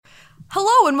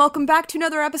Hello and welcome back to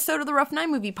another episode of the Rough Night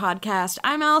Movie Podcast.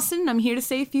 I'm Allison and I'm here to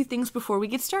say a few things before we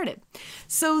get started.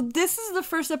 So this is the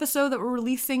first episode that we're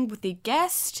releasing with a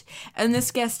guest, and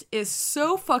this guest is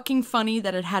so fucking funny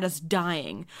that it had us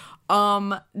dying.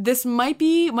 This might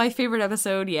be my favorite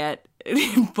episode yet,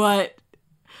 but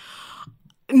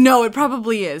no, it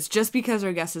probably is, just because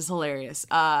our guest is hilarious.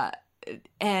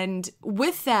 And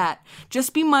with that,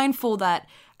 just be mindful that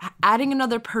adding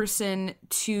another person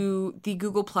to the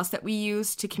Google Plus that we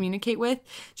use to communicate with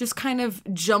just kind of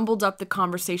jumbled up the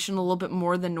conversation a little bit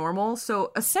more than normal.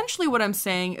 So essentially what I'm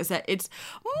saying is that it's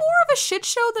more of a shit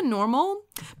show than normal.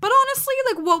 But honestly,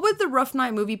 like, what would the Rough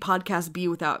Night Movie Podcast be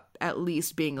without at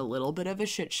least being a little bit of a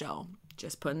shit show?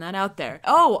 Just putting that out there.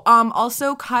 Oh,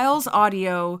 also Kyle's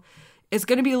audio is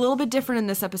going to be a little bit different in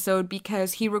this episode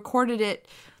because he recorded it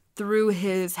through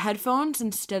his headphones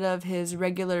instead of his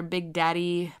regular Big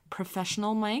Daddy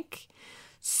professional mic.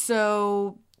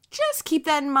 So just keep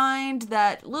that in mind,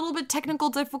 that little bit technical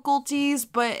difficulties,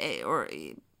 but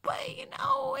you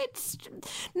know, it's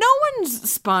no one's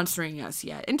sponsoring us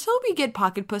yet. Until we get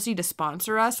Pocket Pussy to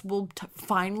sponsor us, we'll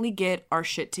finally get our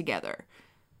shit together.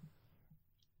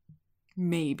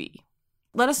 Maybe.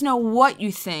 Let us know what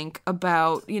you think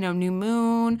about, New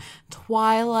Moon,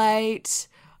 Twilight,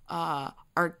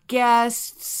 our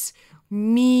guests,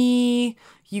 me.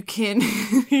 You can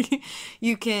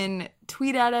you can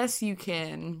tweet at us, you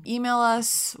can email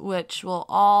us, which we'll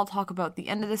all talk about at the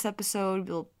end of this episode.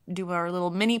 We'll do our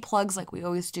little mini plugs like we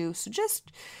always do. So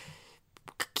just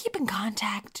keep in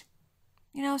contact.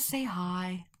 Say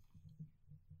hi.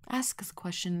 Ask us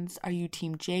questions. Are you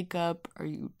Team Jacob? Are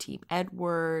you Team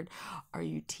Edward? Are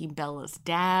you Team Bella's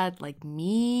dad like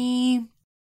me?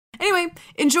 Anyway,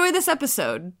 enjoy this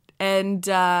episode. And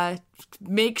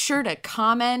make sure to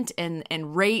comment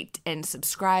and rate and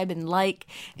subscribe and like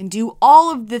and do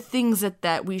all of the things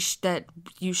that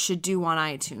you should do on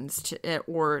iTunes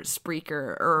or Spreaker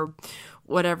or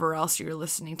whatever else you're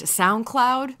listening to,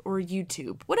 SoundCloud or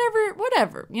YouTube,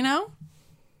 whatever,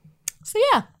 So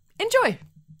yeah, enjoy.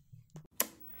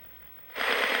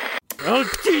 I'll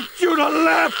teach you to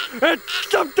laugh at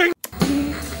something.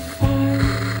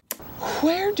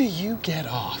 Where do you get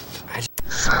off?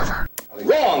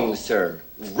 Wrong, sir.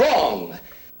 Wrong.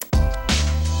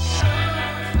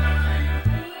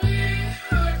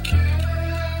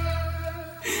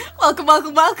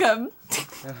 Welcome.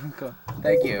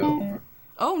 Thank you.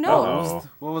 Oh no.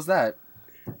 What was that?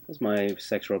 That's my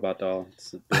sex robot doll.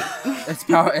 Is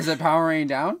it powering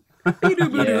down?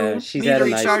 Yeah, she's had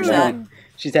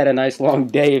a nice long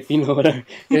day, if you know what I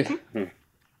mean.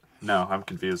 No, I'm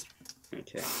confused.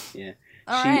 Okay, yeah.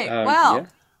 All right. Well,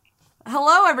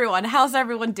 hello everyone. How's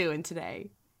everyone doing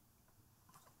today?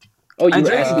 Oh, you I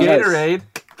drank Gatorade.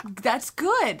 That's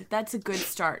good. That's a good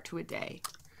start to a day.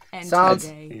 And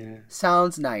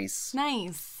Sounds nice.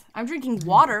 Nice. I'm drinking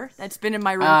water that's been in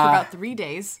my room for about 3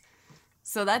 days.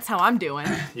 So that's how I'm doing.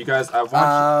 You guys, I've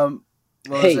watched...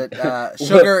 What was it?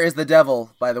 Sugar is the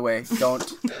devil, by the way.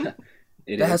 Don't.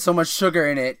 It has so much sugar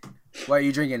in it. Why are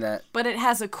you drinking that? But it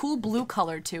has a cool blue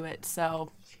color to it,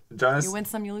 so Jonas, you win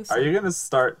some, you lose some. Are you going to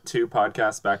start 2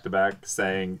 podcasts back to back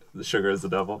saying the sugar is the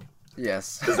devil?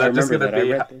 Yes. Is that just going to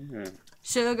be...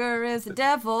 Sugar is the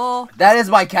devil. That is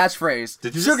my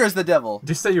catchphrase. Sugar's the devil. Did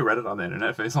you say you read it on the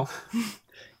internet, Faisal?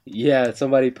 Yeah,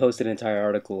 somebody posted an entire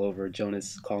article over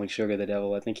Jonas calling sugar the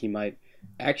devil. I think he might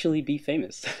actually be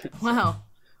famous. Wow.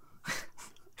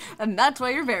 And that's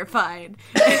why you're verified.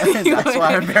 That's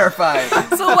why I'm verified.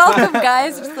 So welcome,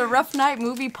 guys. It's the Rough Night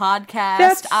Movie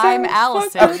Podcast. I'm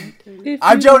Allison.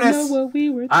 I'm Jonas.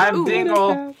 I'm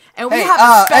Dingle. And we have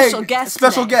a special guest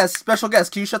Special today. Special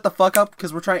guest. Can you shut the fuck up?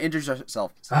 Because we're trying to introduce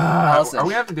ourselves. Allison. Are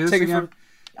we having to do this again?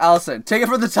 Allison, take it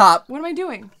from the top. What am I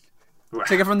doing?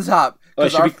 Take it from the top. Oh,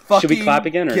 should we clap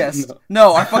again? Or guest.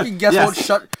 No, our fucking guest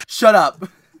won't shut up.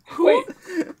 Wait.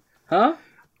 Huh?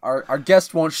 Our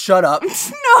guest won't shut up.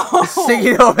 No.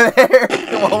 Singing over there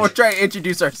while we're trying to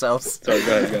introduce ourselves. Sorry,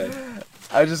 go ahead.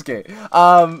 I'm just kidding.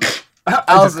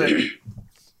 Allison.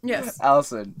 Yes.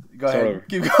 Allison, go ahead. Over.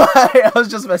 Keep going. I was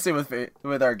just messing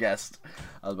with our guest.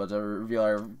 I was about to reveal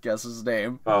our guest's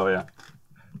name. Oh, yeah.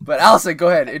 But Allison, go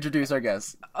ahead. Introduce our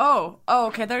guest. Oh,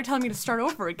 okay. They're telling me to start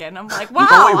over again. I'm like,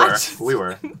 wow. We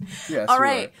were. Yes. All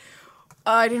right.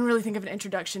 I didn't really think of an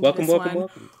introduction to this welcome.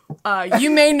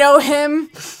 You may know him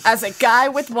as a guy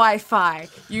with Wi-Fi.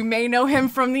 You may know him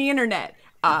from the internet.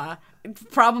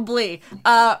 Probably.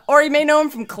 Or you may know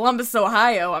him from Columbus,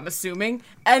 Ohio, I'm assuming.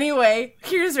 Anyway,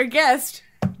 here's our guest.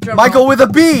 Michael with a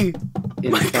B.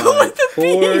 Michael with a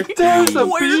B. There's a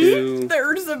B.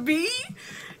 There's a B.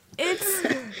 It's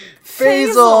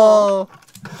Faisal.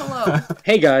 Hello.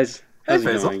 Hey guys. How's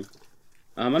Hey, it Faisal. going?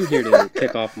 I'm here to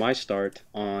kick off my start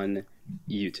on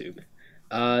YouTube.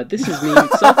 This is me.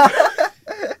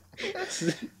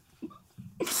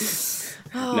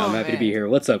 I'm happy to be here.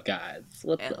 What's up, guys?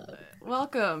 What's up?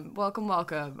 Welcome.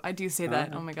 I do say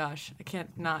that. Oh my gosh, I can't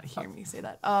not hear me say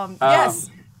that. Yes.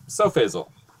 So Faisal,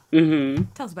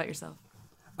 Tell us about yourself.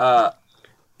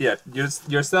 yeah,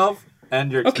 yourself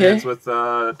and your experience with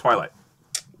Twilight.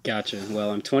 Gotcha.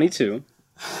 Well, I'm 22.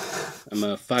 I'm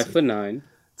 5'9".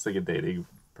 It's like a dating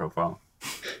profile.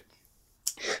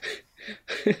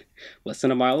 Less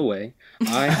than a mile away.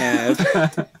 I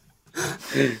have.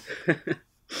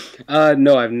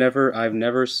 No, I've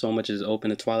never so much as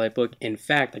opened a Twilight book. In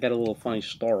fact, I got a little funny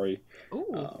story.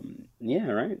 Yeah,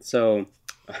 right. So,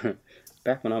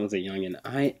 back when I was a youngin',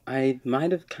 I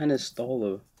might have kind of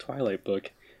stole a Twilight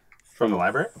book From the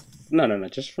library? No,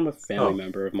 just from a family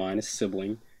member of mine, a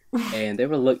sibling. And they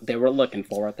were looking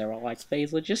for it. They were like,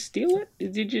 "Faisal, just steal it?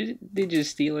 Did you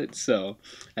steal it?" So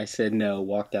I said no,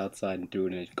 walked outside and threw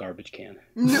it in a garbage can.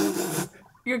 No,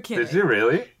 you're kidding. Did you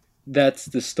really? That's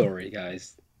the story,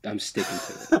 guys. I'm sticking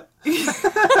to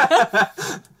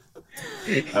it.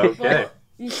 Okay.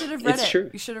 You should have read It's it. true.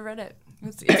 You should have read it.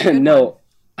 It's a good No,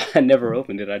 I never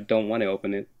opened it. I don't want to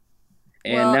open it.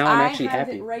 And well, now I'm actually I have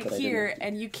happy. it right that I here, didn't.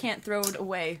 and you can't throw it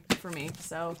away for me.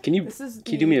 So Can you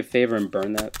do me a favor and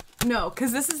burn that? No,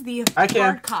 because this is the I can.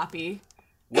 hard copy.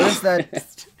 What is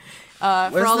that? For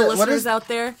all the what listeners is- out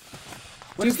there,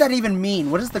 What does that even mean?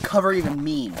 What does the cover even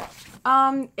mean?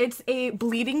 it's a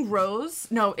bleeding rose.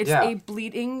 No, it's Yeah. a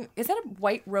bleeding. Is that a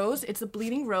white rose? It's a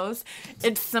bleeding rose.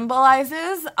 It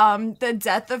symbolizes the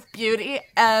death of beauty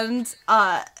and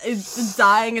it's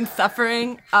dying and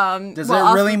suffering. Does it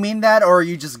really mean that, or are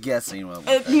you just guessing?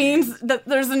 It means that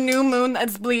there's a new moon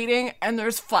that's bleeding and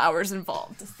there's flowers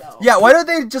involved. So. Yeah, why don't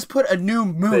they just put a new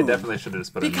moon? They definitely should have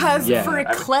just put it Because Yeah. for I mean,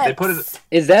 eclipse, they put it.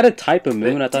 Is that a type of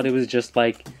moon? I thought it was just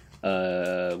like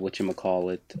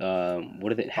whatchamacallit,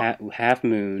 what is it? Half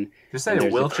moon. Just say and a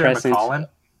there's wheelchair crescent. McCollin.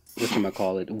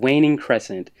 Whatchamacallit? Waning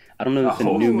crescent. I don't know if the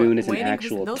Oh. new moon is an Waning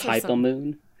actual crescent, those are type of some-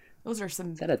 moon. those are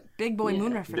some that a- big boy yeah.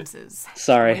 moon references.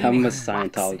 Sorry, Waning I'm a waxing.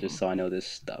 Scientologist, so I know this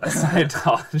stuff.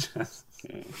 Scientologist.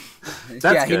 That's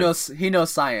Yeah, he good.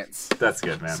 knows science. That's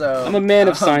good, man. So I'm a man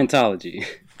of Scientology.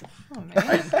 Oh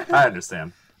man. I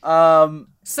understand.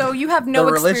 So you have no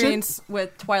The religion? experience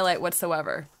with Twilight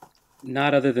whatsoever.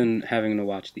 Not other than having to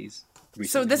watch these recently.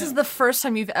 So this is the first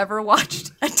time you've ever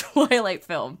watched a Twilight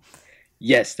film.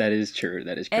 Yes, that is true.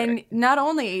 That is correct. And not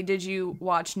only did you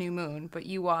watch New Moon, but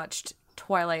you watched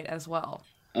Twilight as well.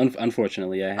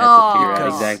 Unfortunately, I had to figure out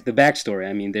Oh. the backstory.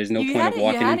 I mean, there's no You point had of to,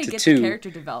 walking you had to into get the two character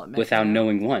development without you know?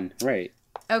 knowing one. Right.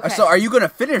 Okay. So are you gonna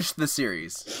finish the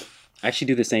series? I actually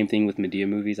do the same thing with Medea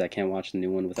movies. I can't watch the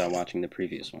new one without watching the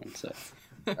previous one. So,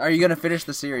 Are you gonna finish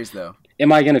the series though?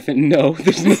 am I gonna No,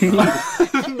 there's no need.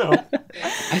 No.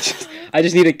 I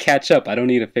just need to catch up. I don't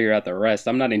need to figure out the rest.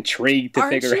 I'm not intrigued to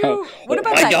Aren't figure you? out. What oh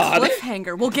about my that God.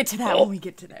 cliffhanger? We'll get to that when we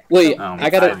get to there. Wait, I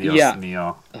gotta. Adios, Yeah.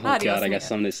 Neo. Oh Adios, God, I Mia. got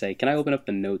something to say. Can I open up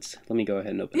the notes? Let me go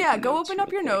ahead and open. Yeah, up the go notes open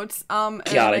up real your quick. notes. And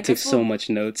God, I took guess so we'll- much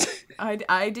notes.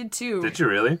 I did too. Did you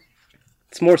really?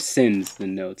 It's more sins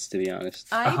than notes, to be honest.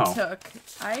 I Oh. have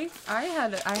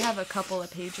a couple of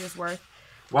pages worth.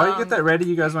 While you get that ready,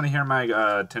 you guys want to hear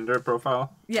my Tinder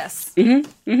profile? Yes.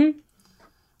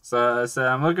 So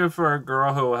I'm looking for a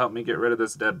girl who will help me get rid of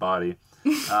this dead body.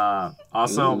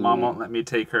 Also, Mom won't let me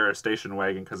take her station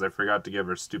wagon because I forgot to give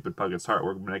her stupid Puckett's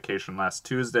heartworm medication last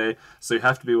Tuesday. So you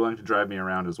have to be willing to drive me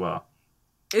around as well.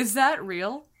 Is that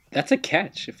real? That's a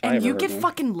catch. If I And ever you heard get one.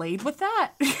 fucking laid with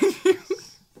that?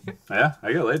 Yeah,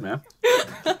 I get laid, man.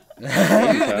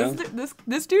 Okay.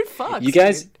 this dude fucks. You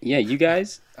guys, dude. yeah, you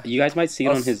guys might see it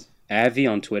on his Avi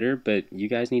on Twitter, but you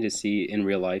guys need to see in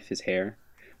real life his hair.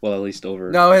 Well, at least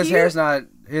over. No, his He- hair's not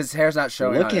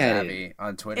showing Look on his at Abby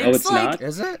on Twitter. Oh, It's it's like- not.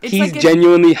 Is it? It's He's like a-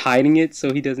 genuinely hiding it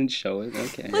so he doesn't show it.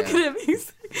 Okay. Look at him.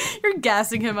 You're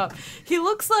gassing him up. He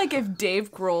looks like if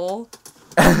Dave Grohl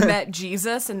met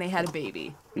Jesus and they had a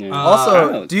baby. Yeah. Also,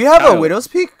 Kyle, do you have Kyle, a widow's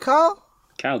peak, Kyle?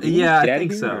 Kyle, do you Yeah, want to get I out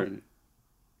think of so. here?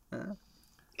 Or-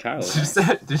 Kyle,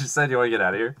 Did you say you want to get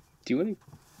out of here? do you want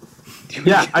to?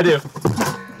 Yeah, I do.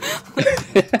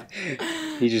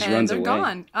 He just And runs they're away.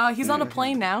 gone. He's on a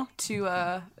plane now to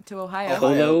Ohio.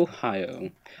 Polo, Ohio.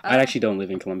 I actually don't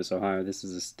live in Columbus, Ohio. This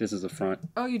is a front.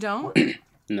 Oh, you don't?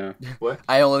 No.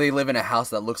 I only live in a house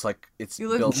that looks like it's You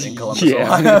live- built in Columbus, Yeah.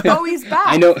 Ohio. Oh, he's back.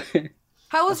 I know.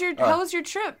 How was your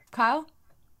trip, Kyle?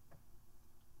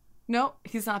 No,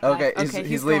 he's not back. Okay, Okay,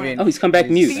 he's going. leaving. Oh, he's come back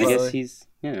He's mute. I slowly- guess he's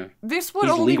Yeah. This would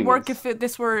He's only leading work us. if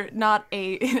this were not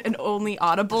an only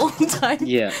audible type.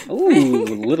 Yeah. Ooh,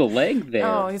 little leg there.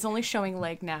 Oh, he's only showing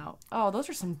leg now. Oh, those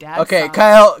are some dad Okay, songs.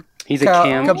 Kyle. He's a Kyle,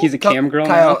 cam. He's a cam girl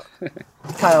Kyle, now.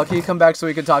 Kyle, can you come back so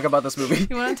we can talk about this movie?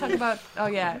 You want to talk about? Oh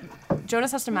yeah,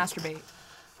 Jonas has to masturbate.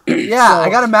 Yeah, I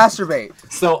gotta masturbate.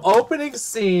 So opening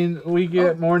scene, we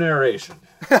get more narration.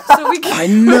 So we I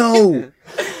can, know.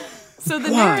 so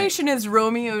the Why? narration is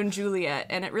Romeo and Juliet,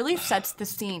 and it really sets the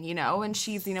scene, and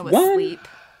she's One. asleep.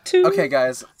 2, Okay,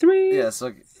 guys. 3. Yeah,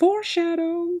 so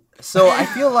Foreshadow. I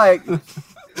feel like,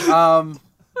 I'm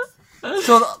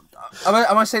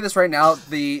gonna say this right now.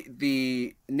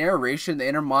 The narration, the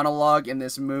inner monologue in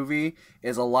this movie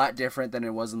is a lot different than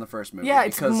it was in the first movie. Yeah,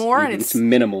 it's because- more, and It's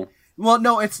minimal. Well,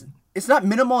 no, it's not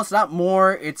minimal. It's not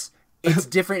more. It's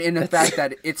different in the fact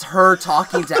that it's her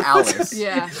talking to Alice.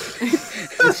 Yeah.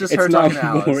 It's just her It's talking not to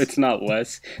Alice. more. It's not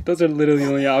less. Those are literally the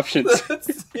only options.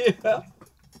 Yeah.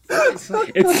 It's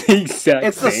the exact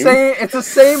It's the same. same. It's the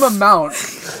same amount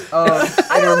of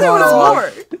inner There was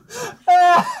monologue.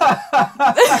 more.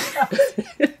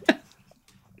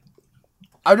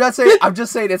 I'm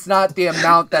just saying it's not the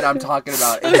amount that I'm talking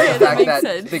about. It's Okay, the that fact makes that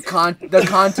sense. the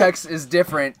context is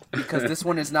different because this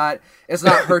one is not. It's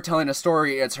not her telling a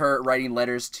story. It's her writing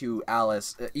letters to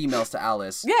Alice, emails to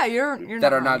Alice Yeah, you're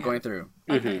that are wrong not here. going through.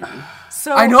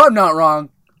 So I know I'm not wrong.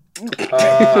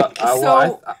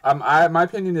 My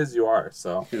opinion is you are.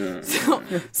 So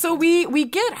So we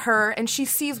get her, and she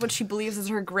sees what she believes is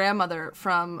her grandmother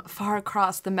from far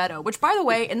across the meadow. Which, by the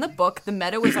way, in the book, the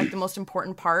meadow is like the most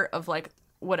important part of like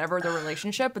whatever the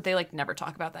relationship, but they like never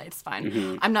talk about that. It's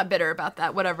fine. I'm not bitter about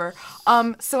that. Whatever.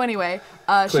 So anyway,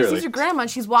 she Clearly. sees her grandma, and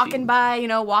she's walking by,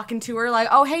 walking to her like,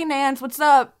 "Oh, hey, Nance, what's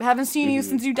up? Haven't seen you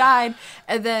since you died."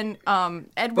 And then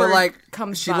Edward But like,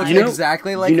 comes she by. looks You know-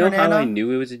 exactly like you know her how Nana. I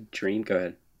knew it was a dream? Go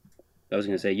ahead. I was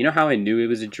gonna say, you know how I knew it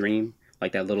was a dream?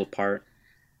 Like that little part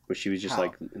where she was just How?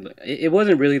 like, it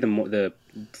wasn't really the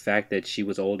fact that she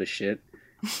was old as shit.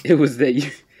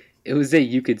 It was that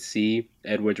you could see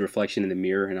Edward's reflection in the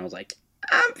mirror, and I was like,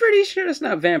 I'm pretty sure it's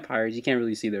not vampires. You can't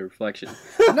really see their reflection.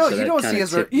 No, So you that don't kinda see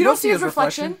his. tipped- You don't see his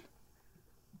reflection?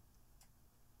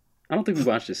 I don't think we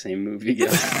watched the same movie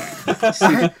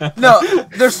yet. No,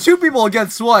 there's two people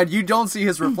against one. You don't see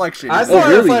his reflection. I Oh, saw a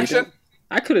really? You reflection. don't?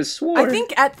 I could have swore. I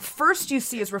think at first you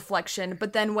see his reflection,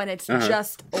 but then when it's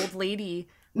just old lady.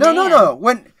 No.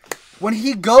 man- When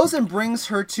he goes and brings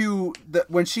her to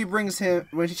when she brings the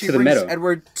brings meadow.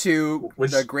 Edward to When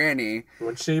the she- granny,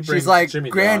 When she brings she's like, Jimmy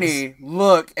 "Granny,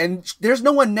 look," and there's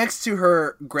no one next to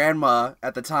her grandma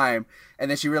at the time,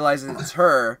 and then she realizes it's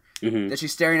her. That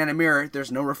she's staring at a mirror.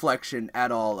 There's no reflection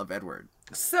at all of Edward.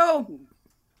 So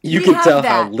you we can have tell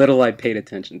how that. little I paid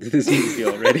attention to this movie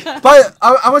already. But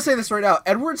I'm gonna say this right now.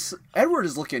 Edward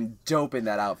is looking dope in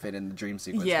that outfit in the dream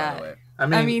sequence. Yeah. By the way. I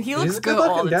mean, he he's looks a good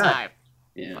all good-looking the guy. time.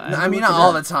 Yeah. I mean, not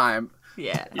all the time.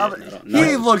 Yeah. Yeah, not all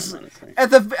He the looks time, honestly.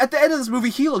 at the end of this movie.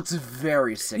 He looks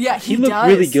very sick. Yeah, He he looked does.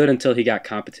 really good until he got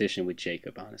competition with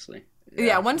Jacob, honestly.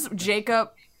 Yeah, once Jacob.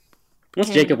 Once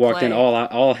Came Jacob to walked in, play.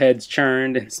 all heads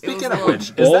churned. And Speaking It of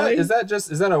was which, boy.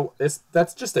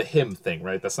 that's just a him thing,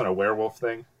 right? That's not a werewolf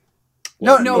thing.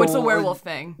 No, it's a werewolf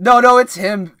thing. No, it's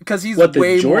him because he's What, the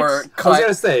way jorts? more I was cut.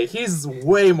 gonna say he's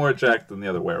way more jacked than the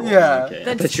other werewolf. Yeah. Okay, I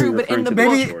That's thought you true, were but in referring the to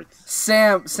Maybe shorts.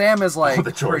 Sam is like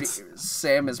the pretty. jorts.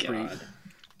 Sam is pretty God.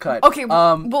 cut. Okay,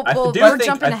 Um. we're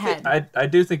jumping ahead. I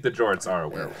do think the jorts are a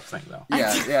werewolf thing, though.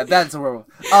 Yeah. That's a werewolf.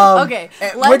 Okay,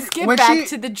 and let's get when back she-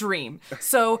 to the dream.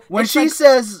 So when it's she like,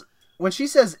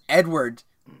 says Edward,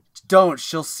 don't.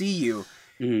 She'll see you.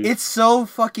 Mm-hmm. It's so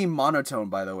fucking monotone.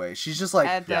 By the way, she's just like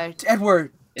at the-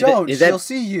 Edward, Is that- don't. is that- She'll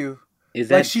see you.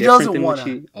 Is Like, that she different doesn't than what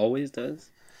wanna- she always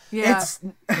does? yeah, It's.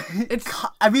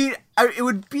 I mean, it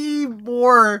would be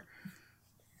more.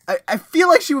 I feel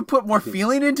like she would put more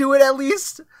feeling into it at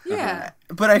least. yeah.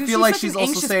 But I feel like such she's an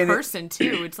also anxious saying it. person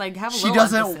too. It's like have a She little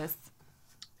doesn't- emphasis.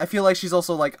 I feel like she's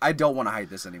also like, I don't want to hide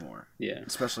this anymore, Yeah.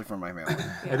 especially from my family.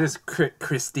 It is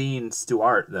Christine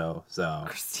Stewart, though. So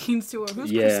Christine Stewart.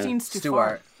 Who's Yeah. Christine Stewart?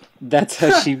 Stewart. That's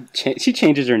how she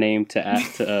changes her name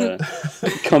to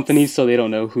companies so they don't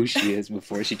know who she is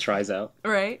before she tries out.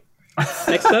 Right.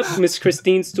 Next up, Miss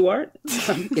Christine Stewart.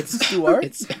 It's Stewart?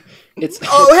 It's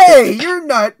Oh, hey, you're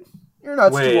not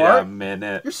wait Stewart. a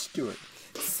minute. You're Stewart.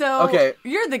 So Okay.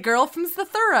 you're the girl from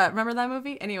Zathura. Remember that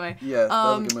movie? Anyway. Yeah, that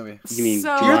was a good movie. You mean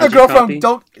so, You're Jumanji the girl copy? from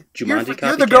don't. Jumanji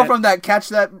You're the girl copycat? from that catch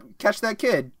that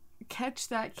kid. Catch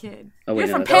that kid. Oh, wait, You're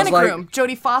no, from that was Panic like- Room. Jodie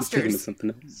thinking of Foster's. something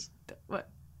else. What?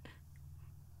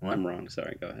 I'm wrong.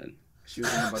 Sorry. Go ahead. She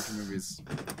was in a bunch of movies.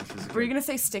 Were you gonna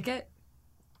say Stick It?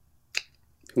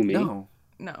 Who me? No.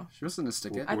 No. She wasn't a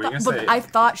stick it. I Were you thought, gonna but say- I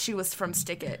thought she was from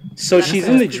Stick It. So That's she's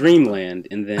what in the people- dreamland,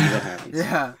 and then what happens?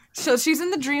 Yeah. So she's in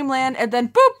the dreamland, and then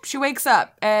boop, she wakes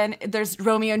up, and there's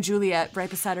Romeo and Juliet right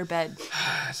beside her bed. It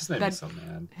just made me That- so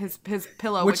mad. His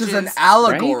pillow, Which is an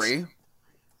allegory.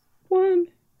 One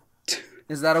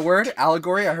Is that a word?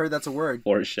 Allegory? I heard that's a word.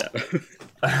 foreshadow.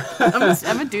 I'm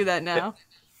gonna do that now.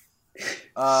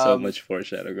 So much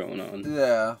foreshadow going on.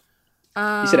 Yeah.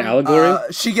 You said allegory?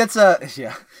 She gets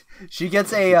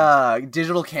a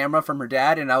digital camera from her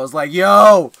dad, and I was like,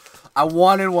 "Yo, I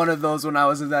wanted one of those when I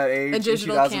was in that age." A in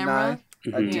digital 2009. camera?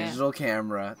 A Yeah. digital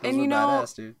camera. Those And were you know,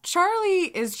 badass, dude.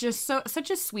 Charlie is just such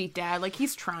a sweet dad. Like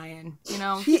he's trying. You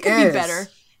know, He could is. be better,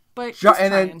 but he's And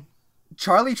trying. then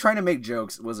Charlie trying to make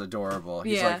jokes was adorable.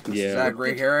 He's Yeah. like, Yeah. is that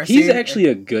Greg Harris? He's actually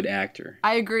a good actor.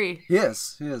 I agree. He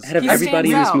is. He is. Out of He everybody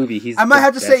in stands this out. movie, he's I might the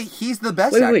have to say best. he's the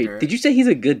best Wait, actor. did you say he's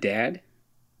a good dad?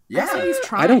 Yeah. He's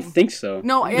trying. I don't think so.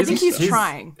 No, I think he's He's-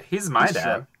 trying. He's my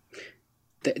dad.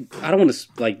 I don't want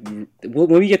to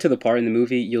when we get to the part in the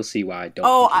movie, you'll see why I don't.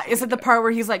 Oh, think he's is it the part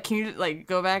where he's like, "Can you like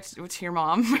go back to your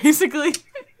mom?" Basically.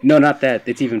 No, not that.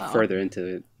 It's even Oh. further into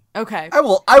it. Okay. I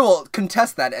will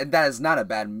contest that, and that is not a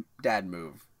bad dad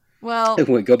move. Well,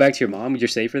 Wait, go back to your mom. You're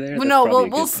safer there. well, That's no, probably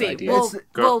a we'll good see. idea. We'll, It's-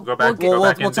 Go back- get- go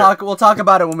back We'll into talk. We'll talk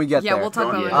about it when we get Yeah, there. we'll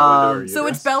talk about it. Don't So you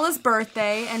it's guys? Bella's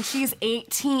birthday, and she's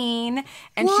 18,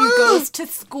 and she goes to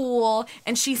school,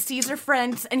 and she sees her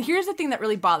friends. And here's the thing that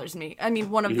really bothers me. I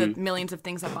mean, one of the millions of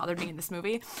things that bothered me in this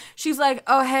movie. She's like,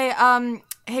 "Oh,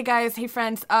 hey guys, hey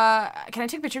friends, can I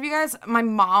take a picture of you guys? My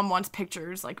mom wants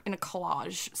pictures, like in a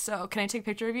collage. So can I take a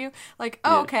picture of you? Like,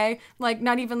 oh, Yeah. okay. Like,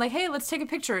 not even like, hey, let's take a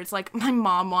picture. It's like my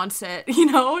mom wants it, you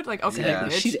know? Like, okay, Yeah.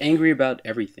 bitch. She's angry about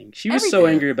everything. She was so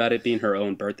Everything. angry about it being her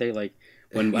own birthday. Like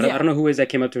when I don't know who it is that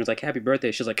came up to her and was like, "Happy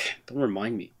birthday." She's like, "Don't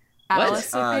remind me."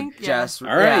 Alice, I think. Yeah. Jess. All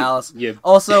right, Yeah, Alice. you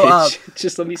Also, bitch.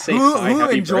 Just let me say who hi,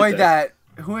 happy enjoyed birthday. that?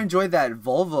 Who enjoyed that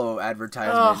Volvo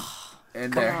advertisement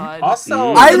in there? God.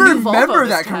 Also, I The new remember Volvo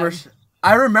that this time. commercial.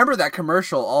 I remember that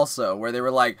commercial also, where they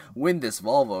were like, "Win this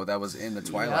Volvo." That was in the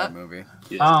Twilight Yep. movie.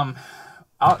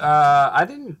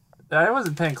 I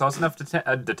wasn't paying close enough to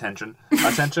attention.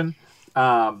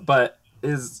 But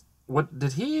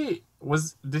did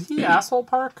he asshole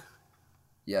park?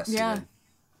 Yes. he Yeah. did.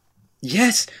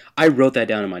 Yes, I wrote that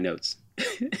down in my notes.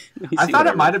 I thought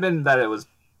it might have been that it was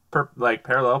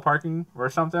parallel parking or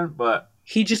something, but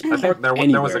He just I parked think there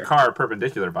anywhere. was a car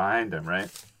perpendicular behind him, right?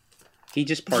 He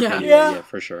just parked Yeah. anywhere, Yeah. yeah,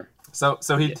 for sure. So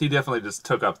he definitely just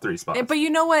took up 3 spots. But you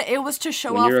know what? It was to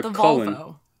show When off you're a the Cullen.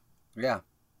 Volvo. Yeah.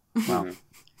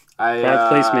 Product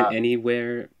placement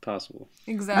anywhere possible.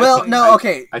 Exactly. Well, no.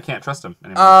 Okay. I can't trust him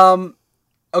anymore.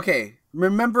 Okay.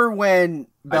 Remember when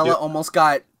Bella do. almost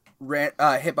got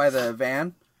hit by the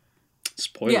van?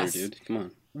 Spoiler, Yes. dude. Come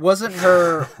on. Wasn't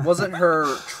her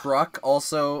truck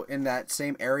also in that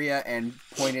same area and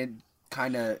pointed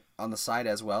kind of on the side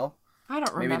as well? I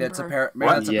don't Maybe remember. that's a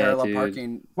What? Yeah, parallel dude.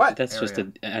 parking. What? That's just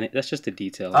a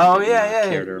detail. Oh, I did yeah, not yeah,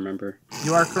 care yeah. to remember.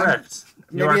 You are correct.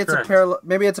 Maybe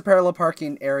it's a parallel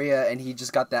parking area, and he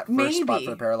just got that first spot Maybe.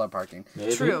 for the parallel parking.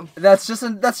 Maybe. True. That's just a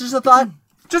thought.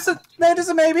 Just a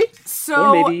maybe. So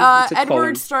Or maybe it's a Edward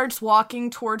Cullen. starts walking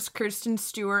towards Kristen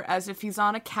Stewart as if he's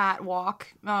on a catwalk.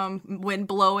 Wind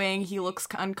blowing, he looks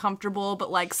uncomfortable, but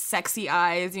like sexy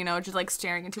eyes, you know, just like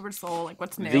staring into her soul, like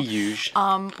what's new. The huge.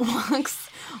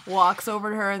 Walks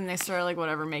over to her and they start like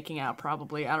whatever making out.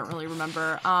 Probably, I don't really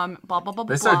remember. Blah blah blah blah.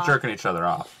 They start blah. jerking each other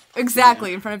off.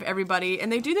 Exactly, in front of everybody.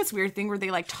 And they do this weird thing where they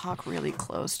like talk really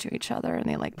close to each other and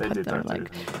they like They put do their talk to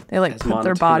like each other. they like As put their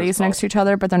monotone as bodies next to possible. each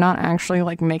other, but they're not actually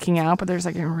like making out, but there's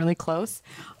like getting really close.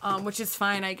 Which is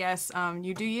fine, I guess.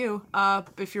 You do you.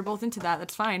 If you're both into that,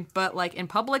 that's fine. But like in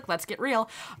public, let's get real.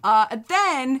 And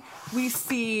then we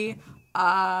see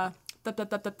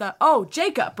oh,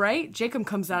 Jacob, right? Jacob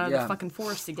comes out of the Yeah. fucking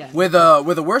forest again. With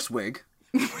a worse wig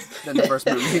than the first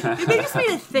movie. They just made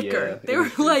it thicker. Yeah, they it were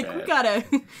was pretty like, bad.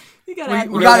 we gotta add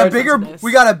We more got a emphasis bigger to this.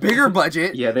 we got a bigger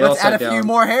budget. Yeah, they Let's all add a sat few down.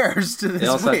 more hairs to They this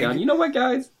all sat wig. down. You know what,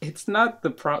 guys? It's not the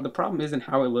problem isn't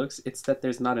how it looks. It's that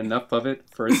there's not enough of it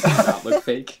for it to not look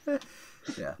fake.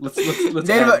 Yeah. Let's add twice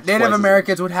Native as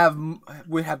Americans would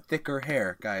have thicker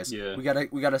hair, guys. Yeah. We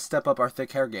gotta step up our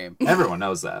thick hair game. Everyone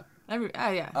knows that.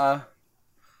 Yeah.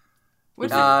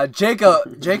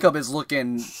 Jacob is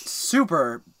looking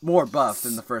super more buff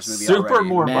than the first movie. Super already.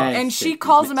 more Man. buff. And she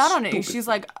calls him out on it. She's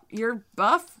like, "You're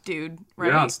buff, dude." Right?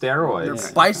 You're on steroids.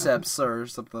 Their biceps or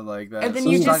something like that. And then So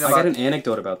you she's just- talking I got about- an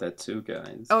anecdote about that too,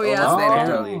 guys. Oh yeah. that's the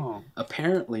anecdote. Oh.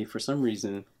 Apparently, for some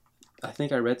reason, I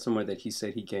think I read somewhere that he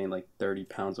said he gained like 30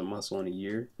 pounds of muscle in a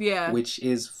year. Yeah. Which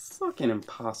is fucking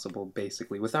impossible,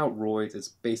 basically. Without roids, it's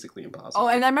basically impossible. Oh,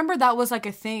 and I remember that was like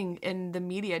a thing in the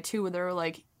media too, where they were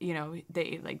like, you know,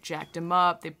 they like jacked him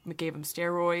up, they gave him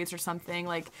steroids or something.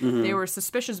 Like they were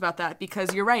suspicious about that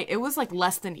because you're right, it was like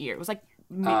less than a year. It was like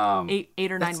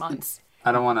 8 or 9 months.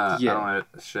 I don't want to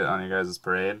shit on you guys'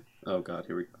 parade. Oh god,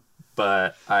 here we go.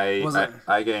 But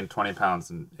I gained 20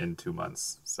 pounds in 2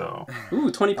 months. So Ooh,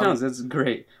 20 pounds, that's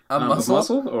great.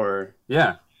 Muscle or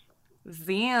yeah,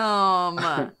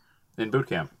 Zam. in boot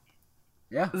camp.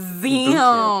 Yeah.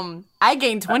 Zam. I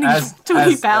gained 20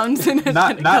 pounds in a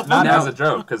Not couple as a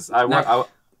joke, because I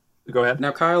go ahead.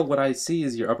 Now, Kyle, what I see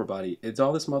is your upper body. Is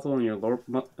all this muscle in your lower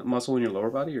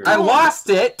body? Or? I lost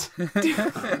it.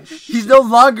 He's no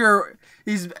longer.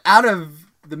 He's out of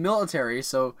the military,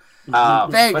 so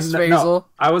thanks, Faisal. No,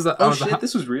 I was.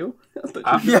 This was real.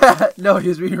 Yeah, no, he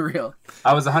was being real.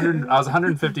 I was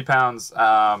 150 pounds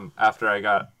after I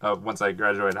got once I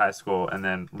graduated high school, and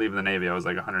then leaving the Navy, I was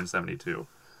like 172.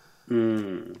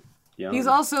 Yeah. He's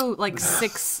also like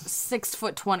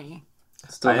 6'20".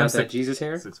 Still has that Jesus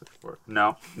hair? 6'4".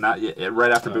 No, not yet.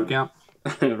 Right after boot camp.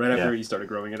 Right after you started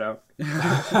growing it out.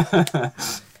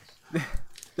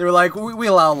 They were like, we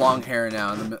allow long hair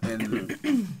now.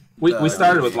 We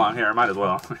started with long hair. Might as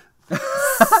well.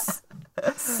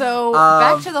 So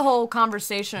back to the whole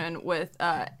conversation with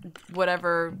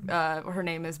whatever her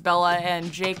name is, Bella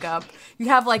and Jacob. You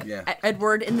have like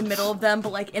Edward in the middle of them,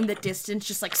 but like in the distance,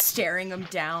 just like staring them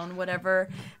down, whatever.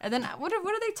 And then what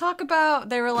do they talk about?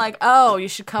 They were like, "Oh, you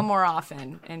should come more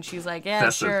often," and she's like, "Yeah,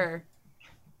 sure."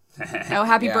 Oh,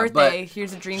 happy birthday!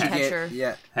 Here's a dream catcher.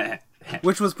 Yeah.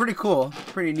 Which was pretty cool.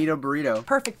 Pretty neato burrito.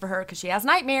 Perfect for her because she has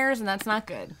nightmares, and that's not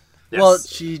good. Yes.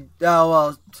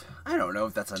 Well, I don't know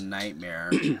if that's a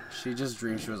nightmare. She just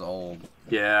dreamed she was old.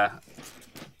 Yeah.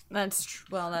 That's true.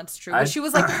 But she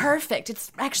was like perfect.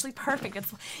 It's actually perfect.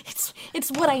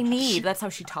 It's what I need. That's how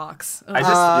she talks. Is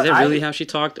that really how she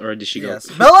talked, or did she go?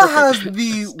 Yes. Bella has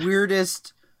the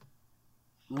weirdest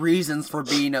reasons for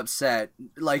being upset.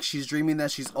 Like she's dreaming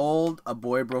that she's old. A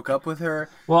boy broke up with her.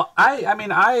 Well,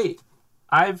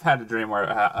 I've had a dream where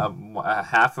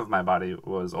half of my body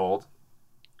was old.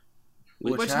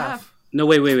 Which half? No,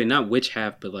 wait. Not which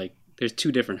half, but like there's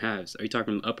two different halves. Are you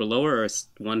talking upper, lower, or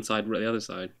one side or the other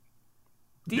side?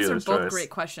 These are both great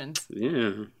questions.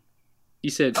 Yeah. You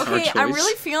said our okay, choice. I'm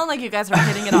really feeling like you guys are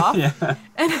hitting it off. Yeah.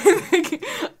 And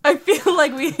I feel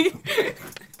like we...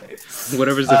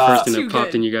 Whatever's the first thing that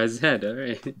popped in you guys' head,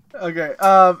 alright. Okay,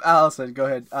 Allison, go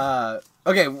ahead.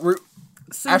 Okay,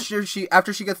 after she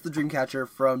gets the Dreamcatcher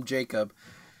from Jacob,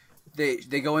 they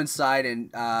go inside and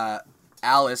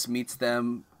Alice meets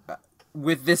them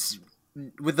with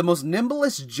the most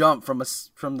nimblest jump from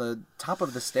the top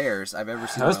of the stairs I've ever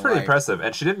seen. That was pretty impressive,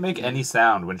 and she didn't make any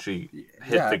sound when she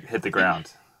hit the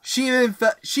ground. She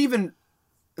even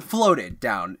floated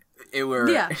down. It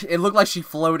looked like she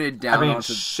floated down. I mean,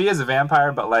 she is a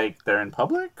vampire, but like they're in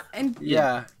public. And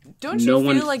don't no you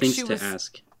one feel like thinks she to was?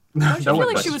 ask. Don't you feel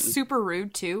like she was super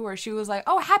rude too, where she was like,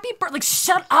 "Oh, happy birthday!" Like,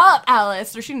 shut up,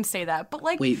 Alice. Or she didn't say that, but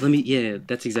like, wait,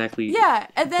 that's exactly. Yeah,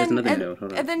 and then there's another note.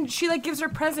 Hold on. And then she like gives her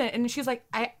present, and she's like,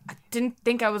 "I didn't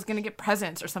think I was gonna get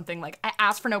presents or something. Like, I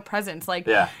asked for no presents. Like,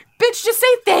 bitch, just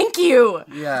say thank you."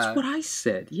 Yeah, that's what I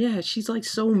said. Yeah, she's like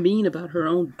so mean about her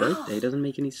own birthday. It doesn't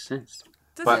make any sense.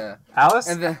 But Alice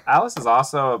is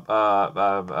also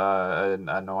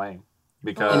annoying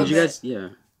because you guys,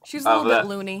 she's a little bit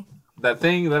loony. That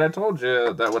thing that I told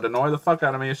you that would annoy the fuck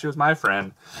out of me if she was my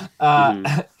friend.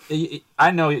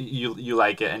 I know you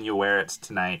like it and you wear it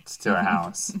tonight to our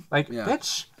house. Like,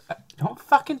 bitch, don't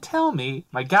fucking tell me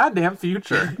my goddamn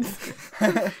future.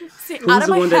 See, who's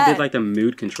the one that did like the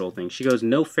mood control thing? She goes,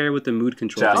 "No fair with the mood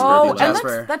control." Jasper. Oh,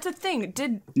 and that's a thing.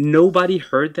 Nobody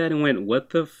heard that and went, "What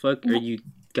the fuck are you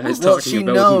guys talking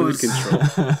about with mood control?"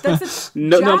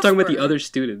 No, I'm talking about the other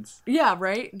students. Yeah,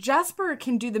 right. Jasper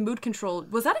can do the mood control.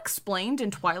 Was that explained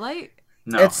in Twilight?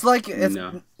 No, it's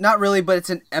not really, but it's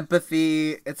an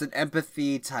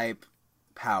empathy type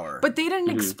power. But they didn't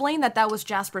explain that was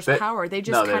Jasper's power. They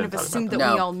just kind of assumed that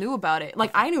we all knew about it. Like,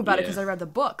 I knew about it because I read the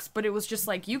books, but it was just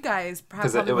like, you guys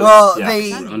perhaps we're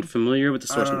unfamiliar with the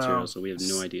source material, so we have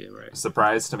no idea, right?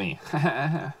 Surprise to me.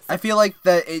 I feel like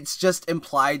that it's just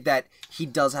implied that he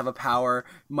does have a power,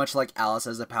 much like Alice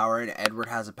has a power and Edward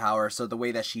has a power, so the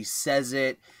way that she says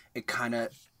it kind of...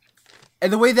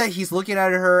 And the way that he's looking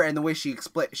at her and the way she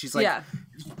explains... She's like,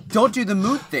 don't do the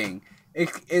mood thing.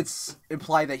 It's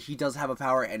implied that he does have a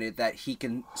power and that he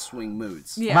can swing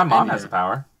moods. Yeah, my mom has a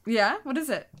power. Yeah? What is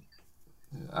it?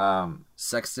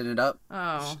 Sexting it up.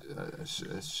 Oh.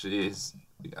 She's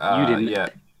You didn't. Yeah.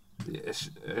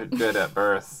 Good at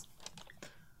birth.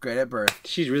 Great at birth.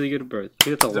 She's really good at birth. I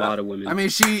think that's a lot of women. I mean,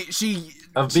 she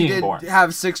Of she being did born.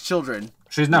 have 6 children.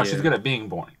 She's Yeah. good at being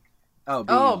born.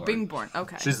 Oh, being born.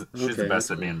 Okay. She's the Okay, best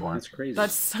at being born. That's crazy.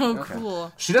 That's so Okay.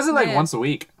 cool. She does it like Man. once a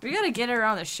week. We gotta get her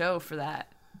on the show for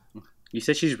that. You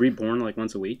said she's reborn like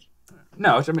once a week?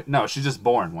 No, no, she's just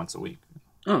born once a week.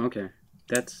 Oh, okay.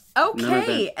 That's none of that-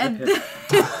 Okay, and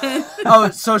okay. Oh,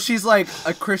 so she's like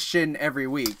a Christian every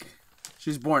week.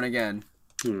 She's born again.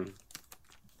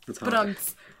 That's but hot.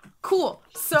 cool.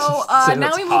 So Say now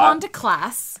that's we move hot. on to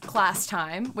class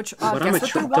time, which But I'm a guess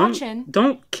what they're don't watching.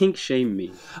 don't kink shame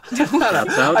me. Without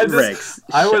I Rex.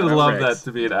 I would Shout out love Rex. that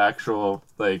to be an actual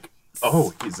like.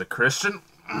 Oh, he's a Christian.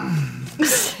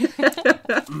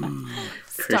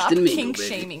 Stop Kristen Mingle, kink baby.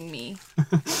 shaming me.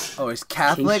 Oh, he's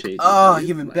Catholic? shade, Oh, dude.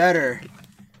 even better.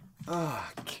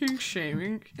 Kink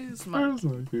shaming is my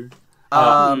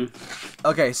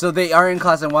Okay, so they are in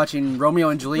class and watching Romeo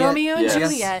and Juliet. Romeo and Yes.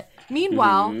 Juliet.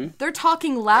 Meanwhile, Mm-hmm. they're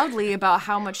talking loudly about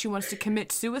how much she wants to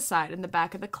commit suicide in the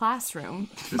back of the classroom.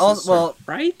 Well,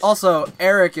 Right? also,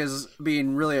 Eric is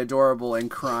being really adorable and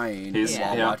crying He's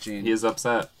while watching. He's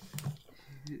upset.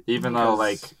 Even though,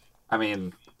 like, Because- I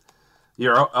mean,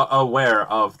 you're aware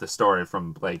of the story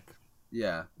from like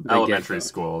Yeah. elementary get-go.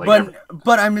 school. Like,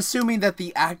 But I'm assuming that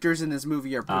the actors in this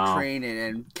movie are portraying it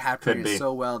and capturing Could be. it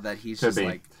so well that he's Could just be.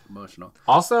 like emotional.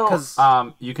 also, 'Cause-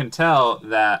 you can tell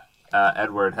that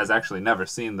Edward has actually never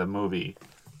seen the movie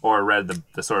or read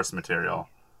the source material.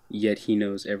 Yet he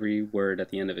knows every word at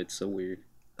the end of it. It's so weird.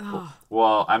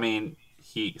 Well, I mean,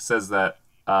 he says that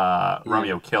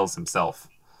Romeo kills himself,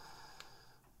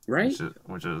 Right?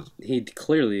 which is He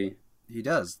clearly... He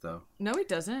does though. No, he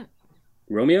doesn't.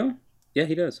 Romeo? Yeah,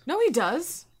 he does. No, he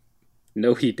does.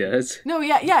 No, he does. No,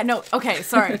 yeah, no. Okay,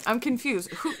 sorry, I'm confused.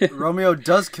 Who, Romeo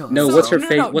does kill No, himself. what's her no,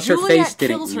 face? no, What's her Juliet face?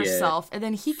 Didn't kills yeah. herself, and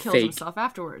then he kills Fake. himself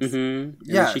afterwards. Mm-hmm.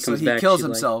 Yeah, so he kills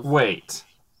himself. wait.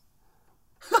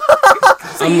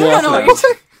 I'm You don't know what lost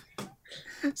you're now.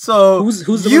 talking- So Who's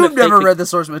the one you've that never faked it? read the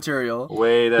source material.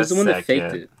 Wait a Who's the one that faked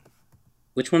second. it?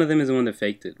 Which one of them is the one that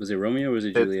faked it? Was it Romeo or was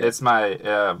it Juliet? It's my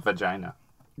vagina.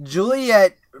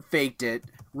 Juliet faked it.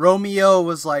 Romeo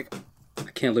was like, I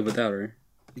can't live without her.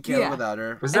 "You can't Yeah. live without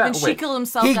her." Was And that then she wait? killed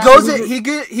himself. He after- goes in.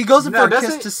 He goes in No, for a does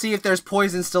kiss it- to see if there's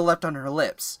poison still left on her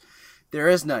lips. There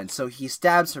is none, so he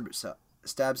stabs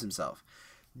himself.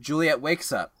 Juliet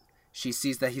wakes up. She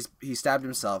sees that he stabbed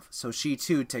himself, so she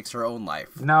too takes her own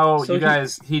life. No, So you he-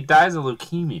 guys. He dies of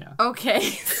leukemia.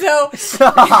 Okay, so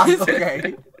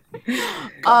Okay.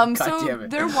 so damn it.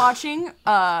 they're watching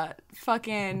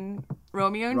fucking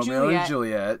Romeo and Romeo Juliet. and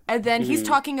Juliet. And then Mm-hmm. he's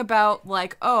talking about,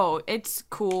 like, oh, it's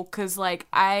cool because, like,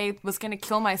 I was going to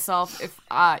kill myself if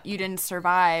you didn't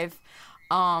survive.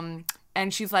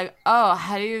 And she's like, oh,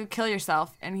 how do you kill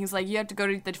yourself? And he's like, you have to go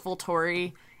to the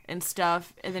Volturi and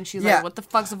stuff. And then she's Yeah. like, what the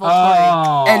fuck's a Volturi?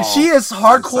 Oh, And she is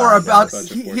hardcore I'm sorry, about.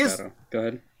 Bunch of He is foreshadowing. Go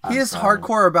ahead. he is sorry.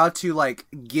 hardcore about to like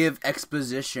give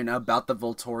exposition about the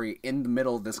Volturi in the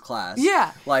middle of this class.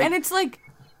 Yeah. Like, and it's like,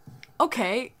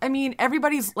 okay. I mean,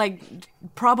 everybody's, like,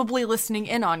 probably listening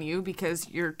in on you because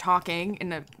you're talking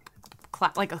in a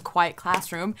like a quiet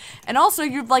classroom, and also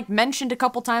you've like mentioned a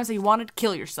couple times that you wanted to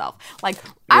kill yourself. Like,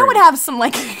 I would have some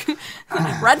like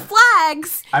red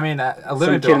flags. I mean, Some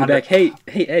limited kid to in the 100. back.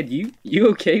 Hey, Ed, you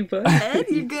okay, bud? Ed,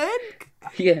 you good?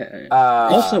 Yeah.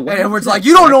 Also, what and happened Edward's to like, that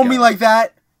 "You don't black know me guy? like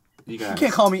that. You You guys.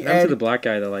 can't call me What happened to the Ed." black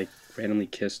guy that like randomly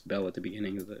kissed Belle at the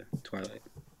beginning of the Twilight?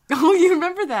 Oh, you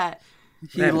remember that?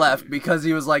 He left because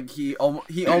he was like he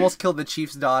almost killed the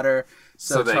chief's daughter.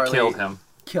 So they Charlie killed him.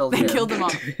 Killed They him. killed him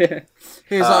off. He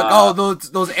was like, "Oh,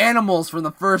 those animals from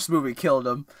the first movie killed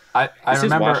him." I This is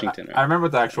remember. Washington, right? I remember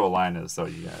what the actual line is, though,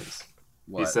 you guys.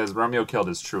 He What? says Romeo killed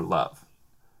his true love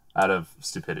out of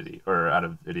stupidity or out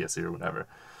of idiocy or whatever.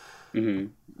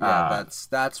 Yeah,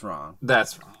 that's wrong.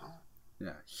 That's wrong.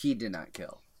 Yeah, he did not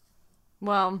kill.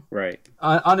 Well, Right.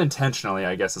 Unintentionally,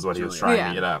 I guess, is what he was trying Yeah.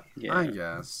 to get at. Yeah. I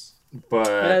guess. But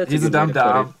That's he's a good way dumb to put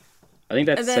it. dumb. I think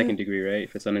that's And then- second degree, right?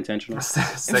 If it's unintentional.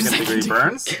 Second degree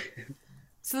burns.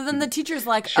 so then the teacher's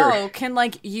like, Sure. oh, can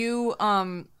like you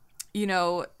you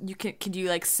know, could you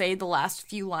like say the last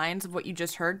few lines of what you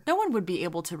just heard? No one would be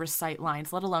able to recite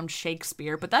lines, let alone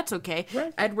Shakespeare, but that's okay.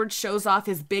 Right. Edward shows off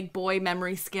his big boy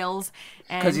memory skills,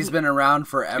 and Because he's been around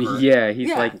forever. Yeah, he's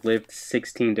Yeah. like lived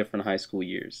 16 different high school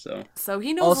years, so. so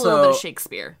he knows a little bit of Also-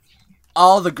 Shakespeare.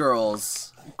 All the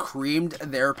girls creamed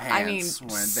their I mean, pants when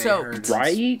they soaked. heard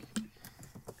Right?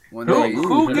 when Who, they,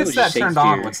 who that gets was that turned on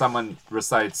Shakespeare. when someone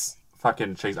recites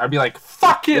fucking Shakespeare? I'd be like,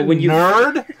 fucking Well, when you-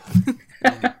 nerd!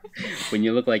 When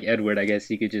you look like Edward, I guess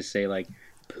you could just say, like,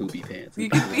 poopy pants. You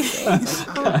could be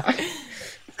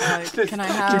Can I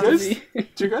have? Did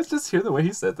you guys just hear the way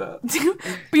he said that?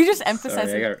 But you just emphasized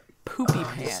Sorry, I got. poopy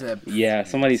pants. Yeah,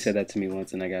 somebody said that to me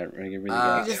once, and I really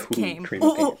got just creamy came.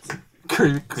 pants.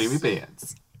 Creamy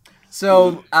pants.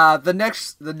 So the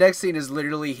next scene is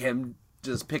literally him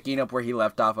just picking up where he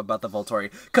left off about the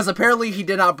Volturi, because apparently he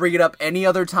did not bring it up any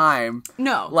other time.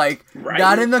 No. Like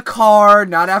not in the car,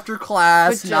 not after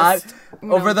class, But not just,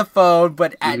 over the phone,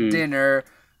 but at dinner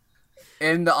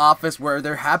in the office where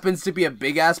there happens to be a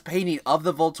big ass painting of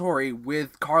the Volturi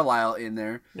with Carlisle in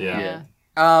there. Yeah.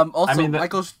 Also, I mean,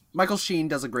 Michael Sheen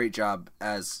does a great job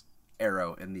as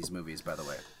Arrow in these movies. By the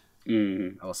way,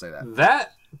 I will say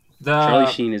that.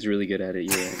 Charlie Sheen is really good at it.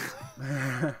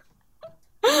 Yeah.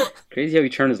 Crazy how he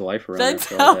turned his life around That's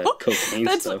after all that how. cocaine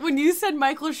That's stuff. when you said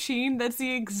Michael Sheen. That's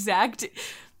the exact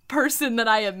person that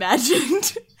I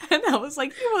imagined, and I was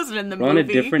like, he wasn't in the We're movie. on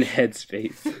a different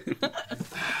headspace.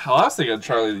 Well, I was thinking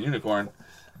Charlie the Unicorn.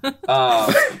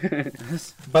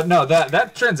 But no,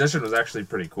 that transition was actually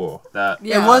pretty cool.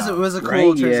 It was a cool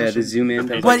Right? transition. Yeah, the zoom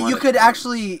in. But you could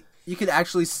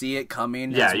actually see it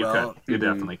coming Yeah, as you well. could. You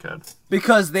definitely could.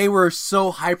 Because they were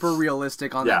so hyper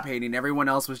realistic on Yeah. that painting. Everyone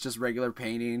else was just regular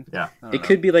painting. Yeah. It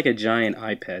could be like a giant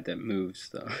iPad that moves,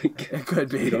 though. It could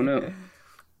be. You don't know.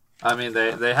 I mean,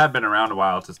 they have been around a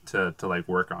while to like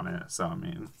work on it. So I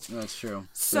mean, That's true.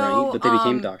 So, Right? But they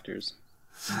became doctors.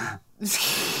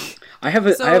 I have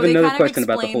So they another kind of question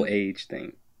about the whole explain- age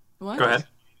thing. What? go ahead.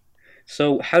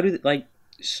 So how do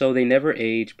so they never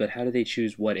age, but how do they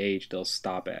choose what age they'll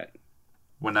stop at?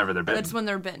 Whenever they're bitten. That's when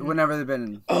they're bitten. Whenever they've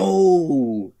been.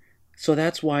 Oh, so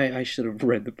that's why I should have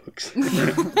read the books.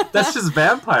 That's just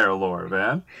vampire lore,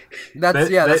 man. That's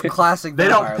They- that's they- classic. They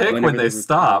don't vampire pick lore. Whenever when they they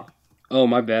stop. Oh,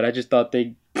 my bad. I just thought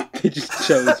they just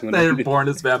chose when They're born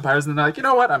as vampires, and they're like, you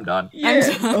know what? I'm done. Yeah.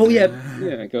 Oh yeah.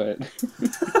 Yeah. Go ahead.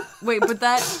 Wait, but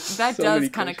that So does many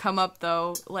kind of questions. come up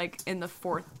though, like in the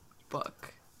 4th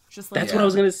book. Just like That's what I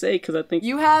was gonna say because I think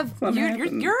you have. What's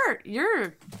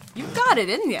You've got it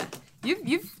in you.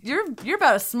 You're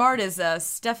about as smart as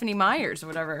Stephanie Myers or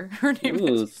whatever her name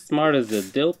is. Ooh, smart as a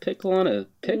dill pickle on a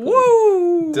pickle.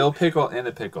 Woo! Dill pickle and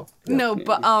a pickle. No,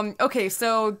 but okay,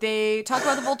 so they talk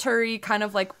about the Volturi, kind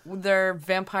of like their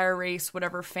vampire race,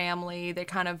 whatever family. They're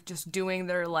kind of just doing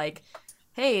their like,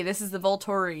 hey, this is the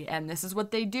Volturi, and this is what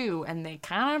they do, and they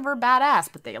kind of are badass,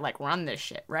 but they like run this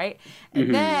shit, right?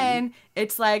 And then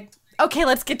it's like, okay,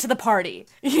 let's get to the party.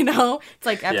 You know, it's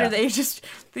like after Yeah. they just,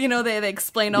 you know, they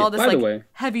explain all this by the like way-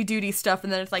 heavy duty stuff,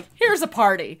 and then it's like, here's a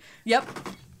party. Yep.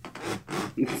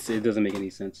 It doesn't make any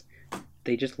sense.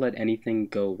 They just let anything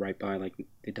go right by, like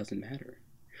it doesn't matter.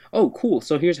 Oh, cool.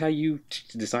 So here's how you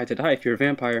decide to die if you're a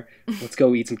vampire. Let's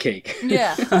go eat some cake.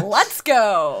 Yeah, let's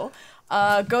go.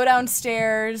 Go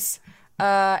downstairs,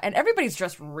 and everybody's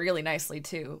dressed really nicely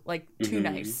too. Like too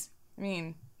nice. I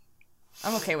mean,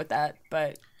 I'm okay with that,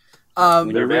 but When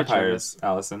They're you're rich, vampires,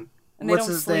 Allison. and they What's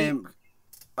don't his sleep. name?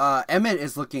 Emmett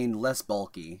is looking less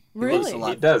bulky. He Really? looks a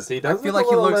lot- He does. He does. I feel look like a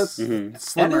he little looks less-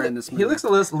 slimmer and in this movie. He looks a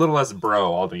little less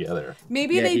bro altogether.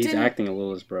 Maybe Yeah, they he's didn't. acting a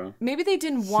little as bro. Maybe they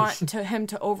didn't want him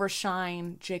to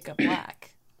overshine Jacob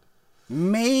Black.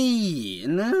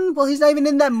 Well, he's not even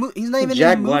in that movie. He's not even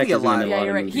Jack in the Black movie a isn't in lot. a Yeah, lot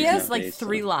you're of right. He movies has like nowadays,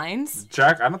 3 so- lines.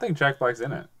 I don't think Jack Black's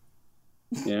in it.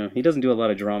 Yeah, he doesn't do a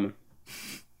lot of drama,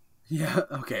 Yeah.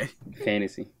 Okay.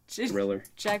 fantasy, thriller.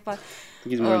 Jack Black.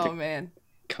 He's more Oh into man,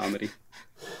 comedy.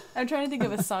 I'm trying to think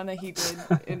of a song that he did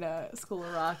in School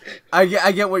of Rock. I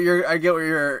get what your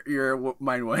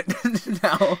mind went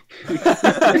now.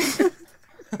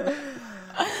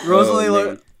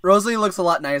 Rosalie looks a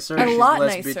lot nicer. A She's lot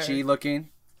less nicer. bitchy looking.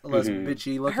 Less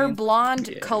bitchy looking. Her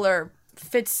blonde color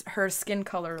fits her skin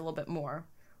color a little bit more.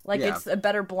 Like Yeah. it's a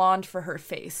better blonde for her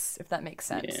face, if that makes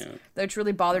sense. Yeah. Which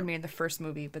really bothered me in the first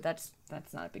movie, but that's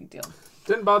not a big deal.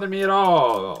 Didn't bother me at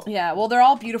all. Yeah, well, they're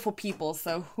all beautiful people,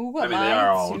 so who am I mean, they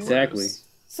are all to- Exactly.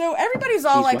 So everybody's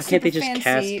all Jeez, like why can't they just super cast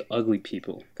fancy. ugly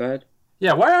people? Go ahead.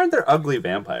 Yeah, why aren't there ugly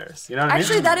vampires? You know what I mean?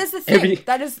 Actually, that is the thing.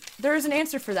 Every- There is an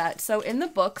answer for that. So in the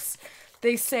books,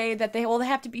 they say that they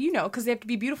have to be, because they have to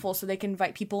be beautiful so they can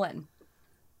invite people in.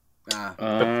 Ah. So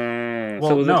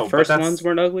well, was no, the but first that's- ones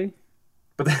weren't ugly?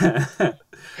 But that's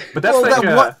Well,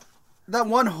 like that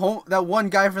one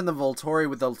guy from the Volturi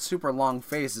with the super long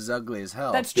face is ugly as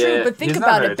hell. That's true, Yeah, but think he's not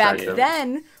about very it. Back attractive.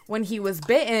 then, when he was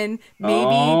bitten, maybe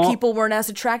Oh. people weren't as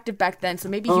attractive back then, so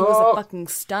maybe he was Oh. a fucking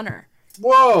stunner.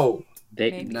 whoa.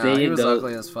 No, he was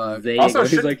ugly as fuck. Also,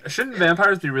 he's shouldn't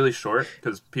vampires be really short?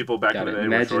 Because people back in the day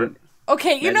were short.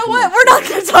 Okay, you know Imagine what? that. We're not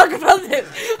going to talk about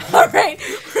this. All right,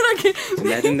 we're not going to.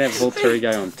 Imagine that Volturi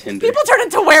guy on Tinder. People turn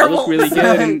into That werewolves. looked really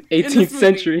good in this 18th movie.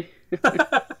 century.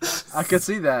 I could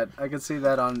see that. I could see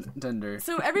that on Tinder.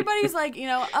 So everybody's like,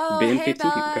 oh, Ben hey 15,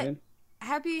 go Bella, ahead.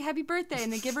 happy birthday,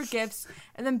 and they give her gifts,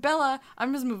 and then Bella,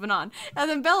 I'm just moving on, and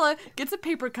then Bella gets a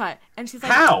paper cut, and she's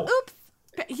like, How? oops.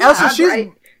 Yeah, Also,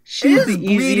 She's is the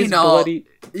bleeding easiest all- bloody.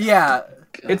 Yeah,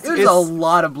 It's there's a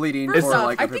lot of bleeding First for off,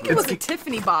 like a I think paper it was cut. a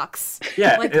Tiffany box.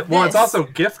 Yeah, like well, it's this. also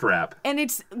gift wrap. And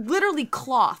it's literally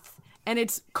cloth, and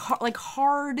it's like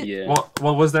hard. Yeah.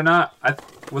 Well, was there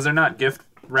not gift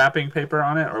wrapping paper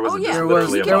on it, or was Oh, it yeah. just There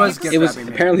literally was a there was box? gift It was wrapping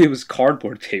paper. apparently it was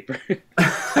cardboard paper.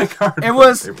 Cardboard It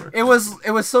was paper. it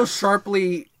was so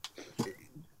sharply,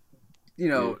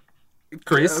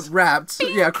 Creased? wrapped.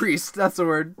 Yeah, creased. That's the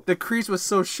word. The crease was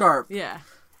so sharp. Yeah.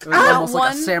 It was almost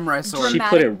like a One samurai sword. She dramatic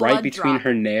put it right blood between drop.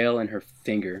 her nail and her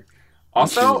finger. And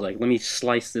she Also, was like, "Let me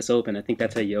slice this open." I think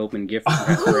that's how you open gift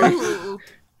wrap, right? Ooh.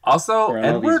 also, all these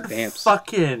Edward vamps.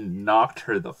 fucking knocked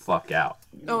her the fuck out.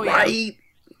 Oh yeah. Right?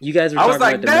 You guys were I was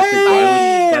talking like, about domestic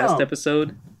 "Damn!" violence last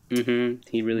episode.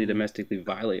 He really domestically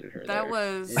violated her. That there.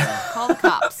 was call the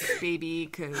cops, baby,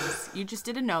 because you just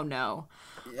did a no.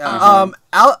 Yeah.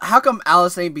 How come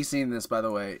Alice ain't be seeing this? By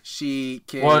the way, she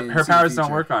can. Well, her see the powers don't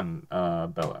future. work on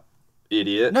Bella.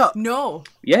 Idiot. No, No.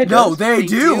 Yeah, it no, does. they They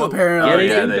do do. apparently. Oh, Yeah,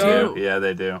 yeah, they they do. do. Yeah,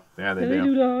 they do. Yeah, they They do.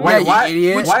 do, dog. Wait, Yeah, you why?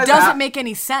 idiot. Which Why is doesn't Al- make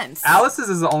any sense. Alice's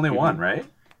is the only one, right?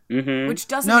 Which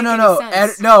doesn't No, make no, any no,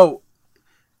 sense. no.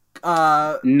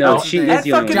 No, what's she his is name?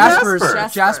 the only one. Jasper's. Jasper.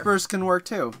 Jasper's can work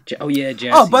too. Oh yeah, Jassy.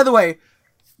 Oh, by the way,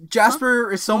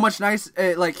 Jasper is so much nice.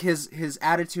 Like his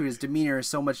attitude, his demeanor is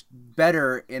so much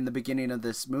better in the beginning of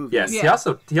this movie. Yes. Yeah.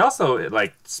 He also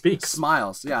like speaks.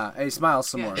 Smiles. Yeah, he smiles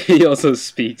some more. he also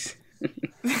speaks.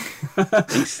 I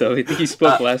think so. I think he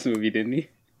spoke last movie, didn't he?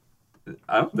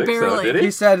 I don't think so. Barely. Did He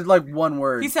he? said like one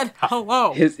word. He said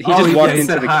hello. He Oh, just walked he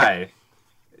into said the hi.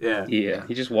 Yeah. Yeah,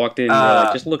 he just walked in. And they were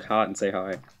like, just look hot and say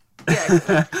hi.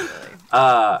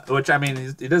 Which I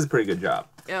mean, he does a pretty good job.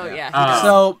 Oh yeah. He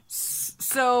does.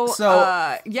 So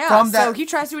Yeah. from So that- he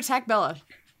tries to attack Bella.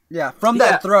 yeah, from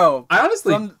Yeah. that throw. I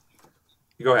honestly. From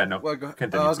Go ahead. No. well, go,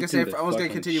 Continue. I was gonna say. Continue. I was gonna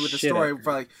Fucking continue with the shit story. out.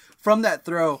 For like from that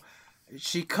throw,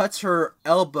 she cuts her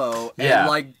elbow and Yeah.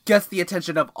 like gets the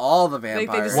attention of all the They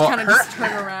vampires. just Well, kind of her- just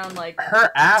turn around like. Her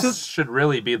ass should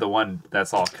really be the one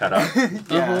that's all cut up,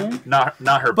 yeah.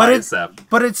 not her But it's bicep.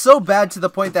 but it's so bad to the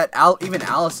point that even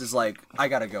Alice is like, I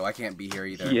gotta go. I can't be here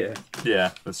either. Yeah,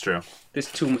 Yeah, that's true.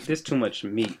 there's too much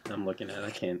meat I'm looking at.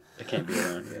 I can't be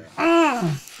around.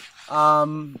 Yeah.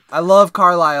 I love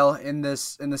Carlisle in the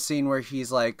scene where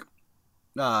he's like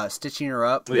stitching her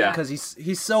up. Yeah. Because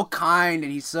he's so kind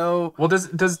and he's so. Well, do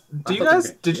you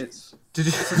guys did you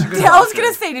Yeah, I was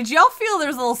gonna say, did y'all feel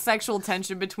there's a little sexual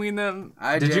tension between them?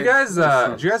 did you guys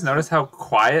notice how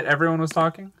quiet everyone was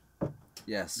talking?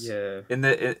 Yes. Yeah. In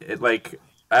the like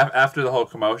after the whole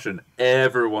commotion,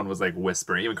 everyone was like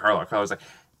whispering. Even Carlisle was like,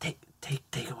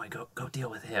 "Take away, go deal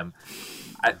with him."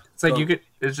 It's like you could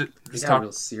just He's got talk.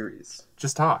 real serious.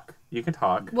 Just talk. You can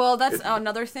talk. Well, that's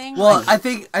another thing. Well,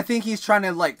 like, I think he's trying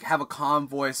to like have a calm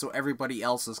voice so everybody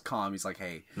else is calm. He's like,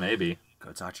 "Hey, Maybe.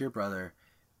 go talk to your brother.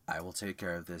 I will take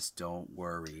care of this. Don't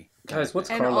worry." Guys, what's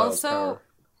and Carlisle's also,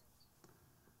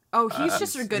 power? he's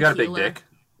just a good He's got a big healer. dick.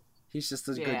 He's just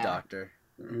a Yeah. good doctor.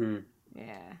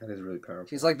 Yeah, That is really powerful.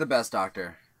 He's like the best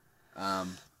doctor.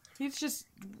 he's just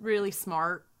really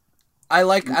smart. I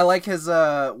like his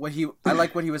what he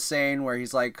was saying where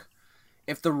he's like,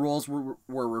 if the roles were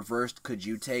reversed, could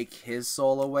you take his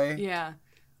soul away? Yeah,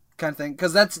 Kind of thing.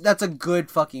 Because that's a good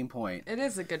fucking point. it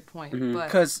is a good point. Mm-hmm. But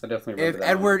Because I definitely if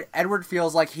remember that Edward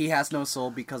feels like he has no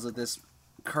soul because of this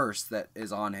curse that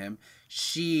is on him,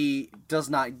 she does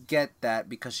not get that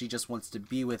because she just wants to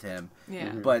be with him. yeah,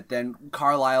 But then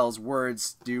Carlisle's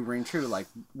words do ring true. Like,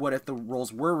 what if the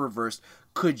roles were reversed?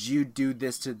 Could you do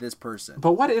this to this person?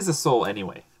 But what is a soul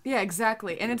anyway? yeah,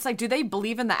 exactly. And it's like, do they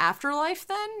believe in the afterlife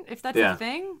then? If that's Yeah. a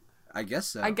thing, I guess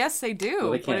so. I guess they do.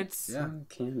 Well, they but can't. it's Yeah.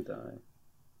 Can die.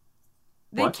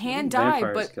 they What? can die,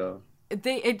 Vampires but go.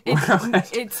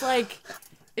 it's like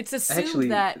it's assumed Actually-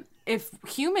 that if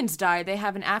humans die, they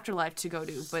have an afterlife to go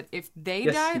to, but if they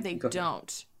Yes, die, they go ahead.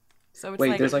 don't. So it's Wait,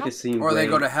 like, there's like how- a scene Or where they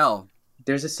go to hell.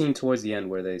 There's a scene towards the end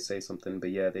where they say something,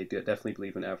 but yeah, they definitely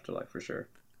believe in afterlife for sure.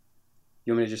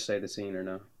 You want me to just say the scene or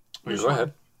no? Go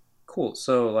ahead. Cool.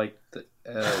 So like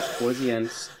towards the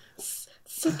end,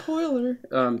 spoiler.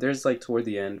 There's like toward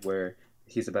the end where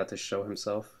he's about to show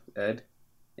himself, Ed,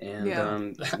 and Yeah.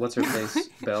 what's her face,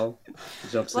 Belle,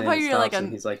 jumps Love in, how and you're stops, like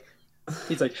and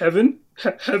he's like heaven,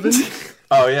 heaven.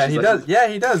 Oh yeah, he like- does. Yeah,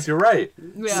 he does. You're right.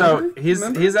 Yeah. So he's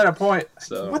at a point.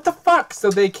 So- What the fuck? So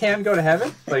they can go to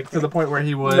heaven, like to the point where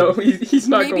he would. No, he's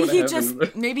not maybe going to he heaven. just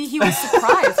but- maybe he was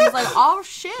surprised. He's like, oh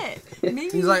shit. Maybe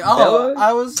He's like, Bella? oh,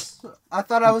 I was I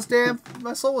thought I was damned.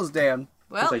 My soul was damned.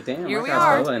 Well, It's like, damn, here I we got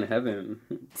are. Bella in heaven.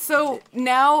 So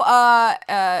now,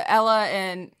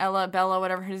 Bella,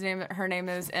 whatever her name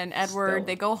is, and Edward, Stella.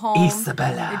 they go home.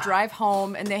 They drive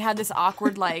home, and they had this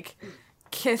awkward like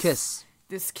kiss.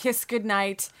 This kiss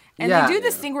goodnight, and Yeah. they do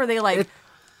this thing where they like,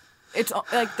 it's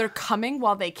like they're coming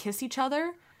while they kiss each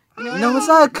other. You know what I No, mean? it's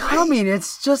not coming.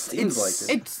 It's just Seems it's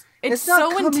like it. It's not so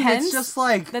coming, it's intense just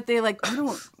like- that they like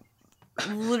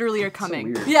literally are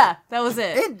coming. weird. Yeah, that was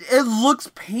it. it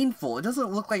looks painful. It doesn't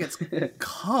look like it's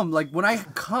cum. Like when I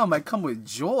come with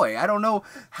joy. I don't know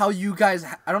how you guys.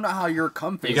 I don't know how your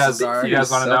cum You faces guys, are. you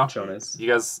guys want to know? Jonas. You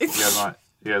guys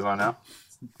want to know?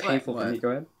 Painful for me. Go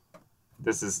ahead.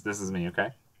 This is me, okay?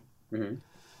 Mm-hmm.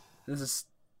 This is.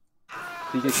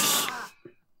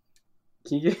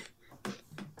 Can you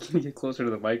get closer to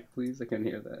the mic, please? I couldn't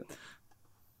hear that.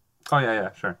 Oh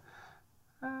yeah, sure.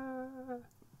 Oh,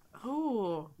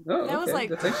 Oh, that was okay. like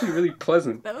That's actually really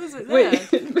pleasant. that was Wait.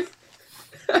 Face-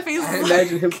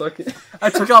 Imagine him fucking. I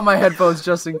took out my headphones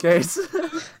just in case.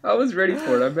 I was ready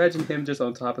for it. I imagine him just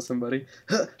on top of somebody.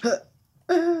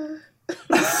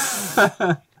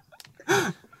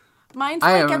 Mine's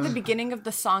I like am- at the beginning of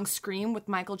the song "Scream" with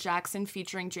Michael Jackson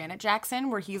featuring Janet Jackson,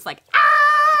 where he's like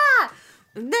ah,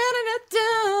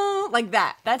 da-da-da-da, like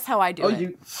that. That's how I do Oh, it.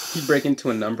 you break into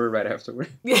a number right afterward.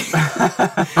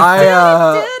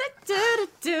 I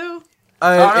Do-do-do-do-do.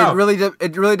 no.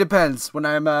 It really depends. When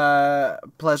I'm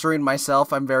pleasuring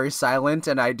myself, I'm very silent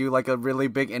and I do like a really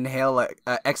big inhale, like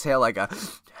exhale, like a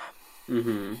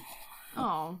Mm-hmm.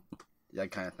 Oh,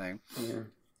 that kind of thing. Yeah.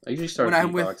 I usually start When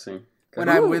I'm with- beatboxing. When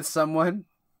I'm with someone,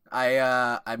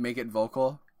 I make it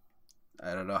vocal.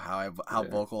 I don't know how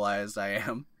vocalized I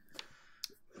am.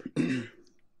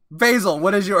 Basil,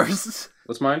 what is yours?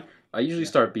 What's mine? I usually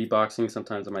start beatboxing.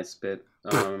 Sometimes I might spit.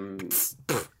 I'm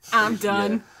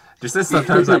done. Just this.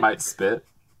 Sometimes I might spit.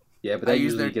 Yeah, but I that use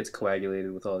usually their- gets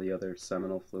coagulated with all the other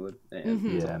seminal fluid. And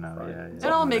it's Yeah, all no, fine. yeah.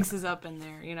 It all mixes up in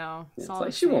there, you know. It's all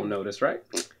like the she same. won't notice, right?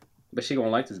 But she gonna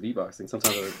like this beatboxing.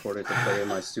 Sometimes I record it to play in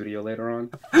my studio later on.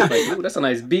 Like, ooh, that's a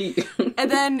nice beat. And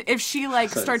then if she like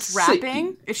So starts sick.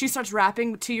 rapping, if she starts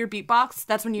rapping to your beatbox,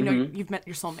 that's when you know Mhm. you've met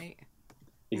your soulmate.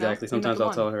 Exactly. you know Sometimes the I'll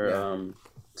one. tell her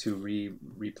to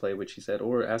replay what she said,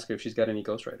 or ask her if she's got any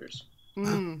ghostwriters.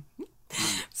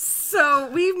 So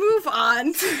we move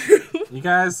on to You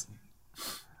guys,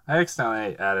 I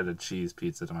accidentally added a cheese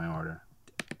pizza to my order.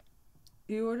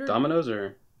 you ordered. Domino's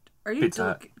or Are you Pizza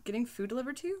Hut. getting food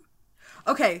delivered to you?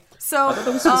 Okay, so I thought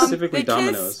that was specifically they kiss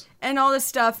Domino's. and all this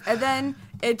stuff, and then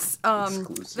it's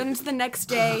Exclusive. then it's the next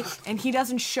day, and he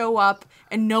doesn't show up,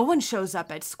 and no one shows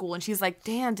up at school, and she's like,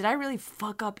 "Damn, did I really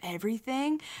fuck up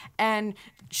everything?" And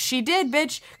she did,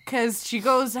 bitch, because she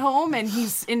goes home, and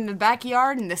he's in the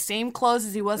backyard in the same clothes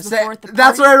as he was before at the party.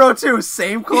 That's what I wrote too.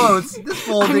 Same clothes. This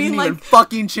fool didn't mean, even like-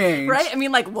 fucking change. Right? I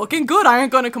mean, like, looking good. I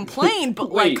ain't gonna complain,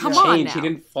 but wait, like, come change. on now. He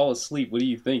didn't fall asleep. What do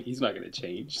you think? He's not gonna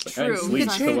change. Like, I True. didn't He sleep, can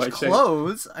so Change I changed.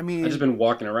 clothes. I mean, I've just been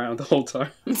walking around the whole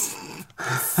time.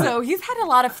 So he's had a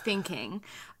lot of thinking.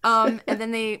 And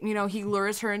then he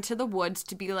lures her into the woods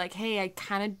to be like, hey, I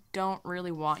kind of don't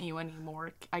really want you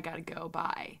anymore. I gotta go.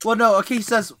 Bye. well, no. Okay, he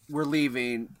says we're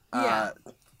leaving. Yeah.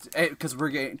 Because we're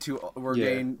getting too Yeah.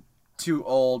 getting too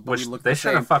old, but Which we look they the should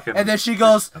same. have fucking. And then she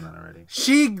goes. done that already.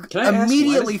 She I ask,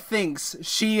 immediately why does- thinks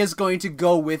she is going to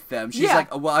go with them. She's Yeah.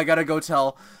 like, well, I gotta go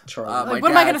tell Charlie. my Like,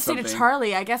 what am I dad gonna say to something.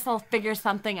 Charlie? I guess I'll figure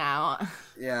something out.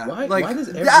 Yeah. Why? Like, Why does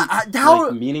every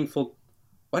how? meaningful?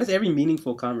 Why does every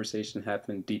meaningful conversation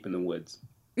happen deep in the woods?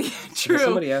 True. Did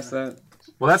somebody ask that?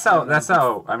 Well, that's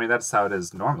how. I mean, that's how it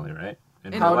is normally, right?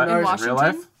 In In, real life. in In Washington? real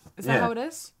life. Is that Yeah. how it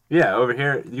is? Yeah, over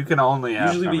here you can only have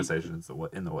Usually we- conversations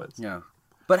in the woods. Yeah.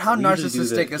 But how We usually do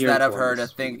narcissistic the is here that of her to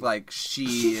forms. think like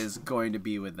she is going to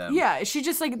be with them? Yeah, she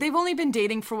just like they've only been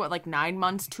dating for what, like 9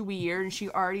 months to a year, and she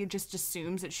already just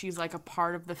assumes that she's like a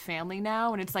part of the family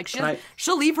now, and it's like Can I-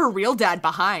 she'll leave her real dad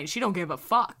behind. She don't give a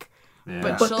fuck. Yeah.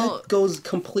 But But she'll that goes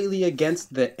completely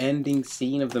against the ending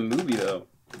scene of the movie, though.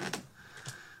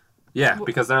 Yeah,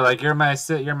 because they're like, you're my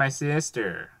sister. You're my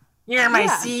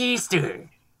Yeah. sister.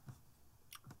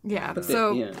 yeah. But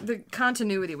So yeah. the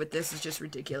continuity with this is just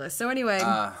ridiculous. So anyway,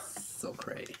 So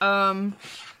crazy.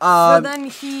 so then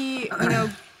he He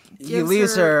gives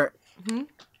leaves her.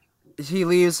 He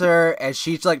leaves her, and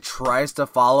she like tries to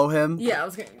follow him.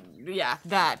 Yeah,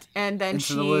 that. And then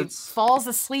Into the she woods. falls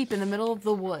asleep in the middle of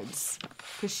the woods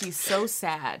because she's so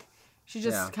sad. She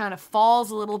just Yeah. kind of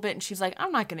falls a little bit, and she's like,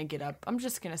 "I'm not gonna get up. I'm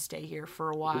just gonna stay here for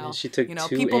a while." she took 2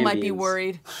 people might be Ambiens.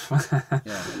 worried.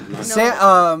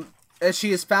 And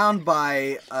she is found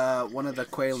by one of the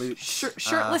Quaaludes.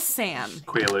 Shirtless Sam.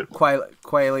 Quaalude.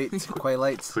 Quailites.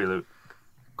 Quaalude.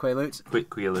 Quaaludes?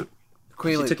 Quaalude.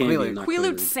 Quaalude. She took Amy, Quaalude. not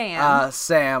Quaalude Sam.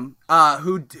 Sam,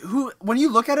 who, when you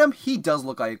look at him, he does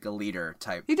look like a leader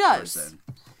type He does. person.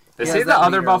 Is He he has the that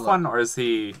other leader buff look. one, or is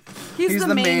he? He's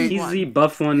the main He's one. the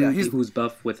buff one Yeah, he's- who's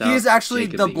buff without. He is actually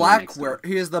Jacob the being black next to him.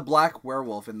 he is the black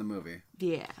werewolf in the movie.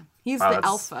 Yeah. He's Wow, the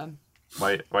that's- alpha.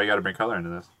 Why you got to bring color into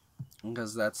this?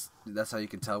 Because that's how you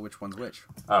can tell which one's which.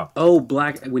 Oh, Oh,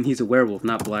 black when he's a werewolf,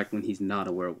 not black when he's not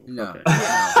a werewolf. No.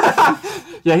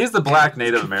 Okay. yeah, he's the black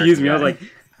Native American. Excuse me, I was guy. like,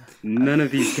 none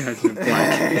of these guys are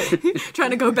black.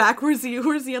 Trying to go back. Where's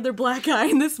the other black guy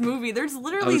in this movie? There's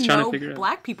literally trying to no figure it out.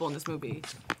 black people in this movie.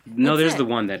 No, That's there's it. the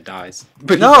one that dies.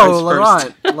 But he No, dies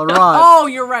Laurent. first. Laurent. Oh,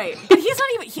 you're right. But he's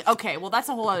not even. Okay, well that's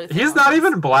a whole other thing. he's not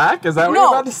even black. Is that what No, you're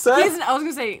about to say? I was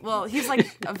gonna say. Well, he's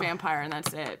like a vampire, and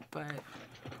that's it.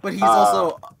 But he's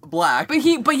also black. But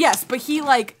he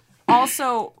like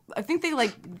also. I think they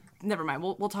like. Never mind.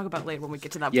 We'll talk about it later when we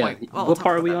get to that Yeah. point. Well, What we'll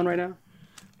part are talk we about on that. right now?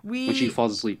 We When she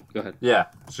falls asleep. Go ahead. Yeah,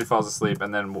 she falls asleep,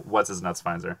 and then what's his nuts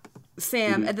finds her.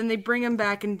 Sam, and then they bring him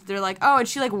back, and they're like, oh, and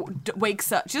she like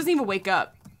wakes up. She doesn't even wake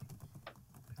up.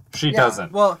 She Yeah,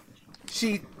 doesn't. Well,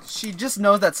 she just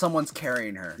knows that someone's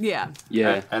carrying her. Yeah.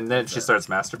 Yeah. And then she starts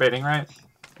masturbating, right?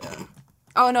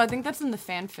 Oh no, I think that's in the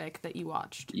fanfic that you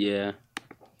watched. Yeah.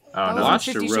 Oh That no. was Watched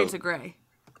in or 50 wrote? Shades of Grey.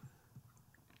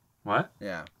 What?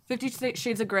 Yeah. 50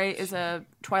 Shades of Grey is a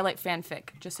Twilight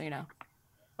fanfic, just so you know.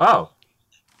 Oh,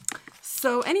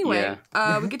 So anyway,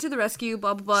 we get to the rescue,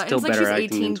 blah blah blah. Still and it's like better she's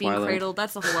acting 18 than being Twilight. cradled.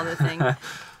 That's a whole other thing.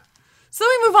 So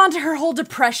we move on to her whole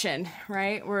depression,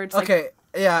 right? Where it's Okay.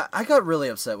 Yeah, I got really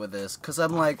upset with this because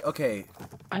I'm like, okay,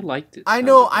 I liked it. I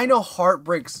know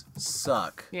heartbreaks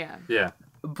suck, like, yeah. yeah.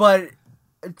 but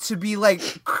to be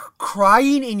like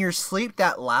crying in your sleep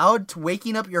that loud, to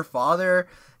waking up your father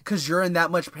because you're in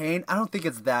that much pain, I don't think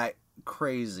it's that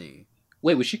crazy.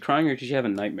 Wait, was she crying or did she have a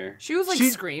nightmare? She was like She-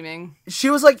 screaming. She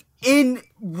was like in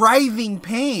writhing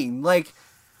pain, like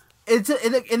it's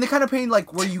in the kind of pain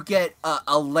like where you get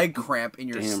a leg cramp in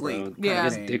your Damn, sleep. bro. Yeah. I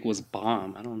guess Pain. dick was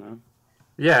bomb. I don't know.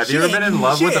 Yeah. Have you ever been in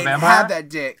love She with a ain't vampire? Have that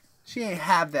dick. She ain't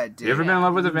have that dick. You ever been in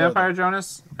love with a You know vampire,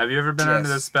 Jonas? Have you ever been Yes. under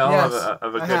the spell Yes,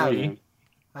 of a I good have. pee?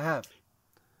 I have.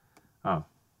 Oh.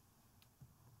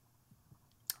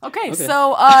 Okay, Okay.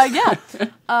 so yeah,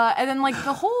 and then like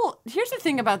the whole. Here's the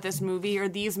thing about this movie or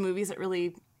these movies that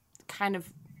really kind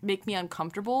of make me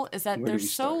uncomfortable is that Where they're do we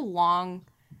so start? long.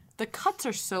 The cuts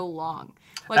are so long,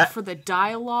 like for the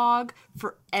dialogue,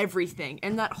 for everything,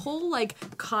 and that whole like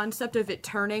concept of it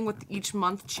turning with each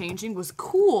month changing was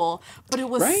cool, but it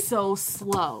was Right? so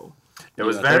slow. It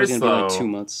was I thought very it was gonna slow. be like 2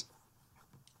 months.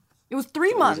 It was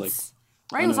 3 was, months,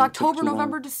 like, right? I It was know, it took October, too long.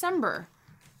 November, December.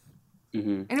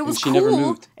 Mm-hmm. And it was she cool. never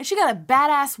moved. And she got a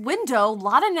badass window, a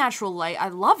lot of natural light. I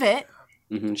love it.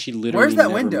 Mm-hmm. She literally Where's that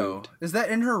never window? moved. Is that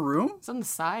in her room? It's on the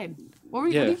side. What do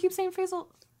Yeah. you keep saying, Faisal?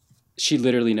 She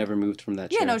literally never moved from that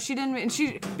chair. Yeah, no, she didn't. And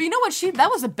but you know what? That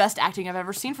was the best acting I've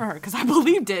ever seen for her because I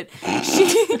believed it.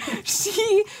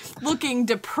 She looking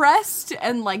depressed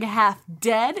and like half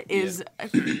dead is.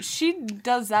 She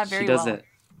does that very She does well. that,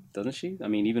 doesn't she? I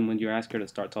mean, even when you ask her to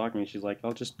start talking, she's like,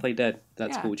 "I'll just play dead.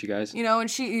 That's Yeah. cool with you guys." You know,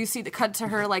 and you see the cut to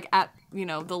her like at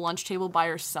the lunch table by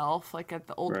herself, like at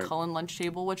the old Right. Cullen lunch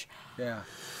table, which Yeah.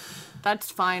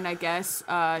 that's fine, I guess.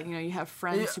 You have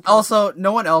friends. Who Also,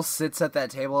 no one else sits at that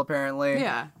table apparently.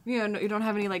 yeah, you don't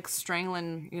have any like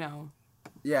strangling,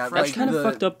 Yeah, That's like Kind of the-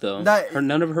 fucked up though. That,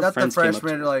 None of her not friends the came up to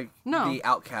freshmen, her. like No. the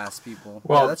outcast people.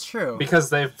 Well, yeah, that's true.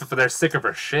 Because they're sick of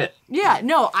her shit. Yeah,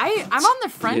 no, I'm on the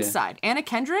friend Yeah. side. Anna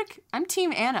Kendrick, I'm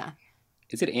team Anna.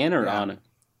 Is it Anna or Yeah. Anna?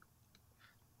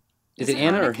 Is it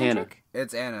Anna or Hannah? Kendrick?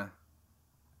 It's Anna.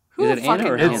 Who Is it Anna fucking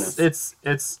or knows? Hannah? It's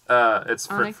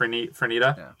Anna?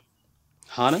 Frenita. Yeah.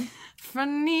 Hannah?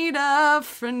 Frenita.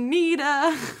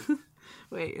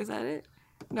 Wait, is that it?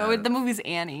 No, the movie's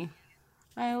Annie.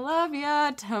 I love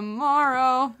ya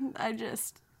tomorrow. I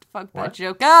just fucked that What?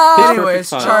 joke up. Anyways,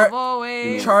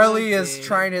 Perfect Charlie is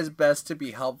trying his best to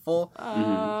be helpful.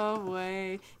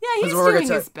 Away. Yeah, he's Because we're doing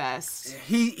gonna his best.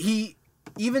 He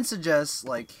even suggests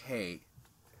like, hey,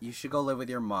 you should go live with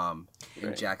your mom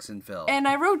in Jacksonville. And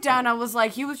I wrote down, I was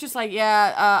like, he was just like,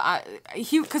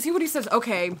 because he says,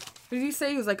 okay. What did he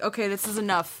say? He was like, okay, this is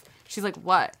enough. She's like,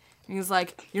 what? And he was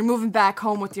like, you're moving back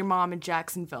home with your mom in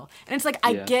Jacksonville. And it's like,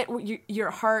 I Yeah. get what your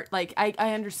heart, like, I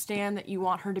understand that you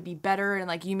want her to be better and,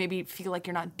 like, you maybe feel like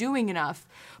you're not doing enough.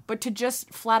 But to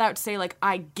just flat out say, like,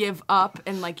 I give up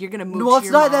and, like, you're going to move well, to it's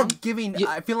your not mom. that giving.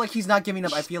 I feel like he's not giving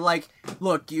up. I feel like,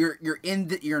 look, you're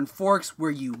in Forks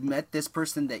where you met this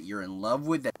person that you're in love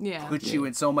with that Yeah. puts you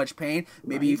in so much pain.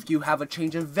 Maybe if you have a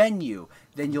change of venue,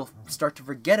 then you'll start to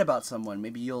forget about someone.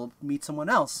 Maybe you'll meet someone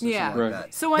else. Or Yeah. something like Right.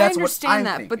 that. So I That's what understand I'm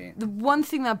that, thinking. the one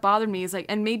thing that bothered me is like,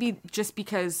 and maybe just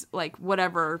because like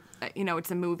whatever,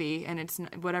 it's a movie and it's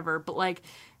whatever, but like,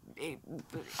 I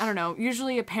don't know.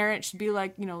 Usually a parent should be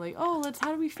like, like, oh,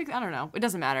 how do we fix? I don't know. It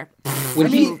doesn't matter.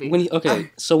 When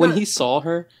he saw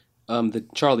her,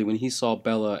 when he saw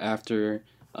Bella after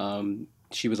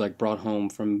she was like brought home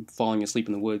from falling asleep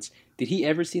in the woods, did he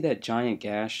ever see that giant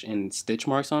gash and stitch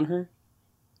marks on her?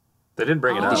 They didn't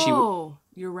bring it up. Oh,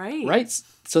 you're right. Right?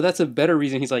 So that's a better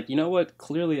reason. He's like, you know what?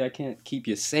 Clearly I can't keep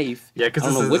you safe. Yeah, because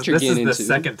this is the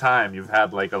second time you've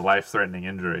had like a life-threatening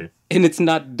injury. And it's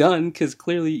not done because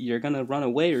clearly you're going to run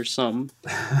away or something.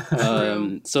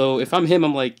 So if I'm him,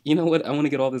 I'm like, you know what? I want to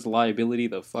get all this liability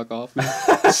the fuck off me.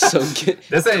 So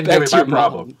this ain't back to my your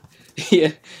problem. Mom.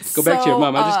 Yeah, go back to your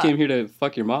mom. I just came here to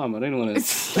fuck your mom. I didn't want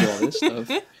to do all this stuff.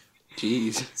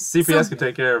 Jeez. CPS can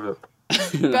take care of it.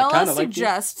 Bella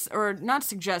suggests, or not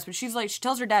suggests, but she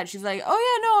tells her dad, she's like, oh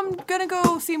yeah, no, I'm gonna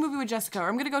go see a movie with Jessica, or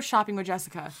I'm gonna go shopping with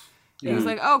Jessica. And he's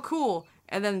like, oh, cool.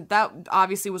 And then that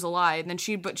obviously was a lie. And then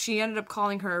she ended up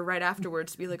calling her right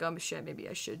afterwards to be like, oh shit, maybe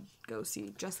I should go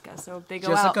see Jessica. So they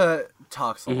go out. Jessica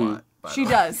talks a lot. She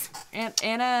does.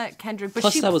 Anna Kendrick, but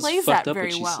Plus, she that was plays fucked that up very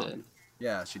what she well. said.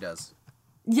 Yeah, she does.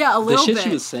 Yeah, a little bit. bit. The shit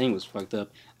she was saying was fucked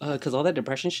up. Cause all that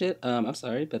depression shit. I'm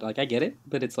sorry, but like I get it,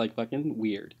 but it's like fucking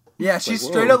weird. Yeah, she's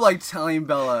like, straight up like telling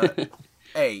Bella,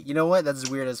 "Hey, you know what? That's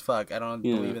weird as fuck. I don't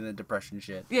believe in the depression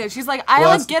shit." Yeah, she's like,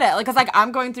 I get it, like, cause like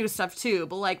I'm going through stuff too,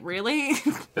 but like really,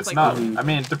 it's like, not. I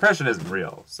mean, depression isn't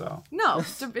real, so no,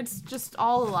 it's just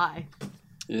all a lie.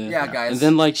 Yeah, guys. And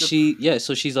then like so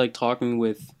she's like talking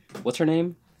with what's her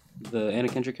name, the Anna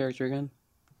Kendrick character again,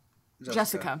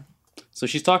 Jessica. So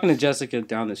she's talking to Jessica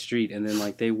down the street, and then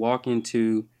like they walk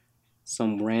into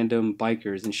some random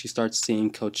bikers, and she starts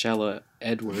seeing Coachella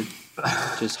Edward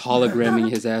just hologramming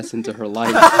his ass into her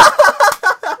life.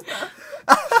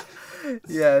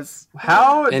 Yes.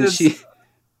 How and is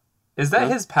that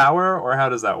his power, or how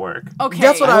does that work? Okay,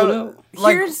 that's what I don't know.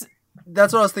 Like,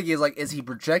 that's what I was thinking. Is he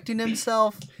projecting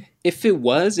himself? If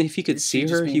he could see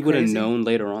her, he would have known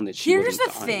later on that she Here's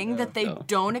wasn't the dying, thing that they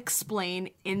don't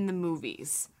explain in the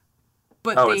movies.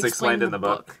 But it's explained in the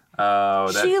book. Oh,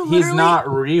 he's not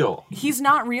real. He's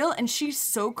not real, and she's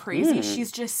so crazy.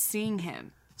 She's just seeing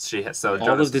him.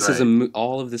 All of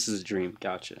this is a dream.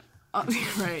 Gotcha.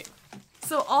 Right.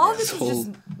 So all of this is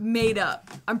just made up.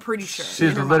 I'm pretty sure.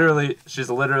 She's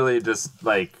literally just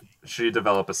like she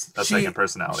developed a second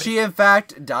personality. She in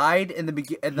fact died in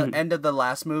the end of the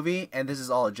last movie, and this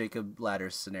is all a Jacob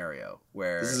Ladders scenario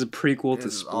where this is a prequel to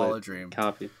Split. Split. All a dream.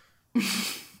 Copy.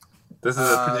 This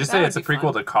is did you say it's a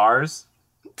prequel to Cars?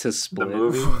 To Split. The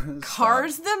movie?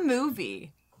 Cars the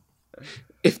movie.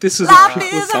 If this is Life a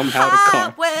prequel is somehow a to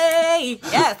Cars. highway.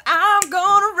 Yes, I'm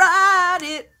gonna ride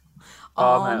it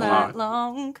all night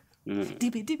long.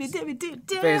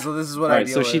 Basil, this is what I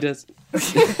deal so with. she does.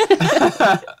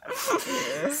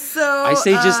 So I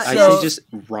say just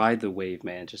ride the wave,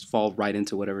 man. Just fall right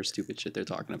into whatever stupid shit they're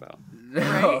talking about.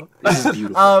 right? This is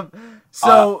beautiful.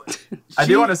 I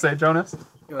do want to say, Jonas,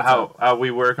 how we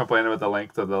were complaining about the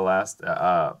length of the last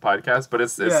podcast, but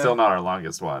it's still not our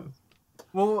longest one.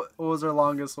 What was our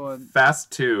longest one?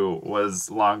 Fast 2 was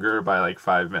longer by like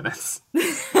 5 minutes.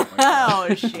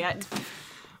 Oh shit.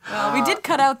 Well, we did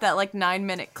cut out that like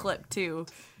 9-minute clip too.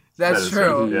 That's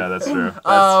true. Yeah, that's true.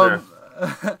 That's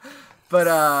true. But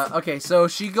okay, so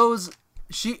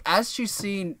as she's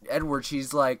seeing Edward,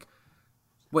 she's like,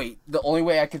 wait, the only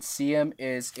way I could see him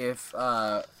is if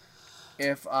I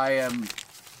am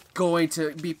going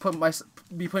to be putting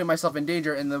myself in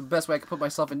danger, and the best way I can put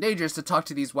myself in danger is to talk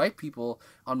to these white people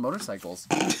on motorcycles.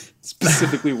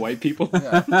 Specifically white people?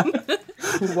 Yeah.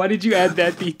 Why did you add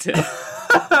that detail?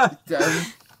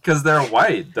 Because they're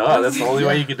white, duh. That's the only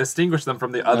way you can distinguish them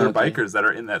from the other bikers that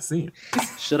are in that scene.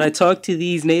 Should I talk to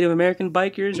these Native American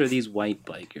bikers or these white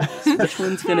bikers? Which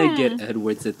one's gonna get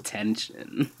Edward's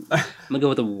attention? I'm gonna go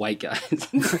with the white guys.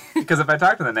 Because if I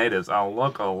talk to the natives, I'll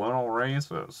look a little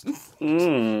racist.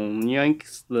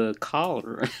 Yanks the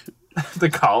cholera. The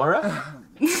cholera?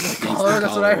 Cholera,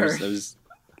 that's what I heard.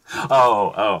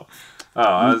 Oh,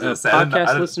 I was gonna say.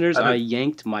 Podcast listeners, I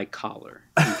yanked my collar.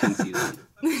 You can see that.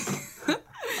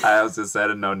 I was just I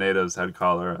didn't know natives had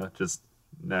cholera, just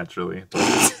naturally.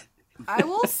 I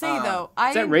will say though,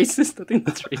 is that racist? I think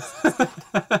that's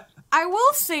racist. I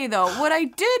will say though, what I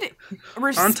did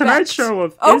respect on tonight's show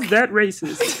of Is That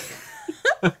Racist?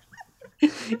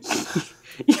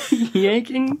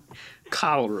 Yanking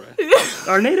cholera.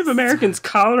 Are Native Americans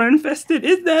cholera infested?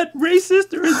 Is that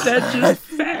racist or is that just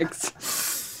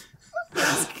facts?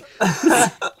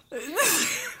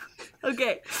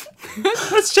 Okay.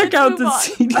 Let's check out the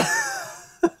CD.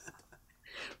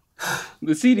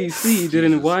 The CDC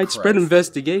did a widespread Christ.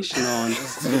 investigation on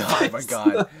Oh my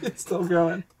god. It's still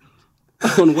going.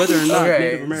 whether or not Native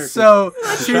Okay, Americans so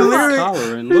she contract literally.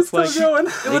 cholera, and looks like going.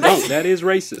 they don't. That is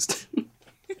racist.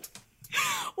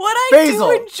 What I Basil.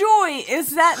 do enjoy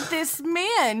is that this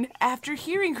man, after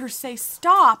hearing her say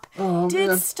stop,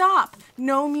 did stop.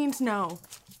 No means no.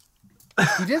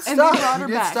 He did And they stop. brought He her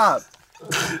did back.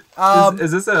 stop.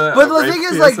 Is this a? But a the rape thing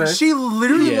is, like, PSA? she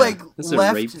literally Yeah, like that's a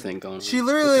left. rape thing going on. She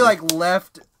literally like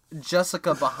left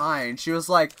Jessica behind. She was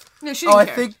like, No, she "Oh, I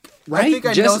didn't care. think, I Right? think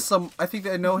I know some. I think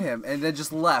I know him," and then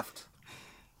just left.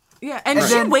 Yeah, and And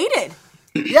she then- waited.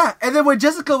 Yeah, and then when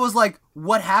Jessica was like,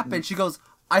 "What happened?" She goes,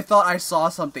 "I thought I saw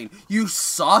something." You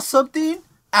saw something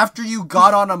after you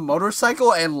got on a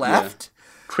motorcycle and left?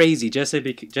 Crazy.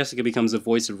 Jessica becomes the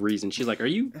voice of reason. She's like, "Are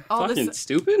you All this- fucking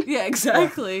stupid?" Yeah,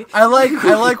 exactly. I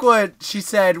like what she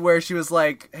said where she was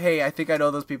like, "Hey, I think I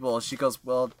know those people." She goes,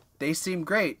 "Well, they seem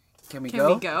great. Can we Can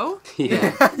go?" we go? Yeah.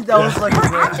 That was like a Her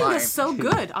great acting line. is so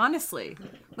good, honestly.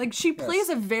 Like, she plays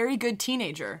a very good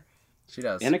teenager. She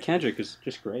does. Anna Kendrick is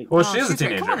just great. Well, she is a She's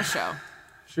great. Come on the teenager. show.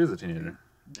 She is a teenager.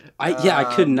 I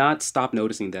could not stop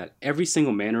noticing that every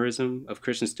single mannerism of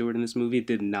Kristen Stewart in this movie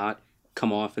did not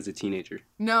come off as a teenager.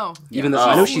 No. Even though Oh.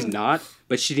 I know she's not,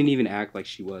 but she didn't even act like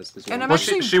she was. This And one. I'm Well,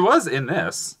 actually- she was in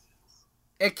this.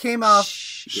 It came off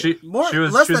She more she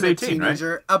was less she was than a 18, right?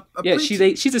 teenager. Yeah,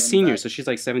 preteen, she's a in senior, fact. so she's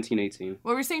like 17, 18.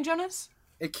 What were you saying, Jonas?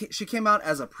 She came out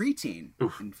as a preteen,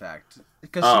 in fact,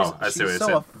 because Oh, I she's, see what she's you're so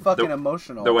saying. fucking The-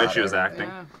 emotional. The way about she was it. acting.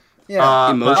 Yeah.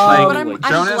 Yeah. Emotionally, like, But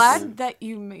I'm Jonas- glad that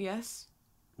you... Yes?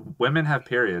 Women have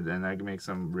period, and that makes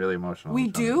them really emotional. We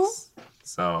from do? this.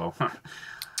 So.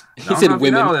 He Don't said know if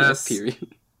you women, know yeah, this.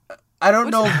 period. I don't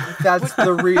know if that's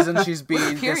the reason she's being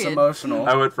this Period. emotional.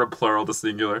 I went from plural to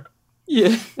singular.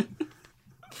 Yeah.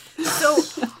 So,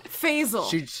 Faisal.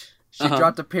 She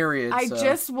dropped a period. I so.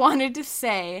 just wanted to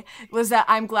say was that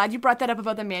I'm glad you brought that up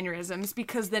about the mannerisms,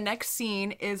 because the next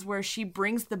scene is where she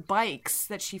brings the bikes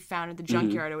that she found at the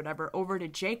junkyard or whatever over to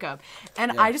Jacob.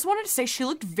 And I just wanted to say she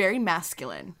looked very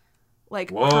masculine. Like,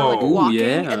 her, like Whoa. Ooh, walking,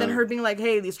 yeah. and then her being like,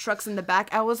 hey, these trucks in the back.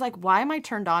 I was like, why am I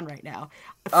turned on right now?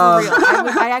 For real.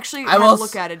 I actually had to will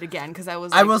look at it again, because I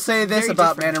was I like, will say this very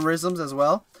about different. mannerisms as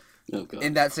well. Oh, God.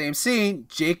 In that same scene,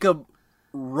 Jacob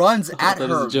runs at that is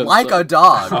her a joke, like sorry. a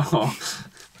dog. Oh.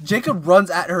 Jacob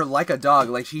runs at her like a dog.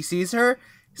 Like, he sees her,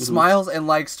 Mm-hmm. smiles, and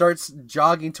like starts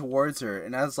jogging towards her.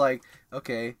 And I was like,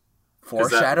 okay,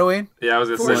 foreshadowing. Yeah, I was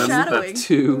gonna say Foreshadowing. that's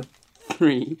 2,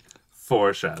 3,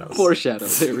 foreshadows. foreshadow.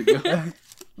 There we go. Yeah,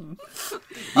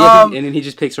 and then he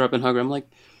just picks her up and hugs her. I'm like,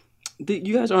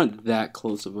 you guys aren't that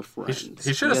close of a friend.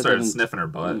 He should have started sniffing her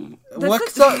butt.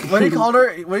 What's up? What do you call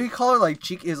her? What do you call her? Like,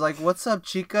 Chica is like, what's up,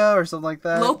 Chica, or something like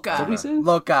that. Loca. What do we say?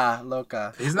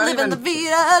 Loca. He's not Living even. the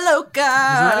vida loca. He's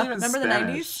not even Remember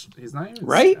Spanish. the 90s? He's not even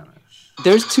Right? Spanish.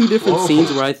 There's 2 different Whoa.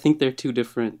 scenes where I think they're 2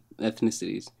 different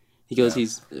ethnicities. He goes,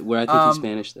 he's where I think he's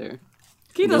Spanish there.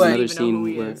 He There's doesn't another even know who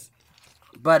he scene where- is.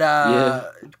 But Yeah.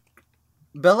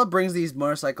 Bella brings these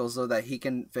motorcycles so that he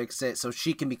can fix it, so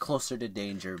she can be closer to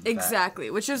danger. Exactly,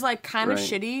 which is like kind of Right.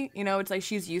 shitty. You know, it's like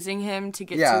she's using him to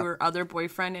get Yeah. to her other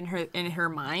boyfriend in her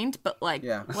mind, but like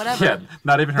Yeah. whatever. Yeah,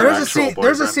 not even her There's a actual scene. boyfriend.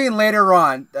 There's a scene later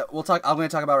on that I'm going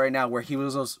to talk about right now where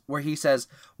he says,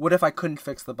 "What if I couldn't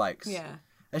fix the bikes?" Yeah.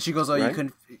 And she goes, "Oh, you Right.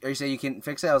 couldn't? Or you say you can't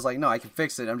fix it?" I was like, "No, I can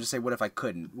fix it. I'm just saying, what if I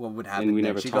couldn't? What would happen?" And we then?"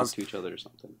 never She talk goes, to each other or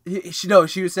something.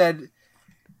 She said,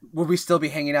 "Would we still be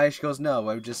hanging out?" She goes, "No,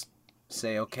 I would just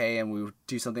say okay, and we would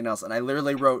do something else." And I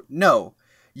literally wrote, "No,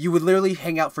 you would literally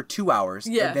hang out for 2 hours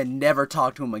Yeah. and then never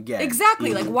talk to him again."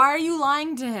 Exactly. Like, why are you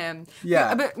lying to him?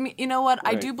 Yeah. But you know what?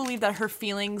 I Right. do believe that her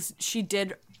feelings, she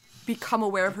did become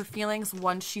aware of her feelings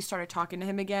once she started talking to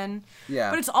him again. Yeah.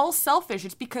 But it's all selfish.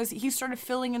 It's because he started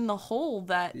filling in the hole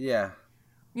that, Yeah.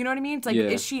 you know what I mean? It's like, Yeah.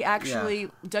 is she actually,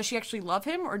 does she actually love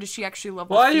him, or does she actually love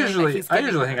Well, the I feeling that usually he's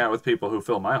giving her? hang out with people who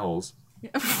fill my holes.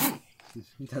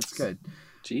 That's good.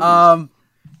 Jeez.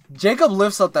 Jacob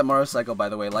lifts up that motorcycle, by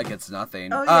the way, like it's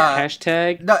nothing. Oh, yeah.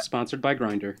 Hashtag no- sponsored by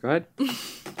Grindr. Go ahead.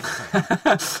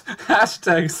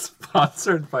 Hashtag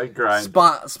sponsored by Grind.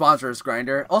 Sponsor us,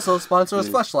 Grinder. Also, sponsor us,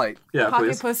 Fleshlight. Yeah, Pocket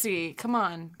please. Pussy, come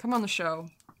on the show.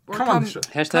 Or Come on the show.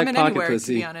 Hashtag come in pocket anywhere,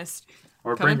 pussy. to be honest.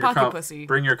 Or Come bring in your pocket cum. pussy.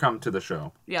 Bring your cum to the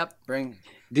show. Yep. Bring.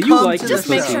 Do you Come like to your the show. Just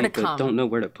make sure to pussy, come. but don't know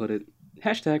where to put it?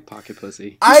 Hashtag pocket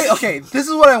pussy. Okay, this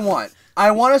is what I want.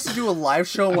 I want us to do a live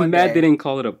show one I'm mad day, they didn't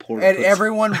call it a port. and pussy.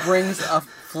 everyone brings a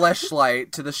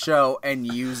fleshlight to the show and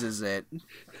uses it.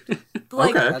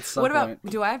 Like, Okay. At some what about, point.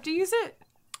 do I have to use it?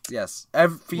 Yes, Why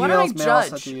don't I females, males have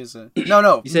judge? to use it.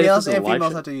 No, You said if males this is a and live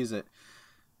females show. have to use it.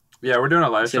 Yeah, we're doing a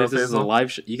live Said show. if this is a Faisal.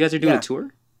 live show. You guys are doing Yeah. a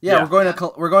tour? Yeah, Yeah.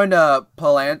 we're going to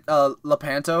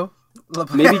Lepanto.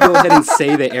 Maybe go ahead and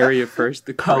say the area first.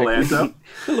 The correct- Palanta.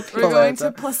 We're going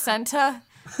to placenta.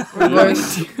 We're going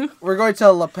to We're going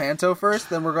to Lepanto first,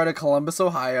 then we're going to Columbus,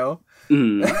 Ohio.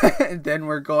 And then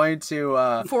we're going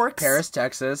to Forks. Paris,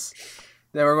 Texas.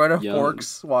 Then we're going to Yum.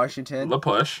 Forks, Washington. La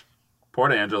Push.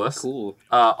 Port Angeles. Cool.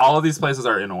 All of these places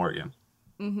are in Oregon.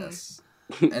 Yes.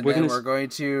 We're And then gonna we're going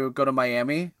to go to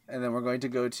Miami, and then we're going to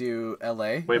go to LA.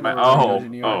 Wait, and then my we're going to go to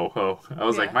New York. I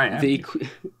was like, Yeah. Miami.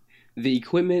 The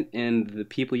equipment and the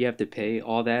people you have to pay,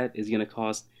 all that is gonna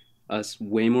cost us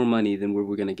way more money than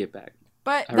we're gonna get back.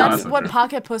 But I that's remember. what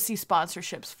Pocket Pussy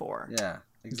sponsorship's for. Yeah,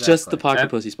 exactly. Just the Pocket And-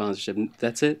 Pussy sponsorship.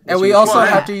 That's it. And That's we your- also Well,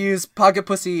 have to use Pocket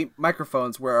Pussy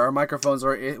microphones, where our microphones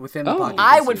are within the Oh. Pocket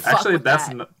I Pussy. would fuck Actually, with that's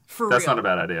that. that's real. not a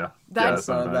bad idea. That's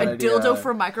not a not bad a A idea. dildo idea.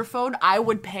 for a microphone, I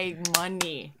would pay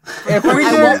money. If we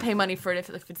I did- won't pay money for it if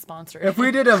it's sponsored. If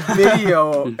we did a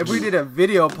video,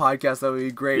 podcast, that would be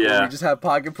great. Where Yeah. we just have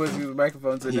Pocket Pussy with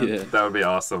microphones in them. Yeah. That would be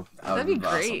awesome. That'd be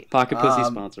great. Pocket Pussy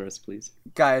sponsor us, please.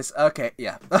 Guys, okay,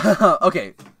 yeah,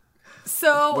 okay.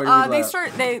 So Where do we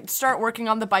they let- start working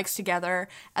on the bikes together,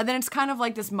 and then it's kind of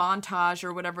like this montage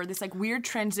or whatever, this like weird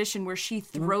transition where she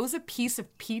throws a piece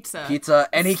of pizza. Pizza,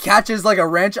 and he catches like a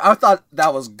wrench. I thought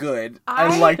that was good. I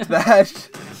I- liked that.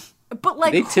 But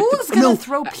like, They tipped who's it- gonna No.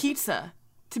 throw pizza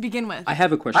to begin with? I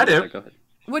have a question. I do. Sorry, go ahead.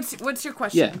 What's your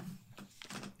question? Yeah.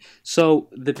 So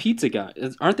the pizza guy,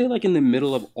 aren't they like in the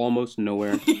middle of almost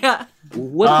nowhere? Yeah.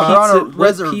 What they're on a what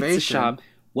reservation. pizza shop?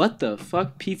 What the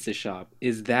fuck pizza shop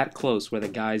is that close where the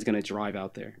guy's gonna drive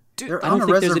out there? They're I don't on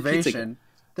a think there's a pizza reservation.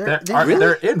 They're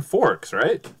They're in Forks,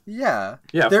 right? yeah.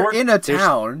 Yeah, They're Forks- in a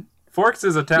town. Forks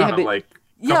is a town Yeah, of but- like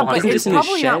Yeah, couple but hundred it's in a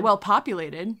probably not shed? well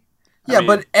populated. Yeah, mean-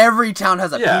 but every town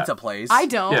has a Yeah. pizza place. I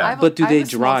don't. Yeah. I have a- But do I have they a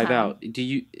small drive town. out? Do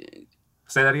you?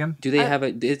 Say that again. Do they have a?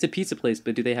 It's a pizza place,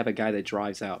 but do they have a guy that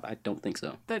drives out? I don't think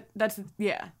so. That's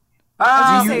yeah. Ah,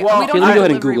 I was gonna say, well, we don't Let me have go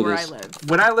ahead and delivery Google where this. I live.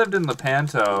 when I lived in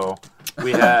Lepanto,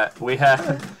 we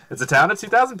had it's a town of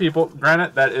 2,000 people.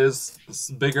 Granted, that is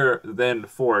bigger than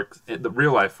Forks, the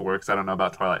real life Forks. I don't know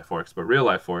about Twilight Forks, but real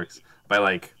life Forks by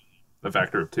like a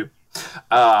factor of 2.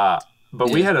 But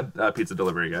we Yeah. had a pizza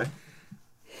delivery guy.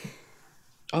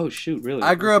 Oh shoot! Really?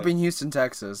 I grew up Okay. in Houston,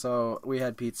 Texas, so we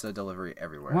had pizza delivery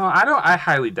everywhere. Well, I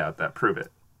highly doubt that. Prove it.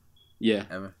 Yeah.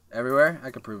 Everywhere?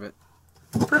 I could prove it.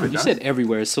 Prove it. You John. said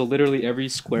everywhere, so literally every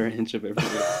square inch of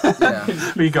everywhere.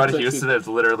 Yeah. we go to Houston. It's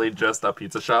literally just a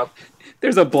pizza shop.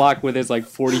 There's a block where there's like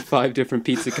 45 different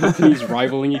pizza companies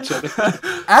rivaling each other.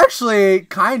 Actually,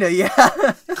 kinda,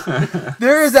 yeah.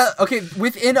 There is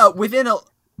within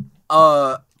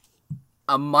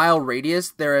a mile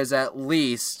radius, there is at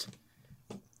least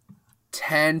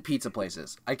 10 pizza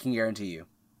places. I can guarantee you.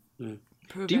 Do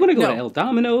you want to go No. to El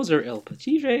Domino's or El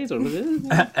Pachiches or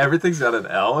Everything's got an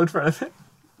L in front of it.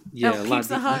 yeah, El a lot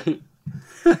Pizza of- Hut.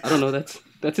 I don't know.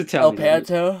 That's Italian.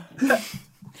 Panto.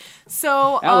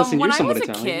 So Allison, when you're I somewhat was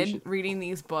a Italian. You kid should- reading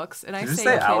these books, and I Did you say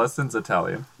say kid, Allison's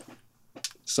Italian?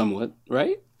 Somewhat,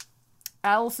 right?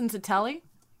 Allison's Italian.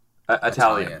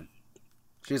 Italian.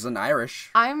 She's an Irish.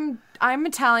 I'm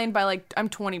Italian by like I'm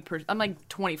 20%. I'm like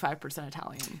 25%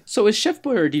 Italian. So is Chef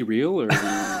Boyardee real or?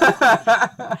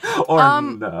 Or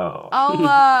no.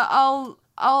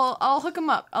 I'll hook him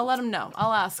up. I'll let him know.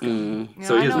 I'll ask him. You know,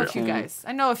 So he I is know a real. few guys.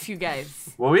 I know a few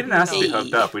guys. Well, we didn't ask if he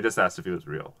hooked up. We just asked if he was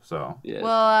real. So Yeah.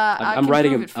 Well, I I'm can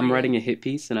writing prove a it for I'm you. writing a hit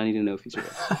piece and I need to know if he's real.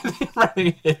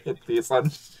 writing a hit piece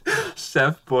on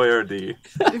Chef Boyardee.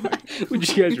 Would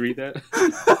you guys read that?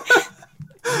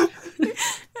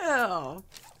 Oh.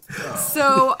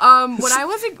 So, when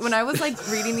I was like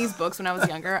reading these books when I was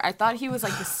younger, I thought he was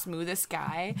like the smoothest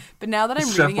guy. But now that I'm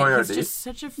Chef reading it, Boyardee? he's just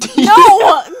such a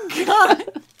no. God,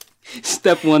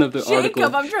 Step 1 of the article.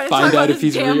 Jacob, I'm trying to Find talk about out if this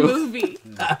he's damn real. movie.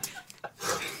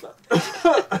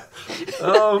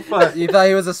 Oh, fuck. You thought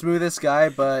he was the smoothest guy,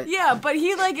 but Yeah, but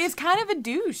he like is kind of a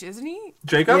douche, isn't he?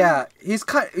 Jacob? yeah, he's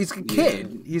a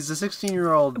kid. He's a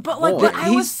 16-year-old But like, boy. but I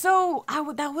was He's- so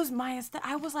that was my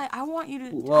I was like, I want you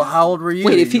to. Well, how old were you?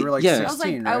 Wait, if you he- were like yeah.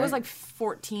 16, I was right? like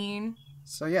 14.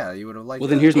 So yeah, you would have liked. Well,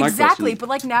 then that. here's my Exactly, question. but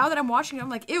like now that I'm watching it, I'm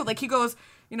like, ew. Like he goes,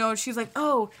 you know, she's like,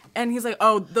 oh, and he's like,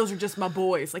 oh, those are just my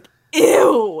boys. Like,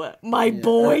 ew, my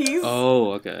boys.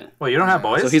 Oh, okay. Well, you don't have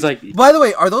boys? So he's like, By the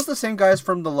way, are those the same guys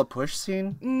from the La Push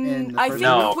scene? In the I first think-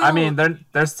 no, Will- I mean, they're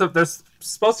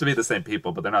supposed to be the same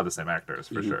people, but they're not the same actors,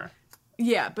 for sure.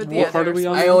 Yeah, but what yeah, part are we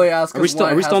on? I only ask. Are we still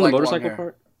on the motorcycle part?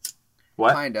 part?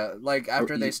 What? Kinda, like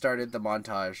after Or they you- started the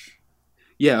montage.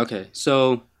 Yeah, okay.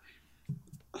 So,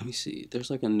 let me see. There's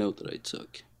like a note that I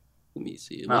took. Let me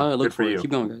see. Oh, While I good look for for it. you.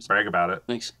 Keep going, guys. Brag about it.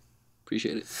 Thanks.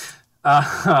 Appreciate it.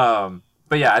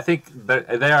 But yeah, I think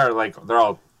they are like, they're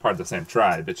all part of the same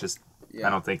tribe. It's just, Yeah. I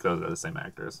don't think those are the same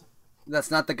actors. That's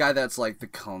not the guy that's like, the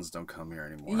Cullens don't come here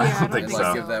anymore. Yeah, I don't think And, think like,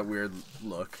 so. give that weird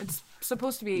look. It's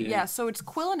supposed to be, yeah. So it's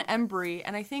Quill and Embry,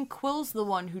 and I think Quill's the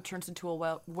one who turns into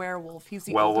a werewolf. He's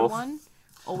the older Werewolf? one.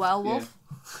 A werewolf.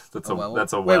 That's A a werewolf?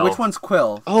 that's a Wait, well. which one's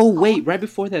Quill? Oh wait, right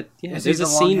before that, yeah. Is he There's the a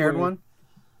scene where long-haired one?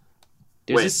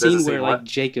 there's Wait, a there's a scene scene where like what?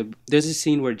 Jacob. There's a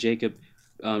scene where Jacob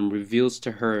reveals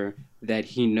to her that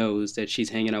he knows that she's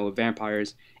hanging out with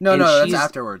vampires. No, and no, that's she's-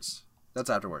 afterwards. That's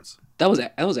afterwards. That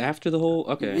was after the whole.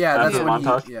 Okay. Yeah, that's After when the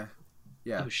montage? he...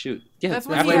 Yeah, Oh shoot. Yeah. That's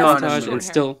when after he the has the montage short and hair.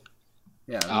 still.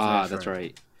 yeah. That's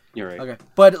right. You're right. Okay,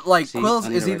 but like See, Quill's I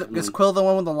need is to he? write Is one. Quill the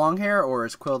one with the long hair, or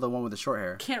is Quill the one with the short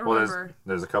hair? Can't Well, remember.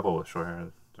 there's a couple with short hair.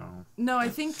 Don't... No, I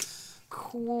think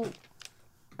Quill.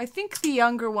 I think the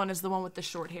younger one is the one with the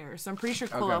short hair. So I'm pretty sure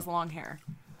Quill Okay. has long hair.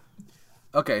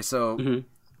 Okay, so Mm-hmm.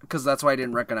 because that's why I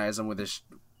didn't recognize him with his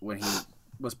when he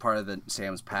was part of the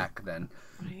Sam's pack then,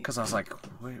 because I was like,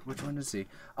 wait, which one is he?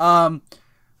 Let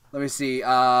me see.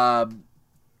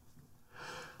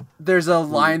 There's a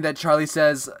line that Charlie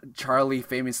says, "Charlie,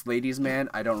 famous ladies man."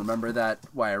 I don't remember that.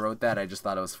 Why I wrote that. I just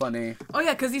thought it was funny. Oh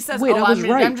yeah, because he says, Wait, "Oh, I was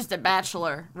right. I'm just a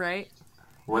bachelor," right?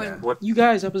 What? You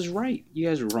guys, I was right. You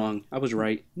guys were wrong. I was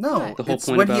right. No, The whole it's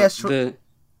point when about he has short. the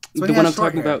when the he one has I'm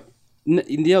short talking hair. about.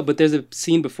 Yeah, but there's a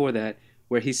scene before that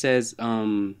where he says,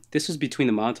 this was between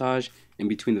the montage and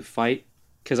between the fight,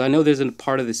 because I know there's a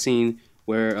part of the scene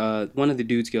where one of the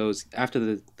dudes goes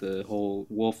after the whole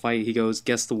wolf fight. He goes,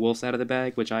 "Guess the wolf's out of the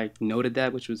bag," which I noted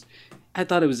that, which was, I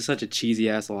thought it was such a cheesy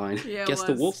ass line. Yeah, it Guess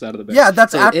the was. wolf's out of the bag. Yeah,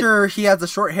 that's So after he has the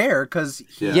short hair because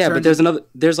Yeah, but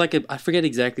there's like I forget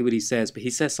exactly what he says, but he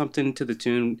says something to the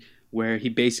tune where he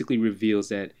basically reveals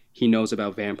that he knows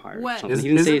about vampires. or What? something. He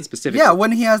didn't say Isn't- it specifically. Yeah,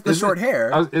 when he has the Isn't- short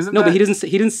hair. Isn't No, that, but he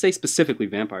didn't say specifically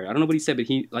vampire. I don't know what he said, but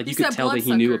he like He you could said tell that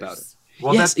he knew about it. bloodsuckers.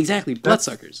 Well, yes, that's- exactly. that's-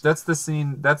 Bloodsuckers. That's the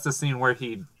scene. That's the scene where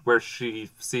she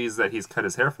sees that he's cut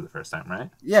his hair for the first time, right?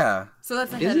 Yeah, So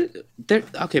that's Is ahead. it? There,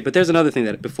 okay, but there's another thing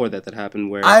that before that happened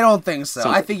where I don't think so.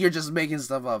 Some- I think you're just making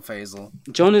stuff up, Faisal.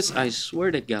 Jonas, I swear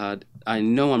to God, I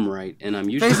know I'm right, and I'm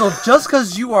usually. Faisal, just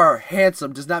because you are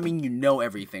handsome does not mean you know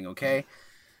everything. Okay,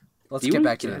 let's Do you get wanna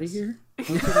back to get out of this. here?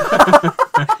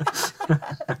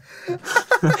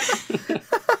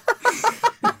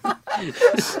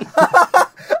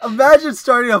 Imagine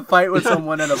starting a fight with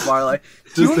someone in a bar like,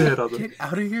 "Do you Just to wanna hit on them. get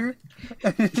out of here?"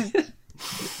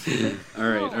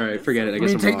 All right, forget it. I I guess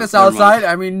mean, I'm take wrong. this Never mind. outside.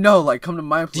 I mean, no, like come to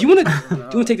my place. Do you want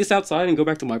to take this outside and go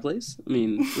back to my place? I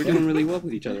mean, we're doing really well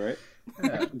with each other,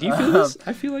 right? Do you feel this?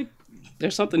 I feel like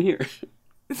there's something here.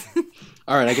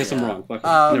 All right, I guess I'm wrong. Fuck it.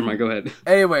 Never mind. Go ahead.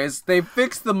 Anyways, they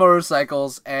fixed the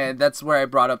motorcycles, and that's where I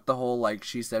brought up the whole like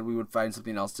she said we would find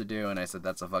something else to do, and I said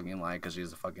that's a fucking lie because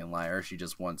she's a fucking liar. She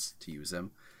just wants to use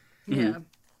him. Yeah.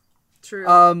 True.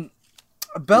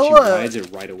 She Bella, rides it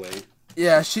right away.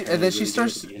 yeah, she and then really she good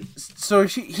starts. at the end. So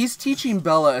he's teaching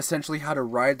Bella essentially how to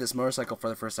ride this motorcycle for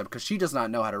the first time because she does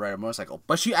not know how to ride a motorcycle,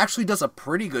 but she actually does a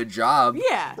pretty good job.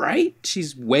 yeah. Right?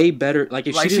 She's way better. Like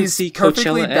if Like she didn't she's see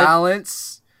perfectly Coachella,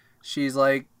 balanced. She's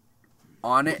like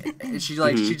on it. And she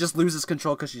like she just loses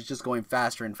control because she's just going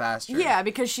faster and faster. Yeah,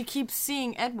 because she keeps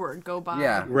seeing Edward go by.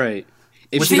 Yeah. right?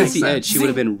 If Which she didn't makes see sense. Ed, she would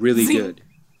have been really Zing. good.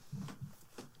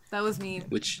 That was me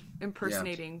Which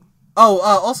impersonating. Oh,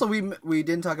 also we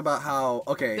didn't talk about how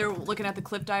okay. They're looking at the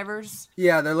cliff divers.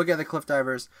 Yeah, they're looking at the cliff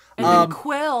divers. And then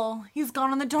Quill, he's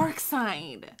gone on the dark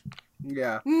side.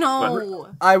 Yeah. No.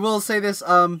 I will say this,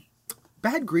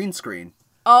 bad green screen.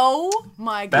 Oh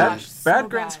my Bad, gosh. so bad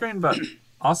green screen, but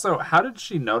also, how did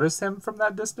she notice him from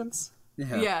that distance?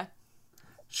 Yeah.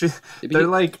 They're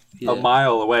like Yeah. a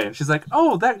mile away, and she's like,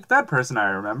 "Oh, that person I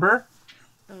remember."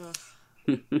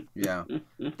 Yeah.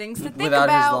 Things to think Without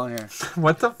about. his long hair.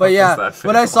 What the fuck But yeah, was that?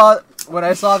 when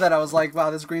I saw that I was like, wow,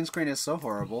 this green screen is so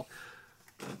horrible.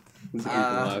 it's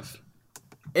alive.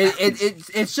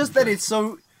 It's just that it's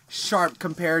so sharp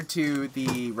compared to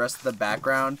the rest of the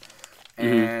background.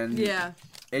 And Yeah.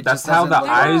 it That's just how doesn't the look-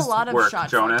 There are a eyes lot of work,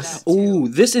 shots Jonas. like that, too. Oh,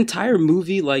 this entire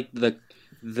movie, like the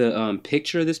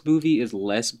picture of this movie is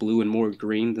less blue and more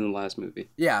green than the last movie.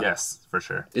 Yeah. Yes, for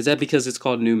sure. Is that because it's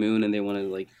called New Moon and they want to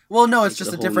like Well, no, it's It's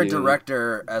just a a whole different new-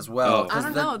 director as well. Oh. 'cause I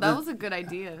don't know. That was a good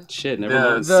idea. shit? Never The-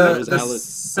 mind. the- That was the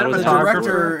Alex- that was the cinematographer-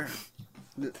 director,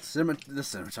 the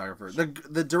cinematographer,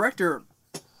 the director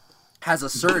has a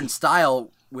certain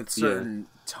style with certain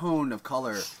tone of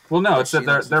color. Well, no, that it's that she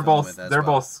likes to film with as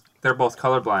well. they're both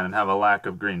colorblind and have a lack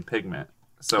of green pigment.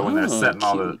 So when they're Oh,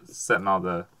 setting all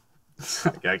the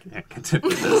I can't continue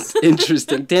this.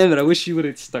 Interesting. Damn it! I wish you would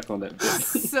have stuck on that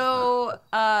bit. So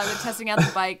they're testing out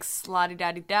the bikes,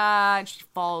 la-di-da-di-da, and she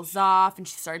falls off, and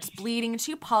she starts bleeding, and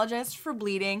she apologizes for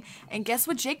bleeding, and guess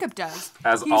what Jacob does?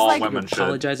 As He's all like, women should.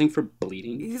 Apologizing for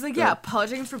bleeding. He's like, yeah,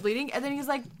 apologizing for bleeding, and then he's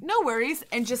like, no worries,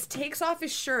 and just takes off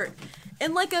his shirt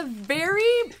in like a very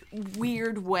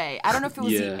weird way. I don't know if it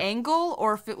was Yeah. the angle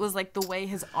or if it was like the way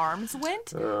his arms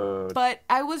went, but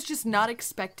I was just not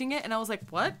expecting it, and I was like,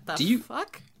 what the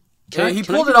fuck? Yeah, he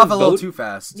Can I pulled get it off a little vote? too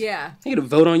fast. Yeah. I get a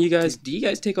vote on you guys. Do you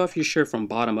guys take off your shirt from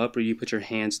bottom up, or do you put your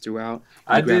hands throughout?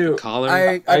 I You grab do. the collar.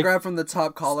 I grab from the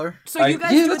top collar. So you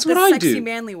guys yeah, do that's it the what I sexy do.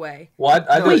 manly way. Well,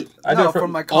 I do Wait, it. I do no, it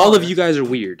from my collar. All of you guys are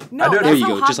weird. No, do it. that's There you how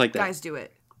go, hot just like that. guys do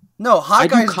it. No, hot I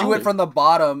do guys do collar. it from the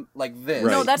bottom like this.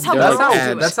 Right. No, that's how They're That's girls like how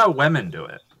do abs. it. that's how women do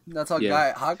it. That's how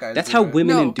Yeah. hot guys That's do how it.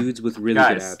 women No. and dudes with really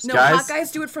good Guys. abs. No, Guys, hot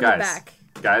guys do it from guys. the back.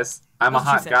 Guys, I'm a That's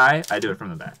what hot she guy. I do it from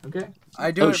the back. Okay.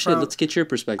 I do Oh it shit! from, Let's get your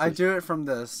perspective. I do it from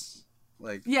this.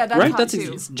 Like Yeah, that's right? hot That's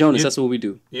too. Jonas. You- That's what we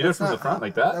do. You do it from the not front hot.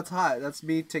 like that. That's hot. That's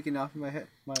me taking off my head.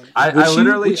 I What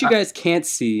literally. you guys can't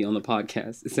see on the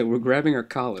podcast is that we're grabbing our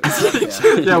collars.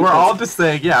 yeah, we're all just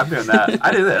saying, yeah, I'm doing that.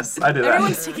 I do this. I do that.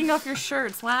 Everyone's taking off your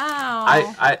shirts. Wow.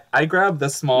 I grab the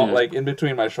small, Yeah. like in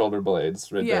between my shoulder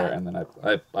blades, right Yeah. there, and then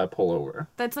I pull over.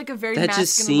 That's like a very That masculine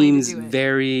just seems way to do it.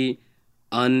 very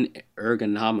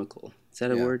unergonomical. Is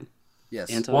that a Yeah. word? Yes.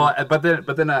 Anton? Well, but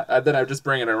then I just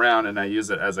bring it around and I use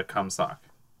it as a cum sock.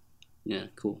 Yeah,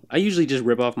 cool. I usually just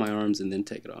rip off my arms and then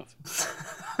take it off.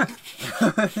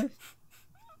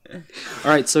 All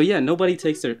right, so yeah, nobody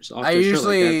takes their off I their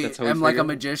usually shirt like that. That's how we am like a figure it.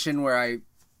 magician where I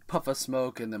puff a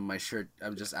smoke and then my shirt.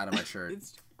 I'm just out of my shirt.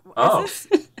 Oh.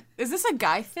 Is this a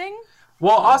guy thing?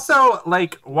 Well, also,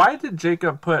 like, why did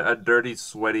Jacob put a dirty,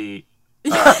 sweaty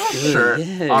shirt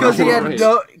Yeah. on a Because he had woman?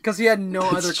 no. Because he had no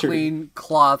That's other true. clean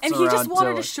cloths And he just around wanted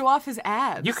to to- show off his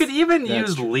abs. You could even That's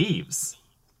use true. leaves.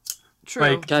 True.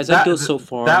 Like, Guys, I'd go so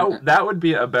far. That would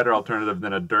be a better alternative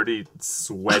than a dirty,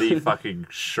 sweaty fucking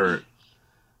shirt.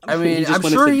 I mean, He just I'm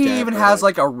wanted sure to he dab even her, has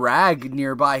like- like a rag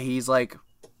nearby. He's like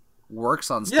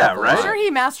works on stuff. Yeah, a right? lot. I'm sure he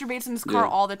masturbates in his car Yeah.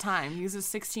 all the time. He's a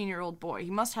 16-year-old boy.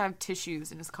 He must have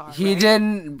tissues in his car. He right?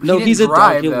 didn't. No, he he's didn't a dog.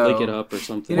 drive, He'll though. lick it up or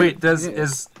something. Wait,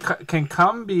 Yeah. can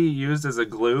cum be used as a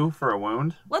glue for a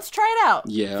wound? Let's try it out.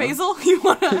 Yeah. Faisal, you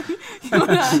wanna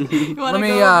Let me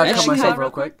go cut over myself it real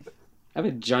quick. I have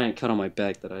a giant cut on my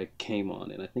back that I came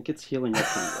on, and I think it's healing up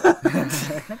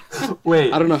pretty well.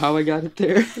 Wait, I don't know how I got it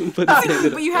there, but it's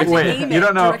ended But you up have to wait. aim You it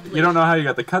don't know. directly. You don't know how you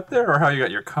got the cut there, or how you got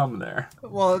your cum there.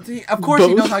 Well, of course he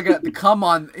Both. knows how to get the cum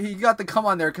on. He got the cum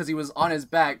on there because he was on his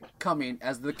back coming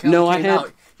as the cum No, I came had-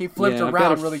 out. He flipped Yeah, I've got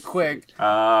around a- really quick.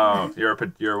 Oh,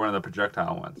 you're one of the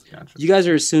projectile ones. Gotcha. You guys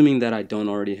are assuming that I don't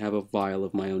already have a vial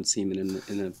of my own semen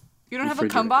in a You don't have a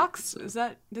refrigerator, cum box?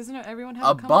 so- Doesn't everyone have A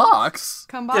a cum box?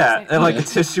 Cum box? Yeah, and like a Yeah.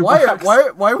 tissue Why? box.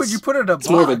 Why would you put it in a box?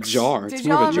 It's more of a jar. Did It's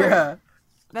more of a y'all jar. Yeah.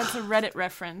 That's a Reddit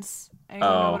reference. Anyone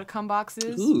know Oh. what a cum box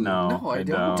is? Ooh. No, No, I I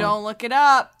don't. don't. Don't look it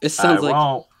up. It sounds I like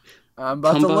won't. I'm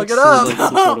about cum to look box it sounds up. like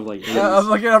some sort of like I'm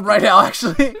looking it up right now,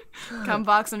 actually. Cum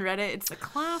box on Reddit. It's a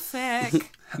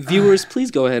classic. Viewers,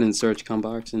 please go ahead and search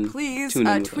cumbox and Please tune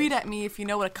in with tweet us. at me if you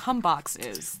know what a cum box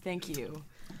is. Thank you.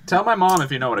 Tell my mom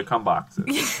if you know what a cum box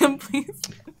is. Please.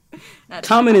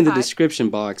 Comment in the Hi. description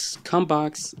box,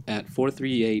 cumbox at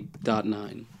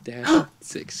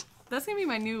 438.9-6. That's gonna be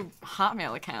my new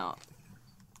Hotmail account.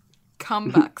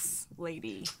 Cumbucks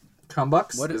lady. Cum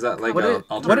box? What Is that like what an is,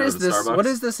 alternative what is to this? Starbucks? What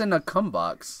is this in a cum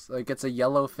box? Like it's a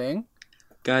yellow thing?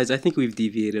 Guys, I think we've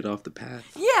deviated off the path.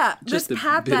 Yeah, Just this a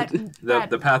path bit. that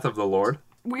the path of the Lord?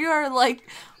 we are like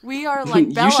You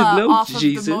Bella should know, off of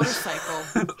Jesus. the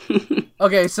motorcycle.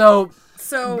 Okay, so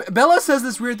So Bella says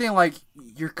this weird thing like,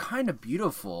 "You're kind of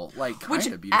beautiful." Like, Which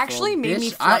kind of beautiful. actually made me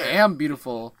Bitch, I flutter. am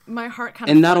beautiful. my heart kind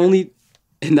And of not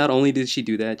only did she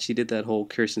do that, she did that whole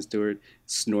Kirsten Stewart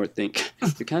snort thing.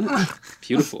 You're kind of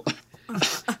beautiful.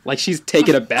 Like she's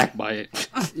taken aback by it.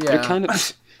 You're Yeah. kind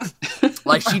of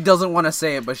Like she doesn't want to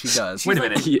say it, but she does. Wait a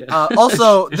minute. yeah.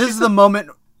 Also, this is the moment.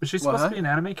 Is she supposed What? to be an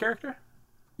anime character?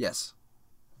 Yes.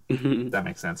 That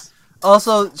makes sense.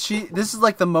 Also, this is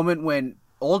like the moment when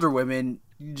older women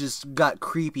just got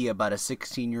creepy about a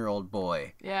 16-year-old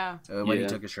boy Yeah. when he Yeah.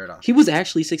 took his shirt off. He was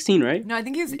actually 16, right? No, I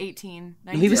think he was 18.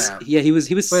 No, he was. Yeah. Yeah, he was.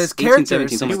 He was But his 18, character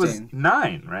 17, is something He like was that.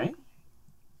 9, right?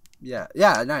 Yeah,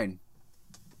 9.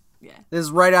 Yeah. This is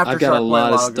right after I've got a Shark Boy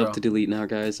lot of Wild stuff Girl. to delete now,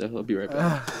 guys. I'll be right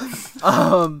back.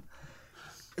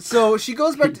 So she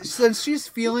goes back since she's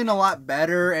feeling a lot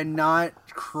better and not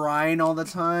crying all the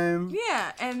time.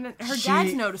 Yeah, and her She-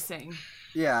 dad's noticing.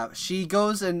 Yeah, she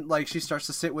goes and like she starts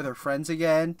to sit with her friends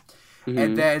again, Mm-hmm.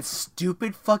 and then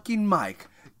stupid fucking Mike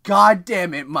God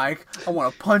damn it, Mike. I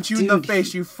want to punch you in the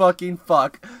face, you fucking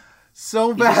fuck.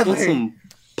 So He just wants badly. some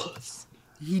puss.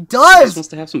 He He just does! wants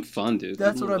to have some fun, dude.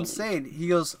 That's what I'm saying. He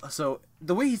goes, so,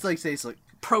 the way he's like, says, like,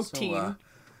 Protein.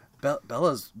 So,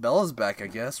 Bella's back, I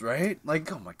guess, right?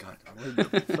 Like, oh my god,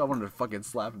 I wanted to fucking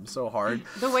slap him so hard.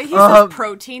 The way he says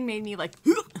protein made me like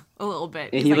a little bit.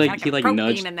 And He's he, "I like- got he, like, protein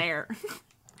nudged- in there.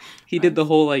 He did the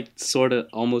whole, like, sort of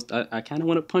almost, I kind of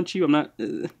want to punch you. I'm not.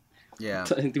 Yeah. I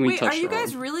think we Wait, are touched you her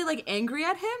guys arm. really like angry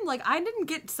at him? Like, I didn't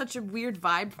get such a weird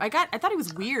vibe. I thought he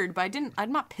was weird, but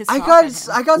I'm not pissed I off got at him.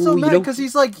 I got so Ooh, you mad know- because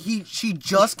he's like she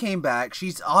just came back.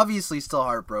 She's obviously still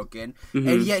heartbroken,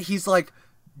 and yet he's like,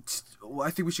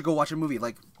 I think we should go watch a movie.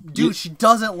 Like, dude, she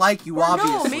doesn't like you. Or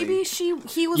Obviously, no, maybe he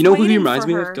was. You know who he waiting reminds for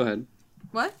me her. of? Go ahead.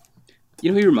 What? You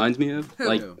know who he reminds me of? Who?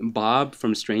 Like Bob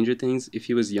from Stranger Things. If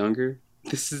he was younger,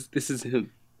 this is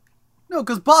him. No,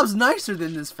 because Bob's nicer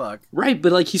than this fuck. Right,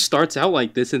 but like he starts out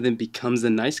like this and then becomes the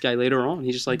nice guy later on.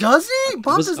 He's just like Does he?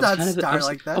 Bob I was- does I was not kind of- I start was-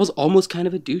 like that. I was almost kind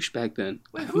of a douche back then.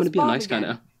 Wait, I'm who's gonna be a Bob nice guy again?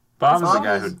 now. Bob's the Bob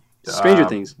guy is- who. Stranger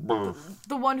Things.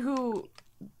 The one who.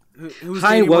 Who's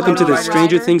Hi, dating welcome to the Winona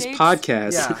Stranger Ryder Things dates?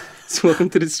 podcast. Yeah. So welcome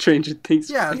to the Stranger Things.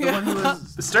 Yeah, the one who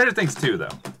was. Stranger Things 2, though.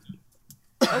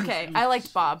 Okay, I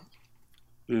liked Bob.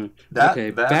 That, Okay,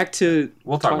 that, back to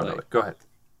We'll talk Twilight. about it. Go ahead.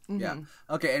 Yeah.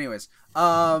 Okay. Anyways,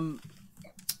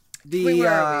 the Wait, where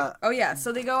are we? Oh yeah,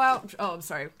 so they go out. Oh, I'm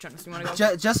sorry, Jonas. You want to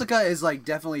go? Jessica is like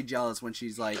definitely jealous when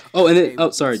she's like. Oh, and then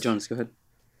 "Hey, sorry, Jonas, go ahead.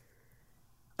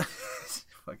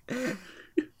 fuck.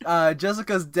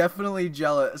 Jessica's definitely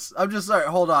jealous. I'm just sorry.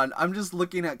 Hold on. I'm just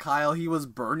looking at Kyle. He was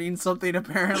burning something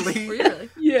apparently. Were you really?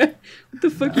 Yeah. What the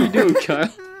fuck are you doing, Kyle?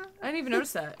 I didn't even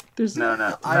notice that. There's No,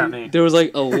 not me. There was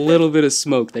like a little bit of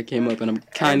smoke that came up, and I'm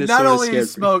kind of Not sort of only scared.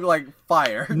 is smoke, like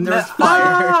fire. There's Ah, fire.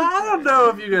 I don't know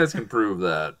if you guys can prove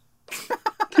that.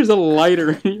 There's a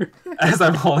lighter in your. As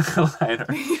I'm holding a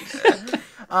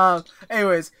lighter.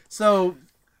 Anyways, so.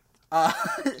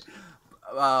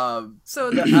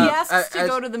 So he asks to as-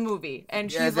 go to the movie,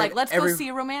 and she's yeah, like, that "Let's every- go see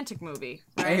a romantic movie."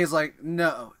 And Right? he's like,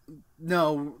 no,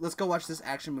 let's go watch this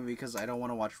action movie because I don't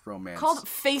want to watch romance. Called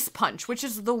Face Punch, which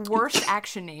is the worst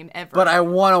action name ever. But I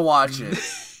want to watch it.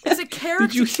 It's a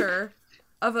caricature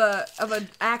of an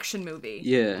action movie.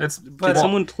 Yeah. It's- Could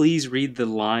someone please read the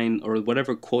line or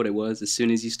whatever quote it was as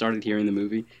soon as you started hearing the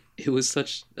movie? It was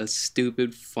such a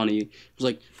stupid, funny. It was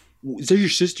like, "Is that your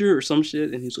sister or some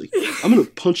shit?" And he's like, "I'm gonna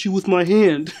punch you with my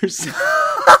hand." Or something.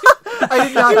 I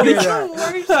did not hear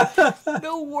that.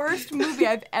 The worst movie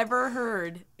I've ever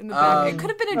heard in the back. It could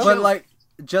have been a joke. But like,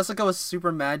 Jessica was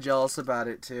super mad jealous about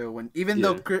it too. When even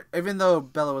though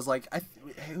Bella was like,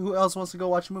 who else wants to go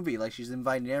watch a movie? Like she's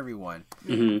inviting everyone,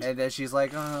 and then she's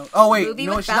like, oh wait, Movie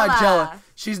no, with she's not Bella. jealous.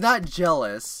 She's not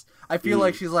jealous. I feel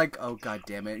like she's like, oh god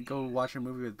damn it, go watch a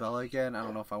movie with Bella again. I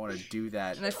don't know if I want to do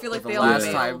that. And I feel like But they the all last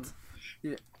failed.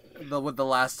 time, with the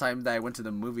last time that I went to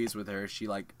the movies with her, she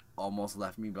like almost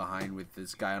left me behind with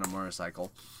this guy on a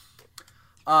motorcycle.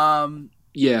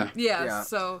 Yeah. Yeah.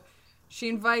 So she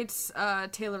invites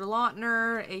Taylor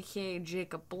Lautner, aka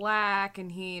Jacob Black,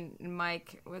 and he and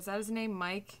Mike, was that his name?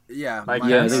 Mike? Yeah, Mike, Yeah,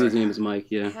 I Yes. think his name is Mike.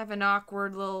 Yeah. Have an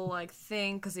awkward little like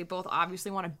thing because they both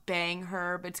obviously want to bang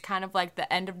her, but it's kind of like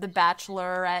the end of The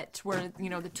Bachelorette where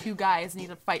the two guys need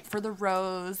to fight for the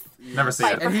rose. Never seen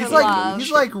Fight it. for And her he's like love.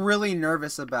 he's like really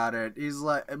nervous about it. He's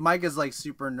like Mike is like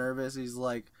super nervous. He's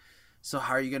like, so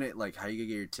how are you gonna get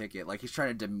your ticket? Like he's trying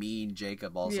to demean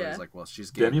Jacob. Also, Yeah. he's like, well, she's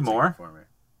getting Demi a ticket Moore? for me.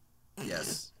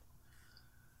 Yes.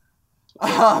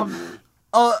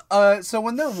 So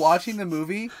when they're watching the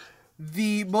movie,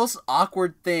 the most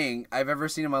awkward thing I've ever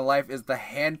seen in my life is the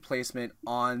hand placement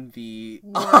on the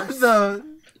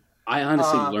I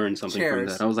honestly learned something from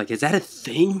chairs. that. I was like, is that a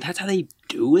thing? That's how they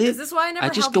do it? Is this why I never I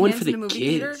just held go in hands for in the a movie kids.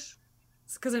 theater?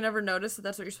 It's because I never noticed that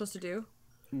that's what you're supposed to do.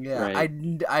 Yeah,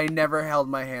 Right. I never held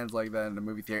my hands like that in a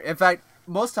movie theater. In fact,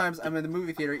 most times I'm in the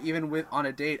movie theater, even on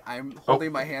a date, I'm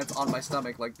holding my hands on my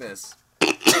stomach like this.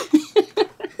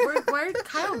 Where did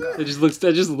Kyle go? That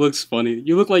just looks funny.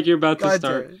 You look like you're about to God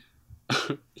start. damn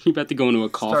it. You're about to go into a The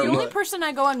coffin. only person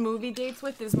I go on movie dates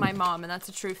with is my mom, and that's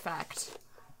a true fact.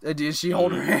 Did she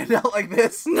hold her hand out like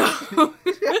this? No.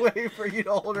 Waiting for you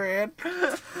to hold her hand.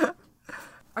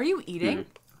 Are you eating?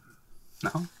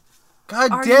 No.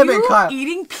 God Are damn you it, Kyle.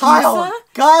 eating pizza? Kyle.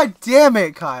 God damn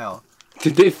it, Kyle.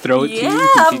 Did they throw it to you?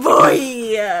 Yeah, boy.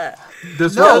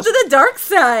 This No. was To the dark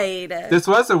side. this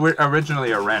was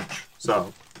originally a wrench.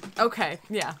 So Okay,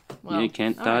 yeah. Well, You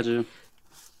can't all dodge right. it.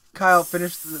 Kyle,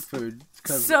 finish the food.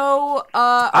 'Cause So,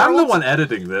 I'm the one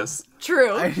editing this.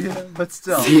 true. but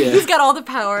still. Yeah. He's got all the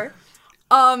power.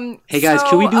 Hey, guys, so,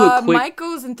 can we do a quick- Mike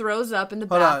goes and throws up in the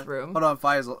Hold bathroom. on,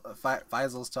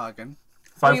 Faisal's talking.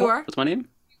 Oh, you are? What's my name?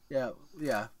 Yeah,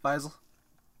 Faisal.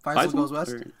 Faisal goes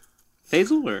west. Or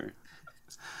Faisal or?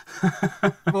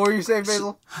 What were you saying,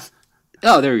 Faisal?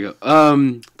 Oh, there we go.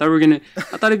 I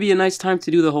thought it'd be a nice time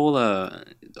to do the whole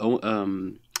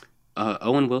Owen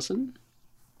Wilson.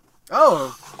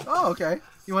 Oh, okay.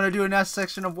 You want to do a next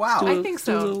section of WoW? I think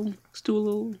so. Let's do a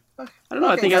little. I don't know.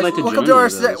 I think guys, I'd like to welcome join to one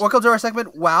of those. welcome to our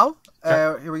segment. WoW.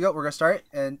 Here we go. We're gonna start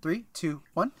in 3, 2,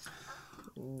 1.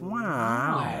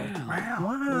 Wow.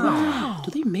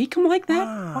 Do they make them like that?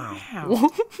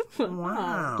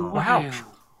 Wow.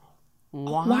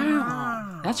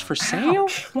 That's for sale?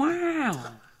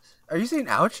 Wow. Are you saying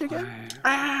ouch again?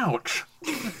 Ouch.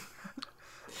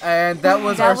 And that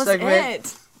was That our was segment.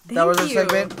 it. That was our Thank you.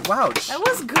 segment. Wouch. That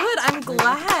was good. I'm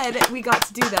glad we got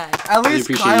to do that. At least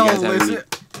appreciate you Kyle guys having listen. me.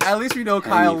 At least we know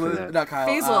Having Kyle. me for that. Not Kyle.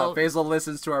 Faisal. Faisal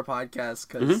listens to our podcast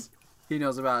because he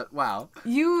knows about WoW.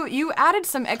 You added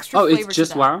some extra Oh, flavor it's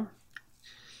just to that. WoW?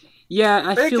 Yeah,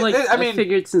 I feel like I mean- I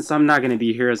figured since I'm not going to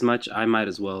be here as much, I might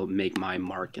as well make my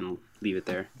mark and leave it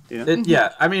there. Yeah.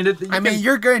 I mean,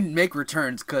 You're going to make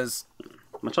returns because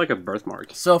Much like a birthmark.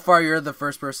 so far you're the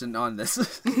first person on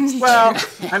this. well,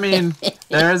 I mean,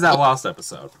 there is that lost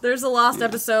episode. There's a lost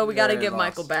episode. We got to Very get lost.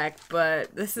 Michael back,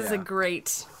 but this is a Yeah.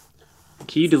 great,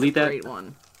 Can you delete that? great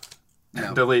one.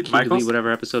 No. Delete Can you delete Michael's.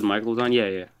 whatever episode Michael was on?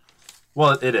 Yeah.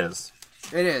 Well, it is.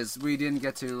 It is. We didn't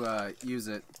get to use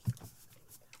it.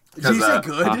 Did 'Cause, you say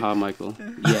good? Haha, Michael.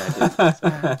 Yeah,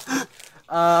 I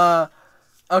did.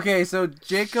 Okay, so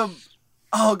Jacob.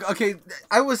 Oh, okay.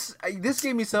 This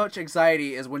gave me so much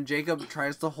anxiety is when Jacob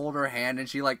tries to hold her hand and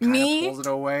she like kind of Me? pulls it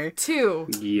away. 2.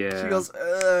 Yeah. She goes,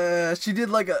 she did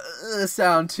like a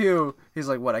sound too. He's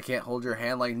like, what, I can't hold your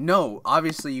hand? Like, no,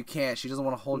 obviously you can't. She doesn't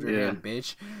want to hold your Yeah. hand,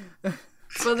 bitch.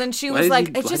 So then she Why was does like,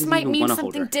 he- it why just does he might even mean wanna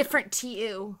hold something her? different to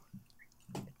you.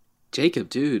 Jacob,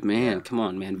 dude, man, come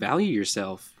on, man. Value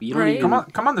yourself. You don't Right? even,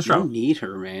 Come on the you show. don't need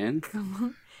her, man.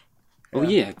 Oh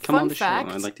yeah, come Fun on the fact.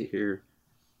 show. I'd like to hear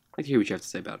what you have to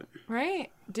say about it. Right?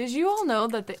 Did you all know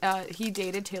that he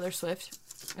dated Taylor Swift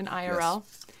in IRL?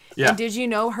 Yeah. And did you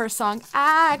know her song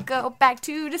 "I Go Back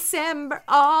to December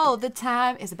All the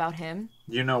Time" is about him?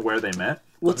 You know where they met?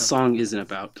 What song isn't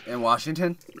about In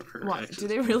Washington? her What? exes? Do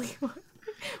they really?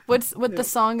 What the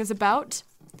song is about?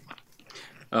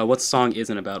 What song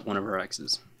isn't about one of her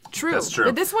exes? True. That's true.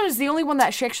 But this one is the only one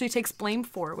that she actually takes blame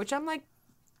for, which I'm like,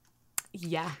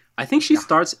 yeah. I think she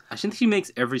starts. I think she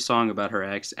makes every song about her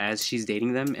ex as she's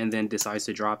dating them, and then decides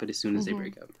to drop it as soon as they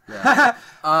break up.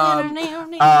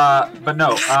 But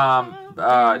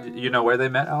no. You know where they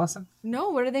met, Allison?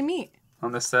 No, where do they meet?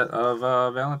 On the set of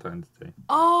Valentine's Day.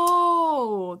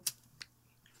 Oh,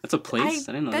 That's a place.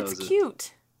 I didn't know that's that was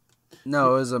cute.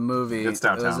 No, it was a movie. It's It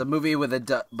was downtown. a movie with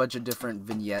a bunch of different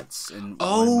vignettes. In one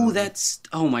Oh, movie. that's.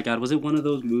 Oh my God, was it one of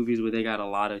those movies where they got a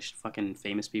lot of fucking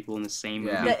famous people in the same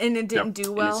Yeah. movie? And it didn't do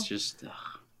And well. it's just. I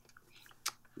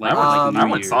New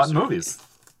went saw it in Year's or movies.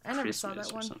 I never saw Christmas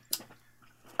that or one.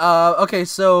 something. Okay,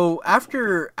 so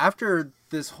after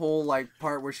this whole like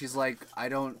part where she's like, I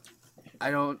don't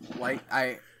want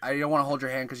to hold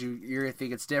your hand because you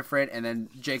think it's different, and then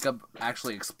Jacob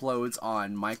actually explodes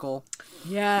on Michael.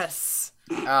 Yes.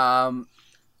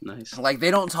 Nice. Like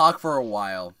they don't talk for a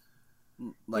while.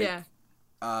 Like, yeah.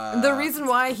 The reason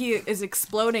why he is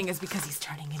exploding is because he's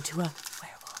turning into a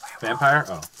werewolf. Vampire?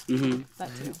 Oh. That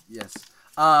too. Yes.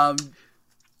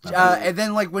 And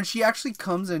then like when she actually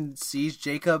comes and sees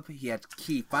Jacob,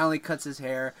 he finally cuts his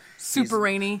hair. Super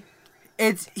rainy.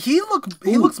 He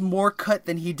looks more cut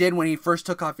than he did when he first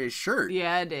took off his shirt.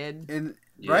 Yeah, I did. And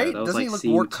Yeah, right? That was Doesn't like he look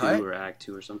scene more 2 cut? or act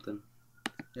 2 or something.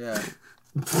 Yeah.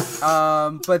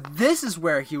 But this is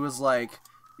where he was like,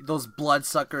 those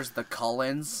bloodsuckers, the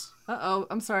Cullens. Uh-oh,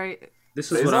 I'm sorry.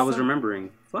 This is what I was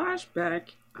remembering. Flashback.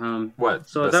 What?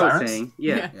 So the as I was sirens? saying,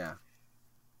 yeah. Yeah.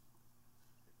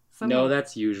 No,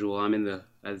 that's usual. I'm in the,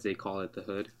 as they call it, the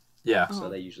hood. Yeah. So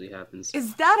that usually happens.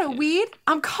 Is that a weed?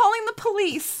 I'm calling the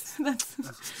police. That's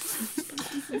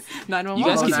 911. You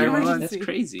guys Oh, can hear me? 911. That's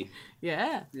crazy.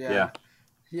 Yeah. Yeah.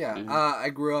 Yeah. I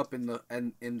grew up in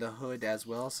the hood as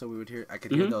well, so I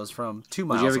could hear those from 2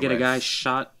 miles Did you ever get a away. guy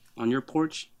shot on your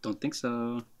porch? Don't think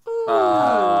so.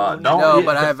 Don't No,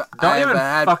 but I've even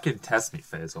had- fucking test me,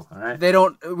 Faisal. All right.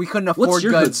 We couldn't afford What's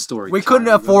your guns. hood story, We couldn't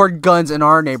Kyle? afford guns in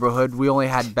our neighborhood. We only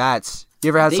had bats. You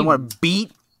ever had They- someone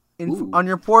beat on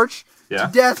your porch Yeah.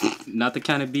 to death? Not the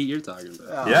kind of beat you're talking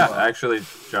about. Yeah, actually,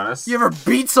 Jonas. You ever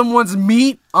beat someone's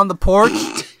meat on the porch?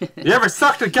 You ever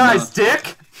sucked a guy's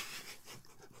dick?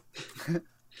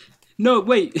 No,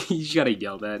 wait. You just gotta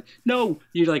yell that. No,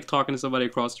 you're like talking to somebody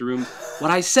across the room.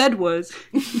 What I said was,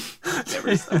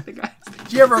 never sucked the guy.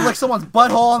 Did you ever lick someone's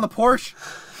butthole on the porch?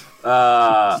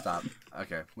 Stop.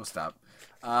 Okay, we'll stop.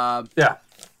 Yeah.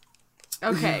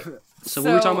 Okay. So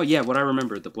what we're talking about, yeah, what I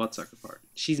remember, the bloodsucker part.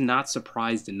 She's not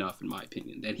surprised enough, in my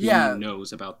opinion, that he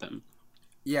knows about them.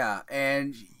 Yeah,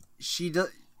 and she does.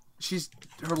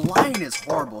 Her line is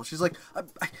horrible. She's like,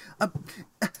 I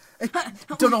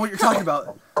don't know what you're talking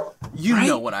about. You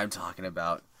know what I'm talking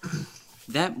about.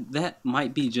 That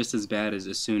might be just as bad as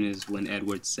soon as when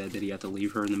Edward said that he had to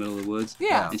leave her in the middle of the woods.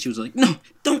 Yeah. And she was like, no,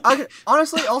 don't.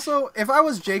 Honestly, also, if I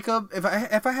was Jacob, if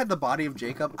I had the body of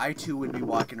Jacob, I too would be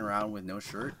walking around with no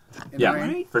shirt. Yeah,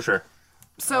 rain. for sure.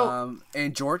 So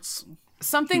And jorts.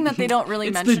 something that they don't really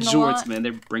It's mention the a jorts, lot. man.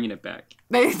 They're bringing it back.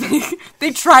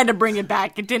 They tried to bring it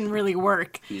back. It didn't really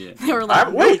work. Yeah. They were like,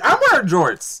 I'm wearing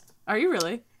jorts. "Are you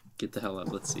really?" Get the hell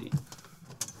up. Let's see.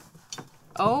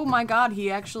 Oh my God, he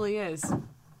actually is.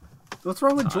 What's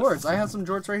wrong with jorts? I have some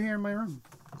jorts right here in my room.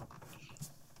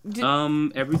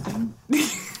 Everything.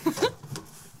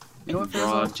 You know what,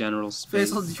 Broad Faisal? general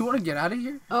space. Faisal, do you want to get out of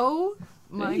here? Oh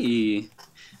my. Hey.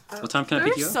 What time can I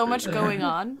pick you There's up? so much going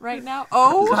on right now.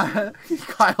 Oh,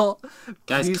 Kyle.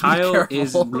 Guys, please be Kyle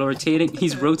is careful. rotating.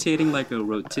 He's rotating like a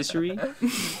rotisserie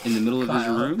in the middle of his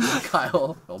room.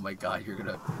 Kyle. Oh my God, you're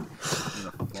gonna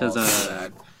Because, fall so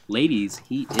bad. ladies,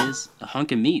 he is a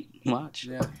hunk of meat. Watch.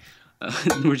 Yeah.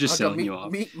 We're just Like a selling you off.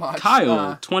 meat much.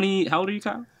 Kyle, 20. How old are you,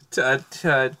 Kyle?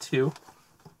 2.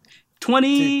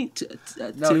 20.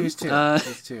 No, he's two.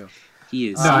 He's two. He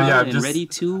is No, yeah, and just ready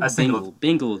to a single- bingle.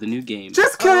 Bingle, the new game.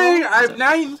 Just kidding. I'm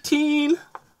 19.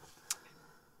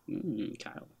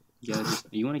 Kyle.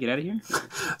 You want to get out of here?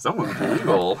 Someone's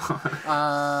legal.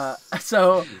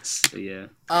 So Yeah.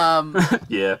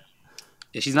 Yeah.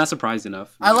 Yeah, she's not surprised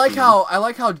enough. I like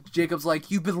how Jacob's like,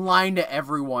 you've been lying to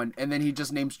everyone, and then he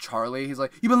just names Charlie. He's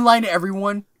like, you've been lying to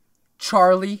everyone,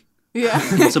 Charlie. yeah.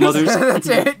 Some others. That's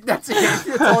it. That's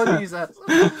all he says.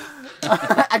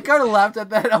 I kind of laughed at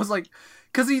that. I was like,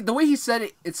 because the way he said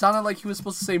it, it sounded like he was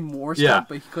supposed to say more stuff, Yeah.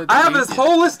 but he couldn't. I have this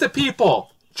whole list of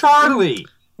people. Charlie.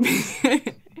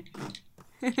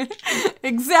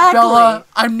 Exactly. Bella,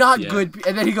 I'm not Yeah. good.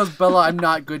 And then he goes, Bella, I'm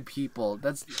not good people.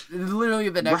 That's literally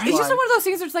the next Right? It's line. just one of those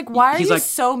things where it's like, why are He's you like-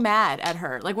 so mad at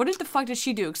her? Like, what the fuck did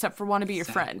she do except for want to be your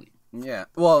friend? Yeah.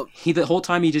 Well, He the whole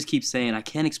time he just keeps saying, "I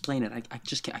can't explain it.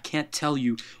 I can't tell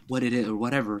you what it is or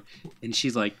whatever." And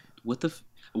she's like, "What the?"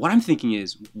 What I'm thinking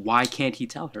is, why can't he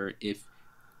tell her if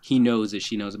he knows that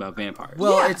she knows about vampires?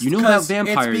 well, Yeah. it's You know about because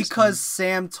vampires. It's because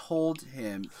Sam told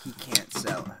him he can't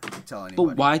tell anybody.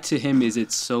 But why to him is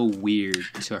it so weird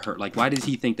to her? Like, why does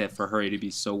he think that for her it'd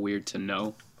be so weird to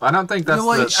know? I don't think that's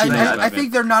Well, the thing. I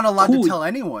think they're not allowed Cool. to tell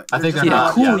anyone. I think They're they're just Yeah,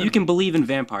 not- cool. yeah. You can believe in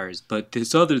vampires, but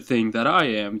this other thing that I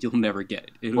am, you'll never get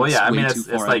it. It's Well, yeah, I way mean, too it's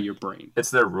far out like- of your brain. It's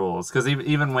their rules. Because